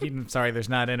time, like, sorry, there's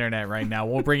not internet right now.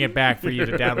 We'll bring it back for you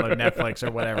to download Netflix or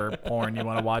whatever porn you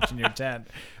want to watch in your tent.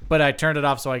 But I turned it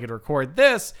off so I could record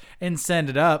this and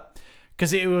send it up.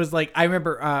 Because it was like, I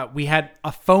remember we had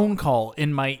a phone call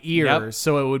in my ear,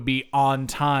 so it would be on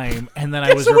time, and then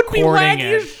I was recording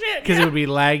it because it would be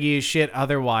laggy as shit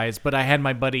otherwise. But I had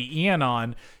my buddy Ian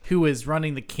on, who is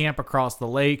running the camp across the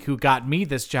lake, who got me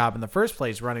this job in the first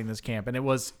place running this camp, and it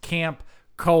was Camp :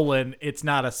 It's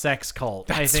Not a Sex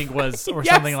Cult, I think was, or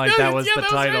something like that was the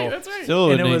title. That's right. still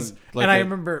And it was, like and I a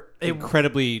remember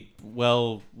incredibly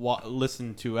well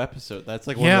listened to episode. That's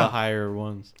like one of the higher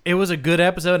ones. it was a good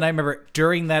episode, and I remember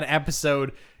during that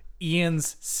episode,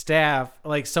 Ian's staff,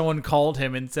 like someone called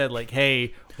him and said, like,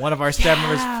 hey, one of our staff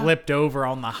members flipped over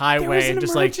on the highway, and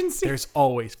just emergency. like, there's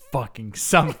always fucking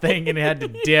something, and it had to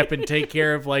dip and take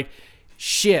care of like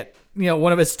shit. You know,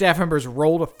 one of his staff members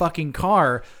rolled a fucking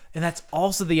car. And that's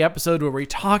also the episode where we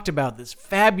talked about this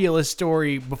fabulous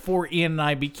story before Ian and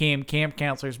I became camp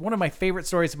counselors. One of my favorite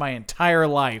stories of my entire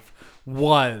life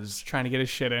was Trying to get his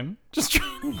shit in.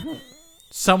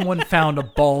 someone found a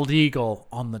bald eagle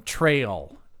on the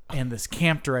trail, and this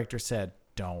camp director said,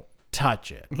 don't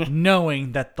touch it,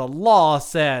 knowing that the law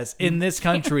says in this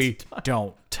country,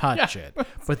 don't touch it.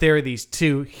 But there are these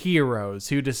two heroes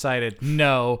who decided,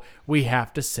 no, we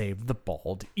have to save the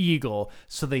bald eagle.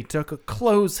 So they took a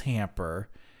clothes hamper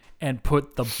and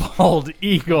put the bald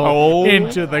eagle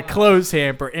into the clothes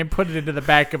hamper and put it into the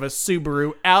back of a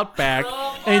Subaru Outback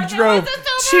and drove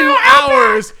 2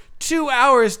 hours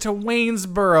to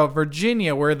Waynesboro,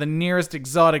 Virginia, where the nearest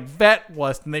exotic vet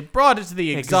was, and they brought it to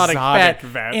the exotic vet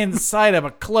inside of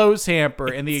a clothes hamper,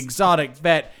 and the exotic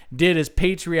vet did his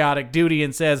patriotic duty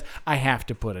and says, I have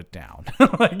to put it down.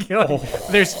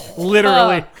 There's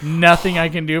literally nothing I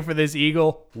can do for this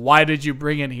eagle. Why did you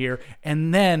bring it here?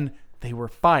 And then they were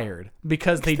fired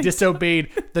because they disobeyed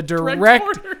the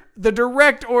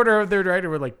direct order of their director.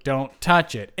 Were like, don't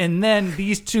touch it. And then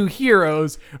these two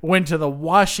heroes went to the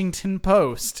Washington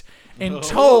Post and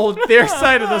told their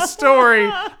side of the story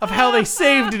of how they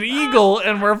saved an eagle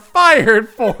and were fired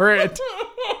for it.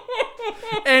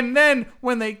 And then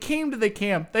when they came to the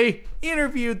camp, they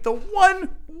interviewed the one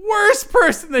worst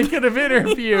person they could have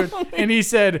interviewed. And he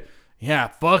said, yeah,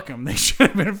 fuck them. They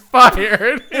should have been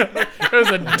fired. It was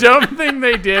a dumb thing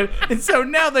they did. And so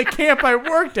now the camp I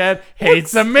worked at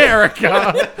hates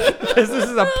America. Because this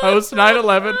is a post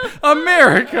 9/11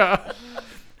 America.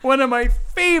 One of my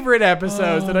favorite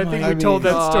episodes that I think we told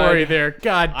that story there.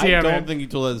 God damn it. I don't think you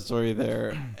told that story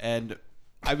there. And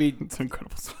I mean, It's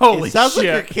incredible. Holy it sounds shit.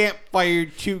 like your camp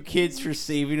fired 2 kids for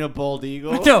saving a bald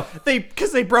eagle. No,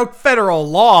 because they broke federal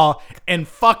law and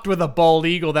fucked with a bald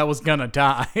eagle that was gonna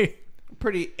die.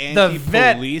 Pretty The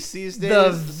vet- anti-police these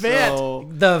days.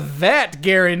 The vet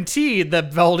guaranteed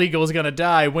that bald eagle was gonna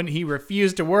die when he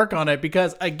refused to work on it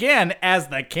because, again, as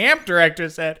the camp director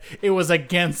said, it was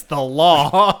against the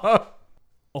law.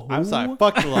 I'm sorry,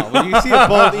 fuck the law. When you see a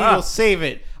bald eagle, save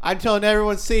it. I'm telling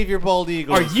everyone, save your bald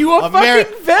eagle. Are you a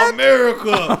fucking vet? America.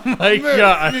 Oh my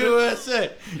God.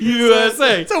 USA.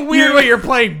 USA. It's a weird way you're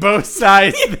playing both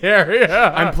sides there.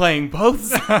 Yeah. I'm playing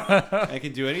both. I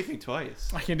can do anything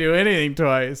twice. I can do anything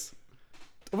twice.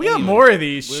 We got more of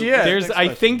these. Shit. I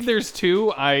think there's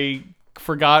 2. I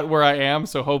forgot where I am,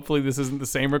 so hopefully this isn't the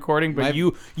same recording. But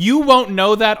you won't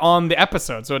know that on the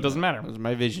episode, so it doesn't matter.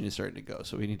 My vision is starting to go,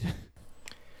 so we need to.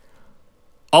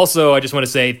 Also, I just want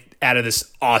to say, out of this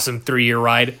awesome 3-year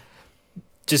ride,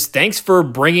 just thanks for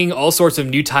bringing all sorts of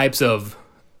new types of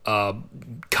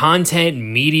content,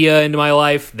 media into my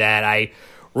life that I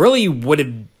really would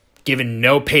have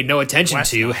paid no attention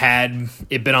to had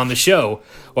it been on the show.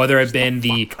 Whether it been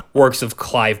the works of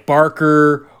Clive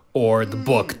Barker or the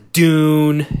book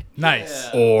Dune, Nice.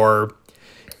 or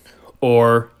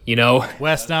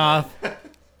Westnoth.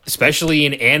 especially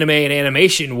in anime and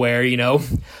animation where,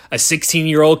 a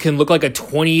 16-year-old can look like a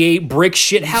 28 brick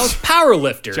shithouse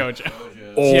powerlifter. Jojo.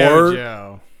 Or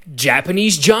JoJo.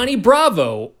 Japanese Johnny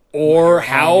Bravo. Or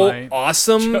how Right.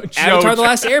 awesome Avatar The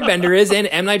Last Airbender is, and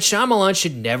M. Night Shyamalan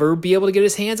should never be able to get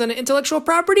his hands on intellectual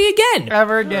property again.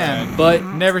 Ever again. But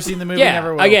Never seen the movie, yeah,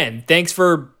 never will. again, thanks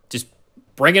for just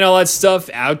bringing all that stuff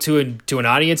out to an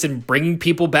audience and bringing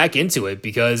people back into it,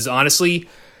 because honestly,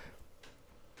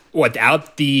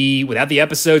 without the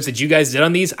episodes that you guys did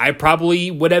on these, I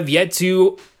probably would have yet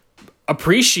to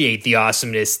appreciate the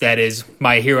awesomeness that is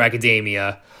My Hero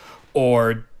Academia,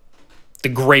 or the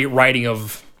great writing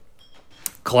of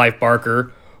Clive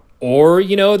Barker, or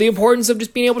the importance of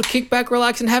just being able to kick back,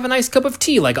 relax, and have a nice cup of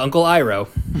tea like Uncle Iroh.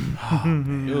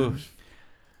 Oof.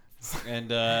 And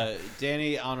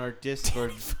Danny on our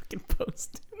Discord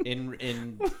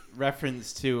in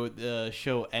reference to the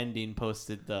show ending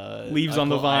posted the Leaves on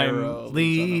the Vine.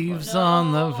 Leaves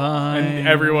on the Vine. And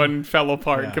everyone fell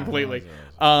apart completely.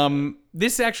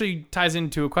 This actually ties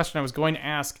into a question I was going to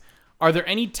ask. Are there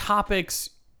any topics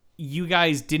you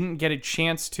guys didn't get a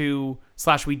chance to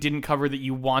 / we didn't cover that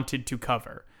you wanted to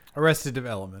cover? Arrested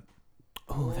Development.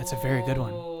 Oh, that's a very good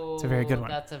one. It's a very good one.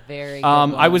 That's a very good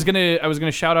one. I was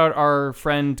gonna shout out our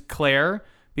friend Claire,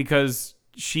 because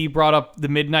she brought up the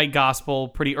Midnight Gospel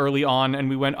pretty early on, and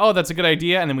we went, oh, that's a good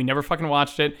idea, and then we never fucking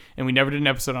watched it, and we never did an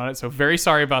episode on it, so very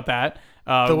sorry about that.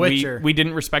 The Witcher. We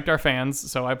didn't respect our fans,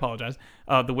 so I apologize.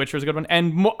 The Witcher is a good one,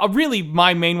 and really,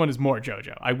 my main one is more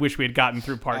JoJo. I wish we had gotten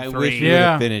through part 3. I wish we would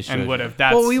Yeah. have finished and JoJo. would have.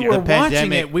 That's Well, we were The watching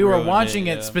pandemic it. We were ruined watching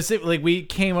it, it yeah. specifically. We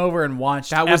came over and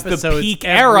watched That was the episodes peak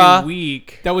every era.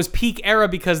 week. That was peak era,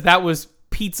 because that was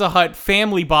Pizza Hut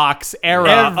Family Box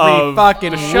era Every of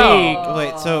fucking the show.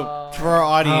 week. Wait, so for our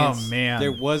audience, Oh, man.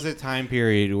 there was a time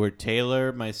period where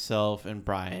Taylor, myself, and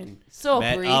Brian So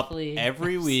met briefly. up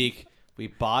every week. We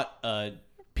bought a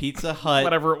Pizza Hut,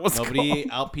 Whatever it was Nobody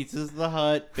out pizzas the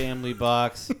Hut family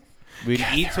box. We'd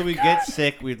eat till we'd get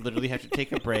sick. We'd literally have to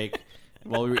take a break.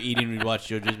 While we were eating, we'd watch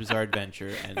JoJo's Bizarre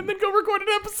Adventure, and And then go record an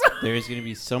episode. there's going to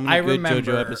be so many I good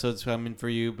remember- JoJo episodes coming for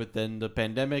you. But then the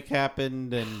pandemic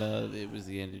happened, and it was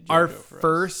the end of JoJo Our for us.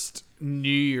 first New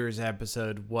Year's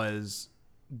episode was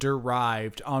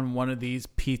derived on one of these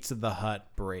Pizza the Hut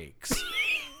breaks.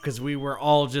 Because we were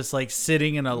all just like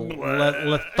sitting in a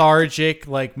lethargic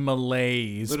like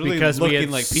malaise, Literally because we looking had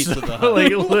like Pizza the so, Hut.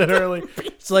 like literally,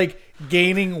 it's like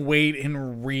gaining weight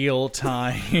in real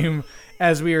time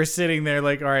as we were sitting there.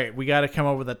 Like, all right, we got to come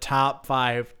up with a top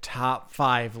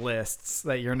five lists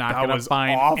that you're not That going to was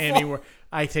find awful. anywhere.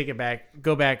 I take it back.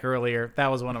 Go back earlier. That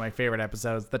was one of my favorite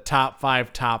episodes. The top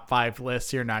five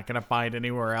lists you're not going to find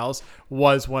anywhere else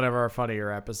was one of our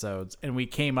funnier episodes. And we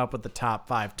came up with the top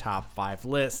five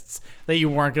lists that you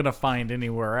weren't going to find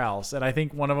anywhere else. And I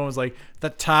think one of them was like the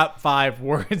top 5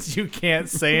 words you can't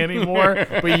say anymore,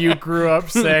 but you grew up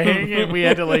saying. And we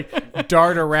had to like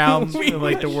dart around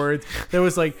like the words. There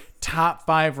was like top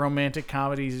 5 romantic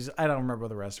comedies. I don't remember what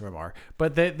the rest of them are,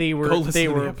 but they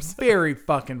were very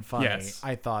fucking funny. Yes.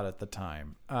 I thought at the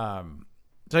time.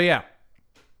 So yeah,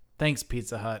 thanks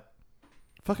Pizza Hut.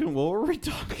 Fucking what were we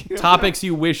talking about? Topics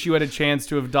you wish you had a chance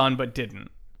to have done but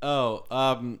didn't.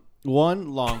 One,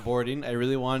 longboarding. I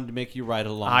really wanted to make you ride a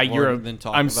longboard and then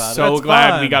talk I'm about so it.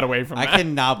 glad we got away from that. I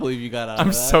cannot believe you got out of I'm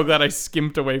that. so glad I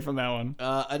skimped away from that one.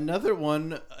 Another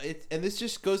one, and this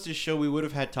just goes to show we would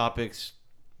have had topics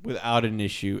without an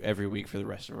issue every week for the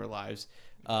rest of our lives.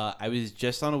 I was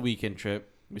just on a weekend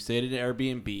trip. We stayed at an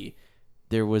Airbnb.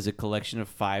 There was a collection of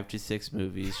 5 to 6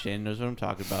 movies. Shannon knows what I'm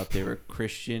talking about. They were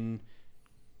Christian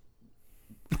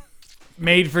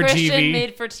Made for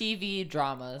TV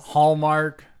dramas.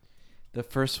 Hallmark. The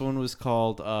first one was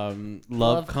called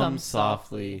Love Comes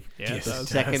Softly. Yeah, The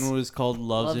second one was called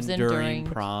Love's Enduring Enduring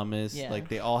Promise. Yeah. Like,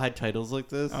 they all had titles like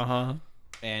this. Uh-huh.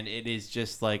 And it is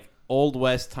just like Old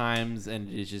West times, and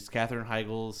it's just Katherine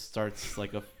Heigl starts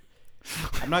like a...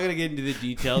 I'm not going to get into the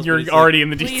details. You're but it's already like, in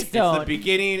the Please details. It's don't. the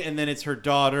beginning, and then it's her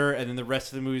daughter, and then the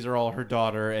rest of the movies are all her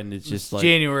daughter, and it's just like...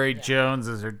 January Jones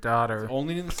is her daughter.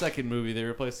 Only in the second movie they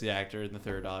replaced the actor. In the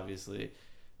third, obviously.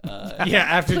 Yeah,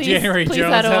 after Please- January please,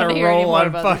 Jones I don't had wanna a hear any role more on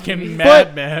about this fucking movie.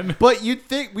 Mad Men. But you'd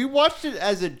think... We watched it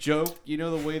as a joke. You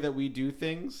know the way that we do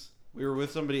things? We were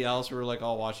with somebody else. We were like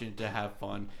all watching it to have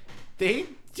fun. They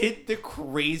did the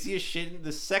craziest shit.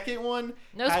 The second one...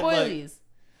 No had, like, spoilies.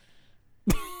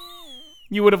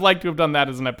 You would have liked to have done that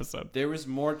as an episode. there was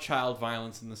more child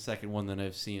violence in the second one than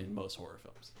I've seen in most horror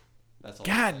films. That's all.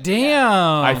 God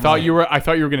damn. I thought you were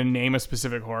going to name a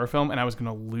specific horror film, and I was going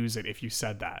to lose it if you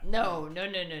said that. No.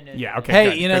 Yeah, okay. Hey,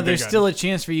 good, you know, good, there's good. still a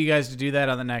chance for you guys to do that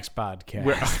on the next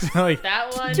podcast. Like,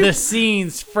 That one. the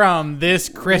scenes from this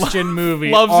Christian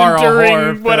movie Love's are Enduring, a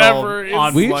horror whatever, film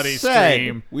on We've Bloody said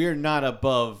Stream. we are not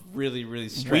above really, really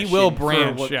stretching. will for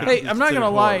branch, what yeah. could Hey, be I'm not considered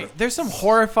gonna lie. horror. There's some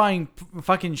horrifying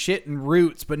fucking shit in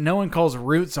Roots, but no one calls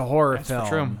Roots a horror film.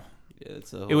 True. Yeah,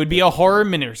 it's It would be a horror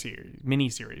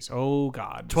miniseries. Oh,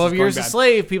 God. This 12 is Years going a bad.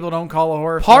 Slave, people don't call a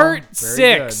horror Part film.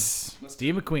 Very 6. good.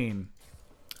 Steve McQueen.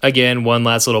 Again, one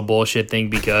last little bullshit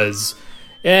thing because,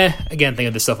 again, think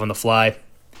of this stuff on the fly.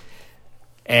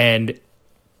 And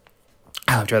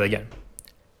I'll try that again.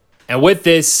 And with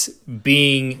this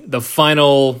being the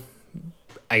final,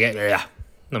 let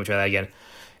me try that again.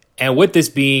 And with this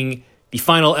being the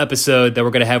final episode that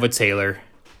we're going to have with Taylor,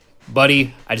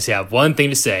 buddy, I just have one thing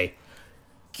to say.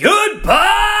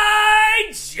 Goodbye,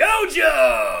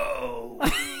 JoJo!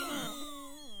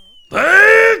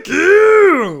 Thank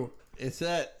you. It's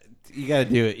that you gotta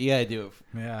do it. You gotta do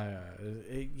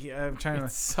it. Yeah, I'm trying to.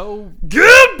 So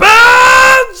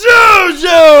Goodbye,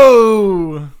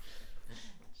 JoJo.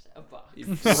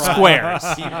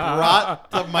 squares. He brought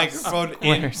the microphone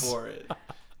in Squares. for it.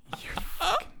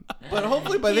 But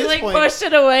hopefully by He this like point, pushed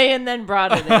it away and then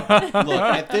brought it in. look,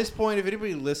 at this point, if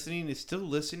anybody listening is still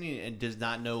listening and does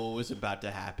not know what was about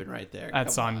to happen right there,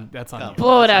 That's come on. That's on. Come you.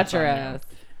 Blow it out your ass.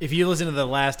 If you listen to the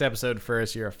last episode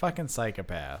first, you're a fucking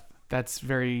psychopath. That's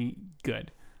very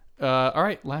good. All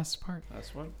right, last part.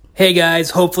 That's one. Hey guys,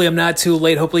 hopefully I'm not too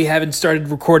late. Hopefully you haven't started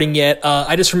recording yet.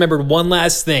 I just remembered one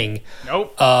last thing.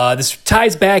 Nope. This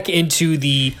ties back into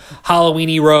the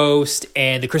Halloweeny roast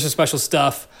and the Christmas special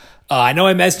stuff. I know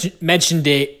I mentioned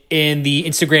it in the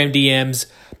Instagram DMs,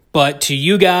 but to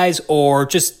you guys or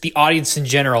just the audience in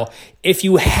general, if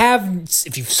you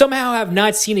somehow have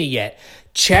not seen it yet,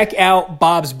 check out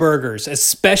Bob's Burgers,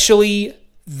 especially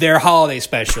their holiday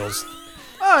specials.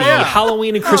 The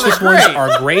Halloween and Christmas ones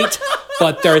are great,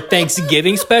 but their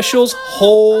Thanksgiving specials,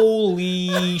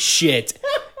 holy shit.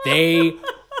 They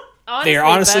are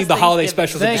honestly best the holiday Thanksgiving.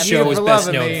 specials that the Thank show you is for best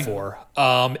loving known me. for.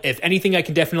 If anything, I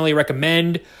can definitely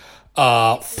recommend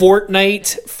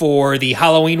Fortnite for the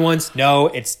Halloween ones. No,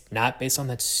 it's not based on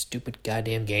that stupid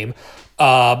goddamn game.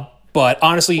 But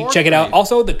honestly, check it out.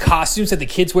 Also, the costumes that the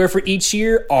kids wear for each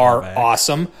year are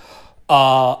awesome.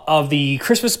 Of the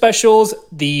Christmas specials,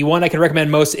 the one I can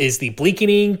recommend most is the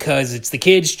Bleakening, because it's the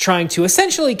kids trying to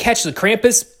essentially catch the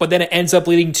Krampus, but then it ends up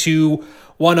leading to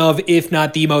one of, if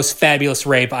not the most fabulous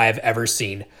rape I have ever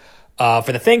seen.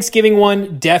 For the Thanksgiving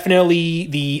one, definitely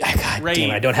the... God damn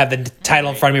it, I don't have the title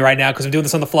in front of me right now because I'm doing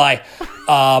this on the fly.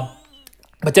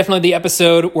 But definitely the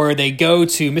episode where they go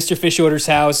to Mr. Fisher's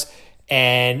house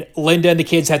and Linda and the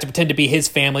kids have to pretend to be his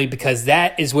family because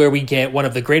that is where we get one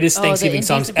of the greatest Thanksgiving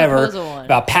songs ever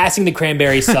about passing the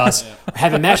cranberry sauce,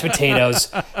 having mashed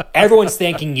potatoes. Everyone's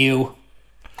thanking you,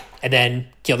 and then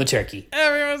kill the turkey.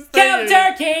 Everyone's Kill the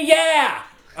turkey, yeah!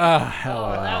 Hell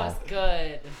Oh, that was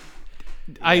good.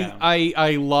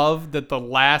 I love that the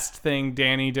last thing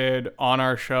Danny did on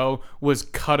our show was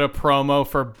cut a promo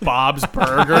for Bob's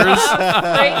Burgers.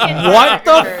 What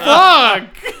the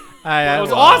fuck? That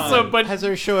was awesome, but has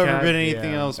our show ever God been anything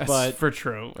damn. else that's but? for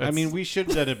true. I mean, we should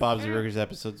have done it Bob's Burgers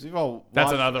episodes. We've all That's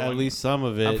watched another at one. least some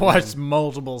of it. I've watched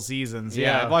multiple seasons.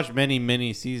 Yeah, I've watched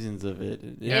many seasons of it.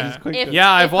 Yeah. It's quite If, good. Yeah,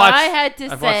 I've if watched- I had to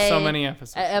I've watched say so many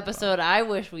episodes. an episode I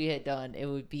wish we had done, it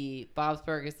would be Bob's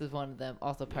Burgers is one of them.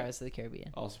 Also, Pirates of the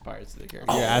Caribbean. Also Pirates of the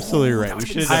Caribbean. You're absolutely right. We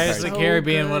should have done Pirates of the Pirates.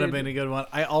 Caribbean good. would have been a good one.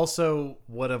 I also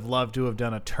would have loved to have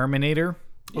done a Terminator.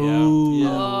 Ooh.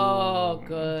 Oh,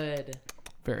 good.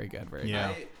 Very good. Very good.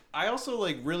 Yeah. I also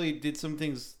like really did some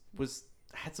things.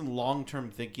 Had some long term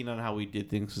thinking on how we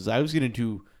did things because I was gonna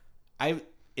do.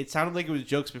 It sounded like it was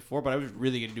jokes before, but I was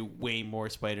really gonna do way more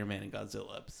Spider-Man and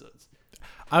Godzilla episodes.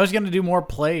 I was gonna do more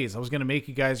plays. I was gonna make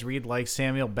you guys read like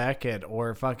Samuel Beckett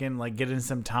or fucking like get in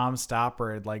some Tom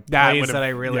Stoppard like That plays would've- that I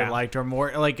really yeah. liked, or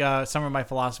more like some of my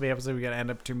philosophy episodes. We gotta end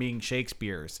up to being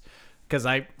Shakespeare's because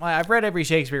I've read every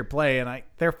Shakespeare play and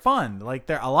they're fun. Like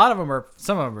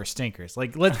some of them are stinkers.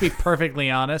 Like let's be perfectly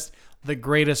honest, the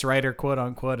greatest writer quote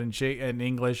unquote in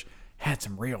English had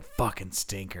some real fucking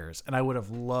stinkers, and I would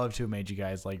have loved to have made you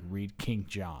guys like read King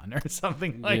John or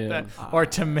something like that, or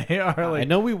I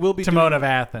know we will be Timon doing, of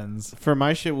Athens. for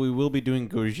my shit. We will be doing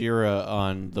Gojira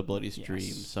on the Bloody Stream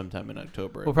sometime in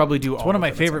October. We'll probably do. It's one of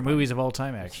my favorite movies of all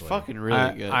time, actually. fucking really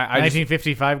good. I just,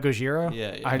 1955 Gojira.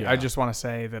 yeah. I just want to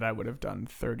say that I would have done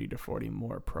 30 to 40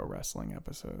 more pro wrestling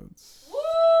episodes.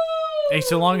 Hey,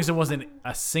 so long as it wasn't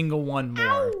a single one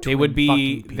more. They would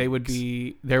be. Fucking They would Peaks.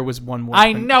 be. There was one more.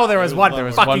 I know there was one. There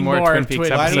was fucking one more more Twin Peaks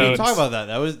Twin Why didn't we episodes. talk about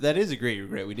that? That is a great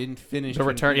regret. We didn't finish The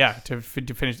Twin return, Peaks. yeah,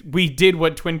 to finish. We did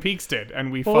what Twin Peaks did,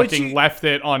 and we Well, would fucking you- left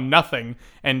it on nothing.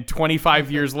 And 25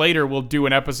 years later, we'll do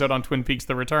an episode on Twin Peaks: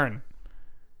 The Return.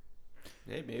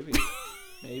 Hey, maybe.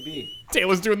 Maybe.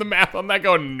 Taylor's doing the math on that.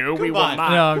 Going, no, we will on. not.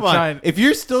 No, I'm Come on. trying. If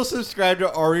you're still subscribed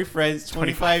to Ari Friends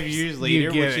 25 years later,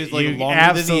 get which it. is like You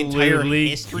longer than the entire absolutely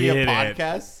history of get it.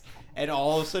 podcasts, and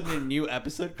all of a sudden a new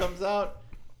episode comes out,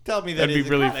 tell me that That'd be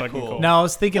isn't really kinda fucking cool. No, I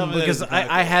was thinking Tell me that because isn't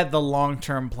kinda I cool. had the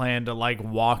long-term plan to like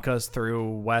walk us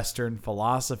through Western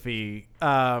philosophy.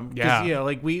 Yeah. Because, you know,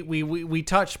 like we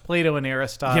touched Plato and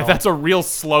Aristotle. Yeah, that's a real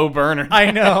slow burner.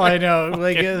 I know.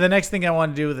 Like the next thing I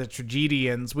want to do with the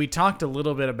tragedians, we talked a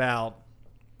little bit about,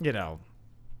 you know,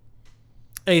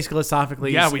 Aeschylus,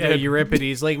 Sophocles, Yeah, we did.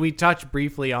 Euripides. Like we touched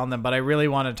briefly on them, but I really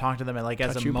want to talk to them like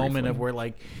as Touch a you moment briefly. of where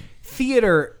like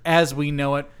theater as we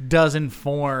know it does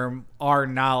inform our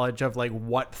knowledge of like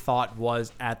what thought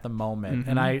was at the moment.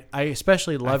 And I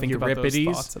especially I love think about those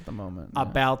Euripides thoughts at the moment.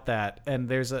 about that. And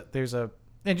there's a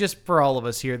and just for all of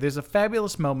us here, there's a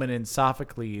fabulous moment in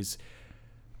Sophocles.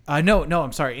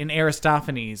 I'm sorry, in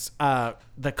Aristophanes,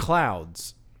 The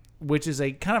Clouds, which is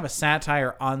a kind of a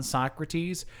satire on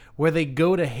Socrates, where they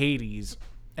go to Hades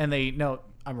and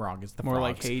I'm wrong. It's the More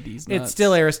frogs. like Hades It's nuts.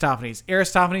 still Aristophanes.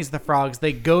 Aristophanes, the frogs.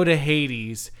 They go to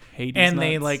Hades, Hades and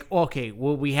they nuts. like, okay,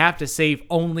 well, we have to save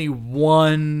only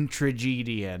one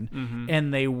tragedian, Mm-hmm.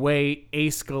 and they weigh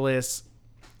Aeschylus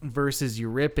versus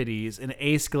Euripides, and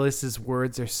Aeschylus's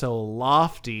words are so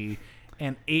lofty,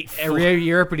 and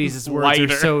Euripides' words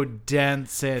Lighter. are so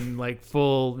dense and like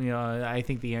full. You know, I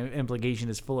think the implication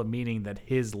is full of meaning that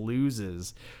his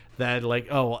loses. That like,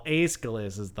 oh well,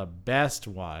 Aeschylus is the best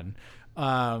one,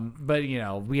 but you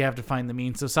know we have to find the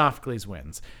means. So Sophocles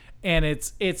wins, and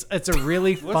it's a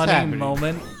really funny happening?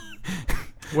 moment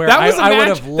where that was a I would match.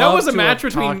 have That loved was a to match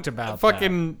have between talked about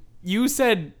fucking. You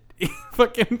said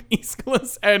fucking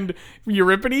Aeschylus and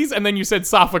Euripides, and then you said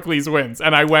Sophocles wins,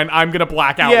 and I went, I'm gonna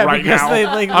black out right now.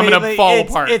 I'm gonna fall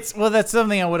apart. It's well, that's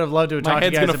something I would have loved to have My talked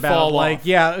to you head's guys gonna about. fall Like, off.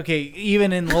 yeah, okay,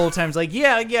 even in old times, like,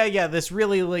 yeah, this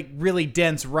really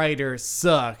dense writer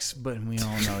sucks, but we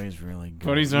all know he's really good.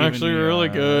 But he's Even, actually really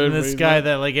good, and but this he's guy not-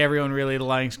 that like everyone really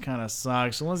likes kind of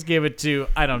sucks. So let's give it to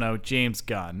I don't know James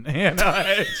Gunn. You know,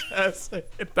 it's just,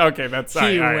 Okay, that's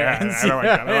he I wins. don't like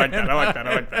that.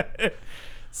 I like that.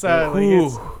 so like,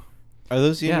 it's, Are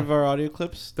those the Yeah. end of our audio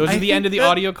clips? Those I are the think end of the that-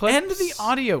 audio clips. End of the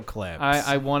audio clips.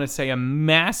 I want to say a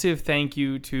massive thank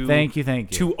you to thank you.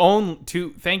 thank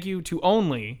you to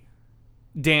only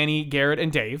Danny, Garrett,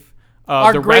 and Dave.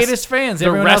 Our The greatest fans. The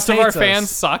Everyone rest else of our hates us. fans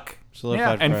suck,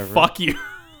 Solidified and forever. fuck you.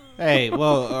 Hey,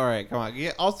 well, all right, come on.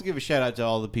 Also give a shout out to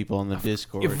all the people on the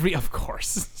Discord. Of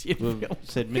course. who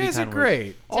said You many guys are kind words.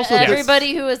 great. Also, to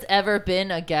everybody who has ever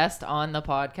been a guest on the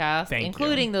podcast, Thank you.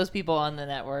 including those people on the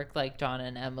network like John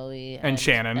and Emily And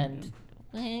Shannon. and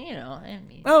and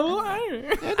me. Oh, I'm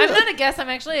not a guest. I'm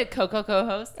actually a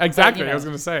co-host. exactly. But, I was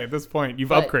going to say, at this point, you've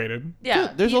But- upgraded. Yeah,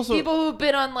 Dude, there's also- people who've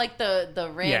been on like the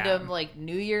random Yeah. like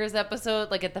New Year's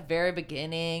episode, like at the very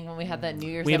beginning when we had that New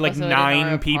Year's. We had, like, episode in 9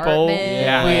 our people. apartment.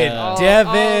 Yeah. We had All-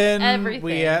 Devin, everything.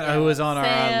 we had, who was on our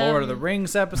Sam. Lord of the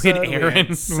Rings episode. We had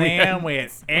Aaron. Sam, we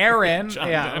had Aaron. John,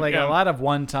 yeah, like yeah. a lot of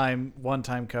one-time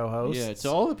co-hosts. Yeah, to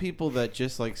all the people that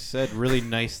just like said really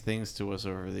nice things to us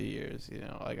over the years,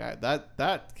 like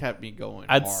that kept me going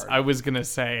hard. I was going to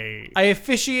say, I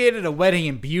officiated a wedding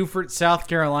in Beaufort, South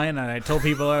Carolina, and I told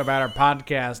people about our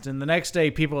podcast. And the next day,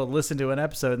 people had listened to an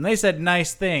episode, and they said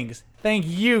nice things. Thank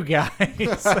you, guys.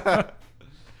 I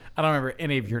don't remember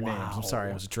any of your names. I'm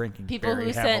sorry, I was drinking People very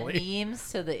who heavily. sent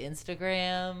memes to the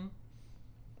Instagram.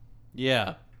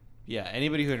 Yeah.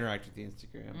 Anybody who interacted with the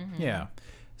Instagram. Yeah.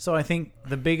 So I think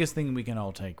the biggest thing we can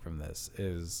all take from this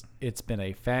is it's been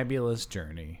a fabulous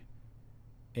journey.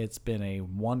 It's been a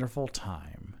wonderful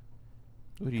time.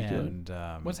 What are you doing?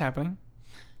 And what's happening?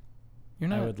 You're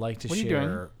not. I would like to what are you doing?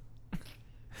 share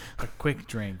a quick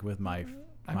drink with my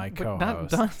But co-host. Not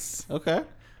done. Okay.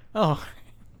 Oh,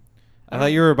 I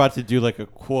thought you were about to do like a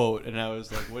quote, and I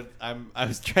was like, "What?" I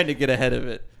was trying to get ahead of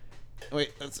it.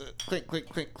 Wait, that's it. Clink, clink,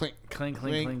 clink, clink, Clink,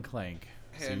 clink, clink, clink.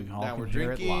 So And you all now can we're hear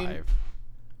it drinking. live.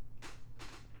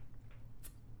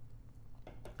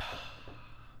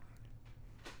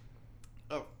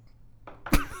 Oh,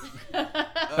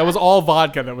 that was all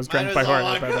vodka that was drank was by all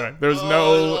Jorge, by the vodka. way. There was Oh,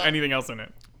 no it was- anything else in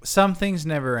it. Some things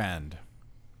never end.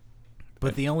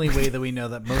 But the only way that we know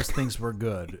that most things were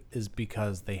good is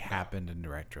because they happened in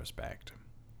retrospect.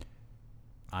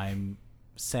 I'm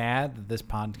sad that this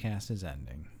podcast is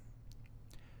ending,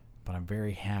 but I'm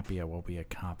very happy at what we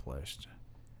accomplished.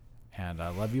 And I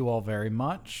love you all very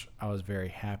much. I was very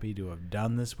happy to have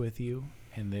done this with you.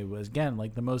 And it was, again,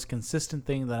 like the most consistent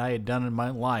thing that I had done in my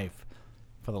life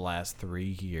for the last 3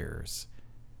 years.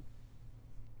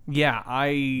 Yeah,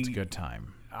 It's a good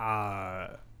time.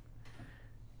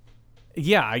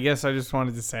 Yeah, I guess I just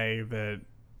wanted to say that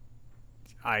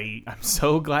I'm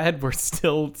so glad we're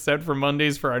still set for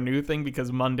Mondays for our new thing,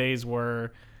 because Mondays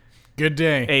were Good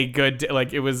day. a good day.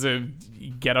 Like, it was a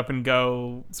get up and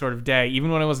go sort of day.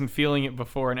 Even when I wasn't feeling it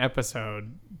before an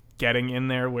episode, getting in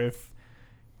there with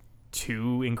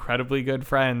 2 incredibly good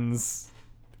friends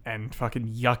and fucking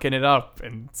yucking it up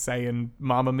and saying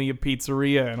Mamma Mia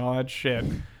Pizzeria and all that shit.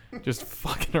 Just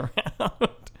fucking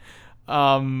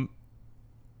around.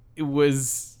 It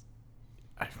was...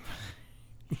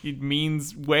 It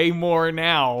means way more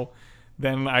now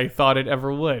than I thought it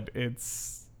ever would.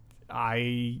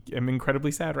 I am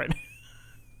incredibly sad right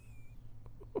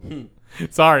now.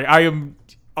 Sorry, I am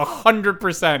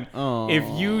 100%. Oh. If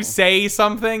you say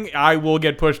something, I will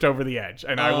get pushed over the edge,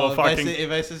 and I will fucking.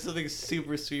 If I say something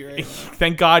super sweet right now.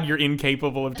 Thank God you're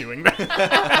incapable of doing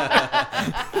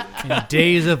that. In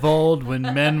days of old, when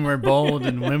men were bold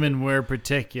and women were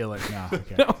particular. No,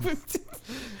 okay.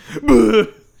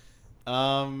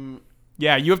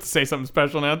 Yeah, you have to say something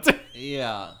special now too.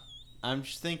 Yeah, I'm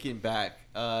just thinking back.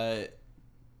 I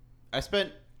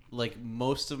spent like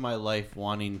most of my life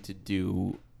wanting to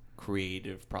do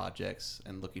creative projects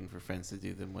and looking for friends to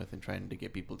do them with and trying to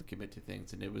get people to commit to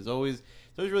things, and it was always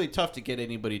really tough to get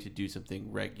anybody to do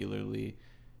something regularly.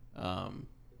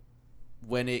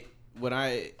 When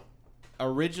I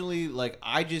originally, like,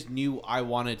 I just knew I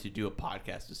wanted to do a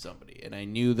podcast with somebody, and I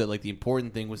knew that like the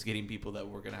important thing was getting people that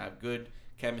were gonna have good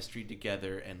chemistry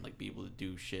together and like be able to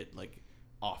do shit like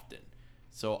often.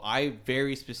 So I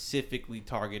very specifically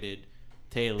targeted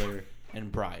Taylor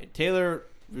and Brian. Taylor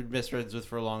we'd been best friends with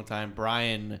for a long time.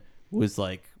 Brian was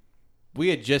like, we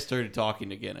had just started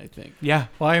talking again, I think. Yeah.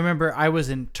 Well, I remember I was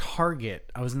in Target.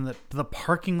 I was in the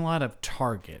parking lot of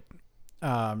Target,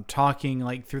 talking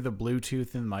like through the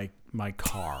Bluetooth in my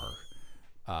car.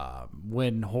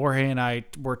 When Jorge and I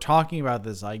were talking about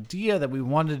this idea that we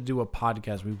wanted to do a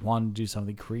podcast, we wanted to do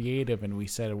something creative, and we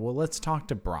said, well, let's talk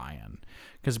to Brian,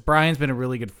 because Brian's been a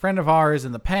really good friend of ours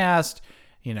in the past.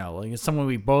 You know, like it's someone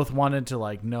we both wanted to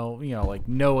like know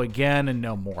again and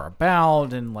know more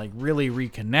about and like really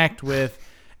reconnect with.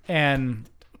 And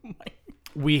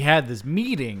we had this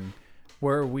meeting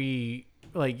where we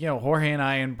like, Jorge and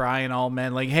I and Brian all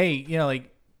met like, hey, like,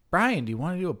 Brian, do you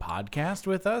want to do a podcast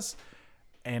with us?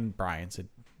 And Brian said,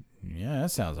 yeah,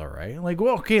 that sounds all right. I'm like,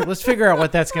 well, okay, let's figure out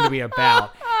what that's going to be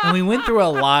about. And we went through a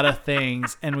lot of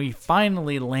things, and we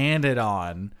finally landed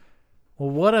on, well,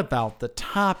 what about the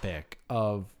topic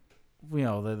of, you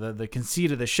know, the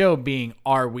conceit of the show being,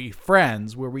 are we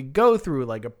friends? Where we go through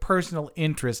like a personal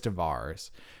interest of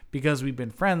ours because we've been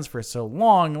friends for so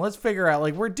long. Let's figure out,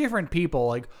 like, we're different people.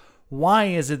 Like, why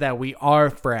is it that we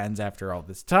are friends after all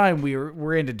this time?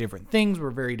 We're into different things. We're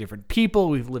very different people.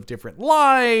 We've lived different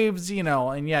lives, you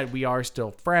know, and yet we are still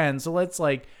friends. So let's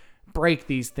like break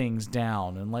these things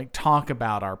down and like talk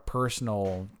about our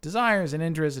personal desires and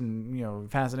interests and, you know,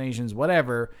 fascinations,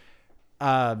 whatever,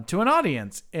 to an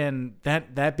audience. And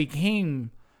that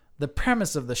became the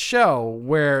premise of the show,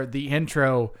 where the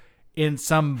intro in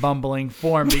some bumbling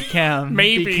form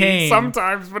became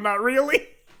sometimes, but not really.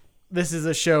 This is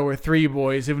a show where three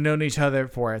boys who've known each other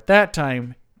for, at that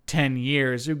time, 10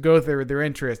 years, who go through their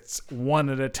interests one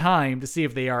at a time to see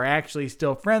if they are actually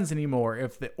still friends anymore,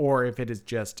 or if it is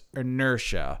just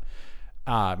inertia.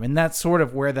 And that's sort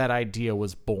of where that idea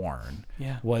was born.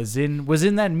 Yeah. Was in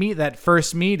that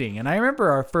first meeting. And I remember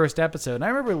our first episode, and I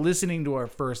remember listening to our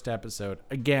first episode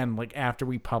again, like after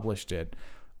we published it,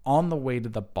 on the way to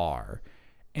the bar,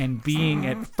 and being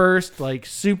at first like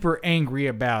super angry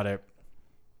about it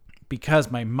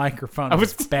because my microphone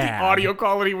was bad. The audio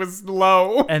quality was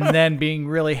low. And then being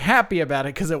really happy about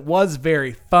it because it was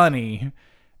very funny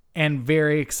and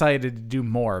very excited to do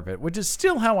more of it, which is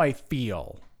still how I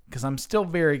feel, because I'm still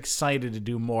very excited to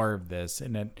do more of this.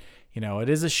 And it, you know, it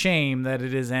is a shame that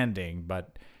it is ending,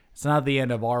 but it's not the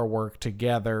end of our work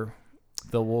together.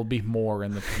 There will be more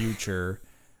in the future.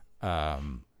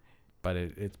 But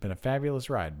it's been a fabulous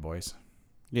ride, boys.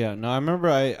 Yeah, no, I remember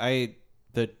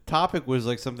the topic was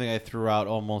like something I threw out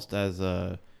almost as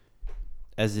an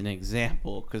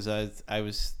example, because I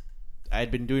had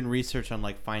been doing research on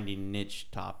like finding niche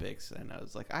topics, and I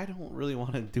was like, I don't really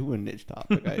want to do a niche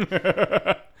topic.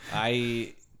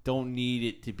 I don't need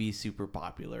it to be super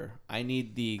popular. I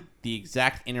need the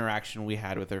exact interaction we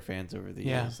had with our fans over the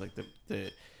years. Like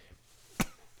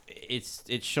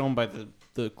it's shown by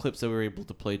the clips that we were able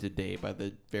to play today, by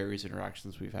the various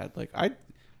interactions we've had. Like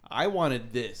I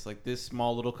wanted this, like this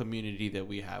small little community that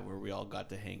we have where we all got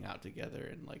to hang out together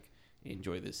and like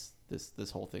enjoy this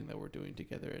whole thing that we're doing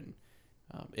together. And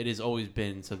it has always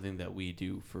been something that we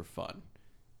do for fun.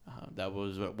 That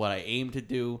was what I aimed to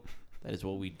do. That is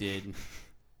what we did.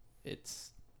 It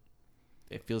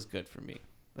feels good for me.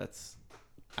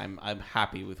 I'm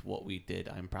happy with what we did.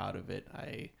 I'm proud of it.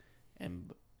 I am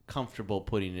comfortable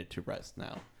putting it to rest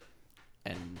now,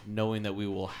 and knowing that we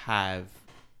will have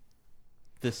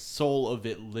the soul of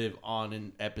it live on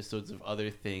in episodes of other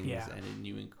things and in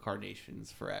new incarnations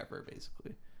forever,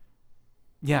 basically.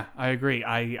 Yeah, I agree.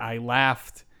 I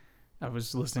laughed. I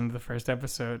was listening to the first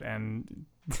episode, and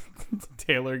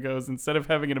Taylor goes, instead of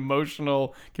having an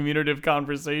emotional, communicative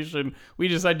conversation, we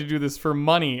decided to do this for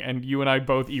money, and you and I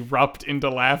both erupt into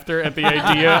laughter at the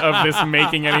idea of this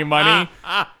making any money.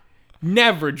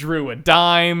 Never drew a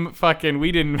dime. Fucking,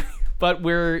 we didn't. But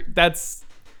that's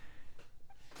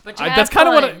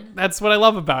kind of that's what I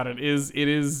love about it. It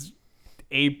is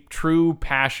a true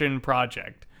passion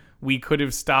project. We could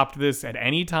have stopped this at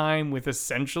any time with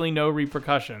essentially no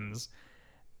repercussions,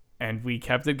 and we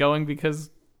kept it going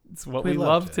because it's what we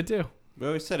love to do. We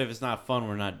always said if it's not fun,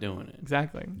 we're not doing it.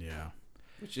 Exactly. Yeah.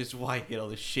 Which is why you get all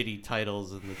the shitty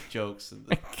titles and the jokes and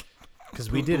the. Because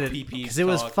we did it because it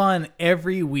was fun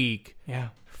every week. Yeah.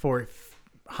 For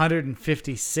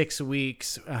 156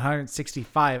 weeks,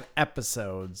 165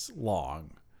 episodes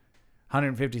long.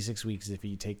 156 weeks if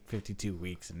you take 52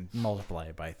 weeks and multiply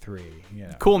it by 3. You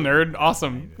know. Cool, nerd.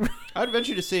 Awesome. I would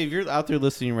venture to say, if you're out there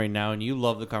listening right now and you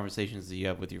love the conversations that you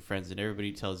have with your friends, and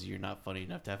everybody tells you you're not funny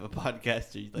enough to have a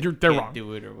podcast, or you they're can't wrong.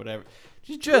 Do it or whatever,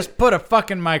 just put a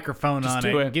fucking microphone on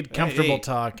it and get comfortable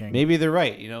talking. Maybe they're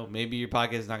right. You know, maybe your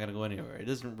podcast is not going to go anywhere. It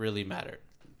doesn't really matter.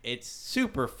 It's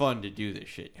super fun to do this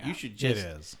shit. Yeah, you should just,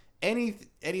 it is. Any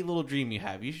little dream you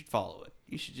have, you should follow it.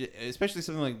 You should just, especially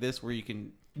something like this where you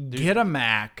can get a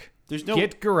Mac,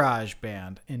 get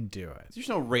GarageBand and do it. There's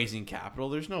no raising capital.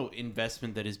 There's no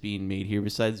investment that is being made here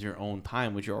besides your own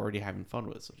time, which you're already having fun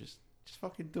with. So just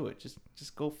fucking do it. Just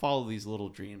go follow these little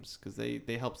dreams, because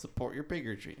they help support your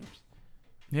bigger dreams.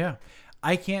 Yeah.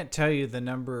 I can't tell you the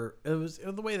number. It was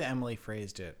the way that Emily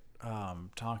phrased it.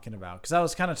 Talking about, because I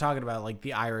was kind of talking about like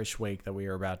the Irish wake that we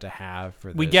were about to have for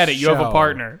this. We get it. You have a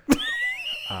partner.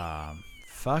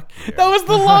 Fuck you. That was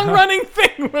the long running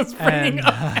thing was bringing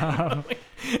up.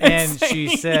 And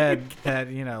she said that,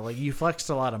 you know, like you flexed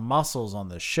a lot of muscles on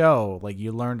the show. Like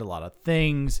you learned a lot of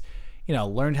things, you know,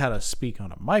 learned how to speak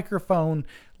on a microphone,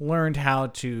 learned how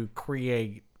to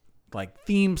create like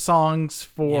theme songs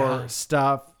for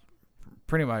stuff,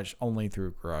 pretty much only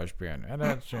through GarageBand, and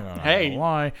that's not Hey. gonna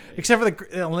lie. Except for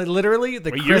literally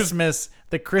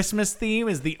the Christmas theme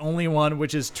is the only one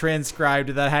which is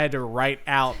transcribed that I had to write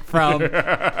out from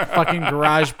fucking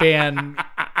GarageBand,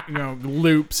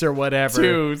 loops or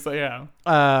whatever. So yeah.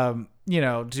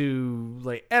 Do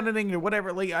like editing or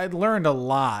whatever. Like I learned a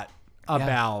lot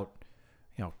about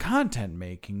content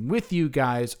making with you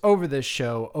guys over this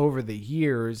show over the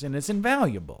years, and it's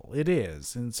invaluable. It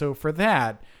is. And so for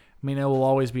that, I mean, it will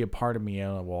always be a part of me,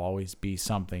 and it will always be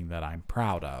something that I'm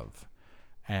proud of.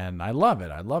 And I love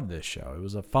it. I love this show. It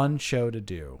was a fun show to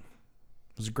do.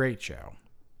 It was a great show.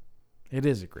 It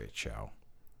is a great show.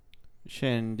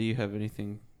 Shannon, do you have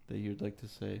anything that you'd like to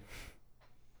say?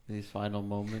 These final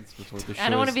moments before the show. I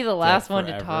don't want to be the last one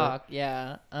to talk.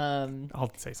 Yeah.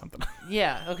 I'll say something.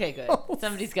 Yeah. Okay. Good.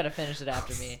 Somebody's got to finish it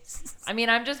after me. I mean,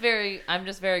 I'm just very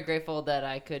grateful that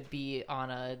I could be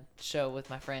on a show with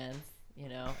my friends.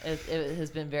 It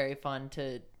has been very fun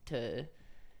to do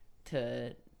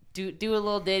a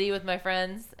little ditty with my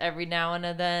friends every now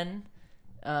and then.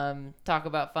 Talk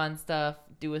about fun stuff.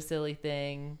 Do a silly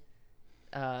thing.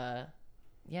 Yeah,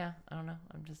 I don't know.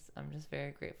 I'm just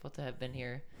very grateful to have been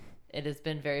here. It has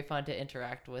been very fun to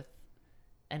interact with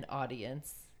an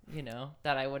audience,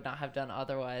 that I would not have done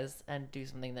otherwise, and do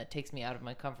something that takes me out of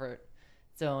my comfort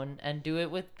zone and do it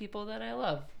with people that I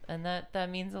love. And that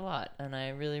means a lot, and I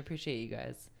really appreciate you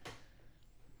guys.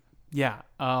 Yeah.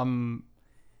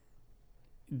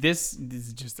 This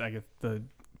is just, I guess,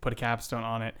 put a capstone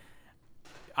on it.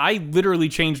 I literally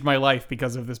changed my life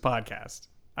because of this podcast.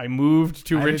 I moved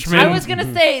to Richmond. I was going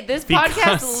to say, this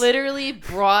podcast literally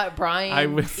brought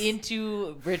Brian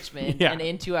into Richmond and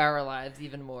into our lives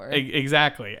even more.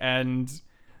 Exactly. And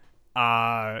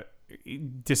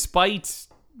despite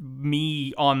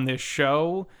me on this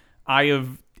show,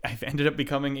 I've ended up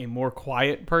becoming a more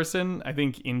quiet person, I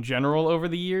think, in general over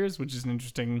the years, which is an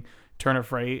interesting turn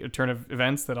of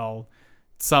events that I'll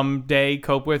someday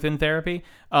cope with in therapy.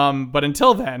 But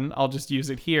until then, I'll just use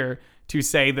it here to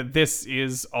say that this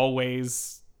is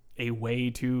always a way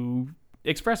to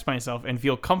express myself and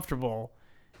feel comfortable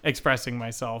expressing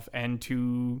myself and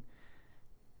to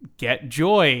get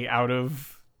joy out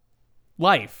of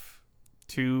life,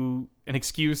 to an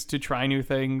excuse to try new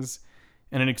things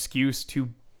and an excuse to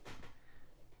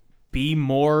be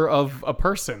more of a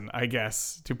person, I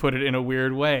guess, to put it in a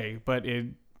weird way. But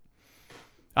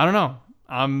I don't know.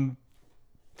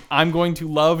 I'm going to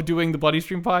love doing the Bloody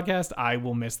Stream podcast. I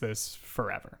will miss this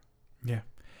forever. Yeah.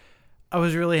 I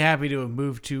was really happy to have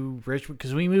moved to Richmond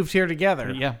because we moved here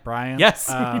together. Yeah. Brian. Yes.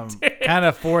 We did. Kind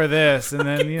of for this. And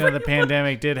then, the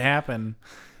pandemic did happen.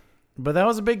 But that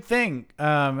was a big thing.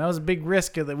 That was a big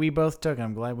risk that we both took.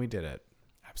 I'm glad we did it.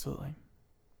 Absolutely.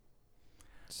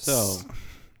 So,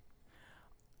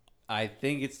 I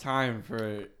think it's time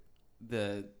for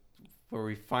where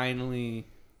we finally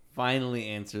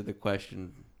answer the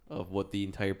question of what the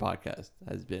entire podcast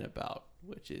has been about,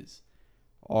 which is,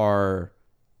 are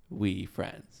we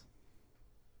friends?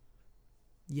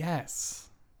 Yes.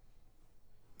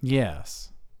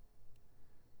 Yes.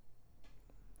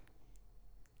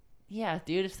 Yeah,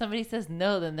 dude. If somebody says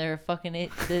no, then they're fucking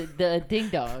the ding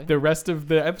dong. The rest of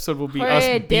the episode will be us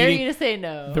beating. Dare you to say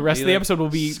no? The rest of the episode will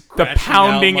be the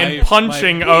pounding and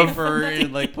punching of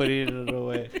and putting it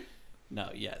away. No,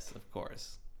 yes, of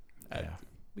course.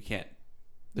 We can't.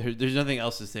 There's nothing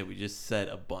else to say. We just said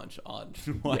a bunch on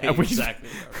why exactly.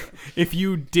 If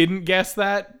you didn't guess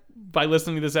that by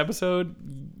listening to this episode,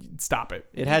 stop it.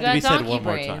 It had to be said one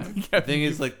more time. The thing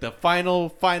is, the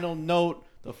final note,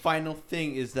 the final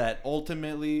thing is that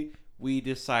ultimately we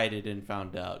decided and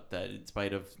found out that in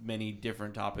spite of many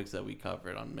different topics that we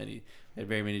covered had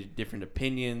very many different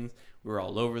opinions. We were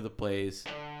all over the place.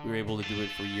 We were able to do it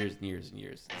for years and years and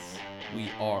years. We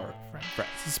are friends.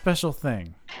 It's a special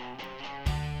thing.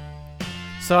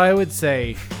 So I would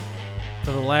say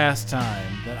for the last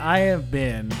time that I have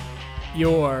been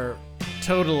your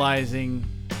totalizing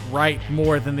right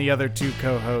more than the other two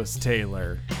co-hosts,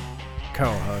 Taylor.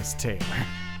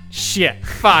 Shit.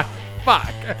 Fuck.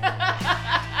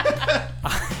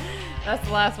 That's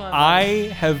the last one. I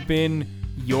have been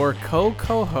your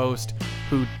co-host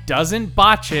who doesn't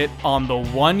botch it on the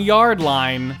 1 yard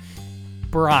line,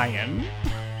 Brian.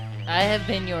 I have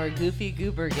been your goofy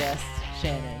goober guest,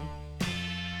 Shannon.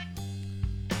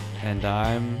 And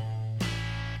I'm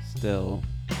still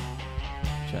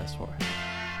Chess Horse.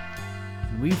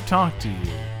 We've talked to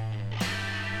you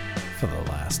for the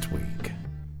last week.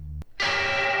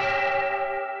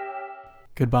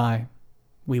 Goodbye.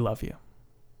 We love you.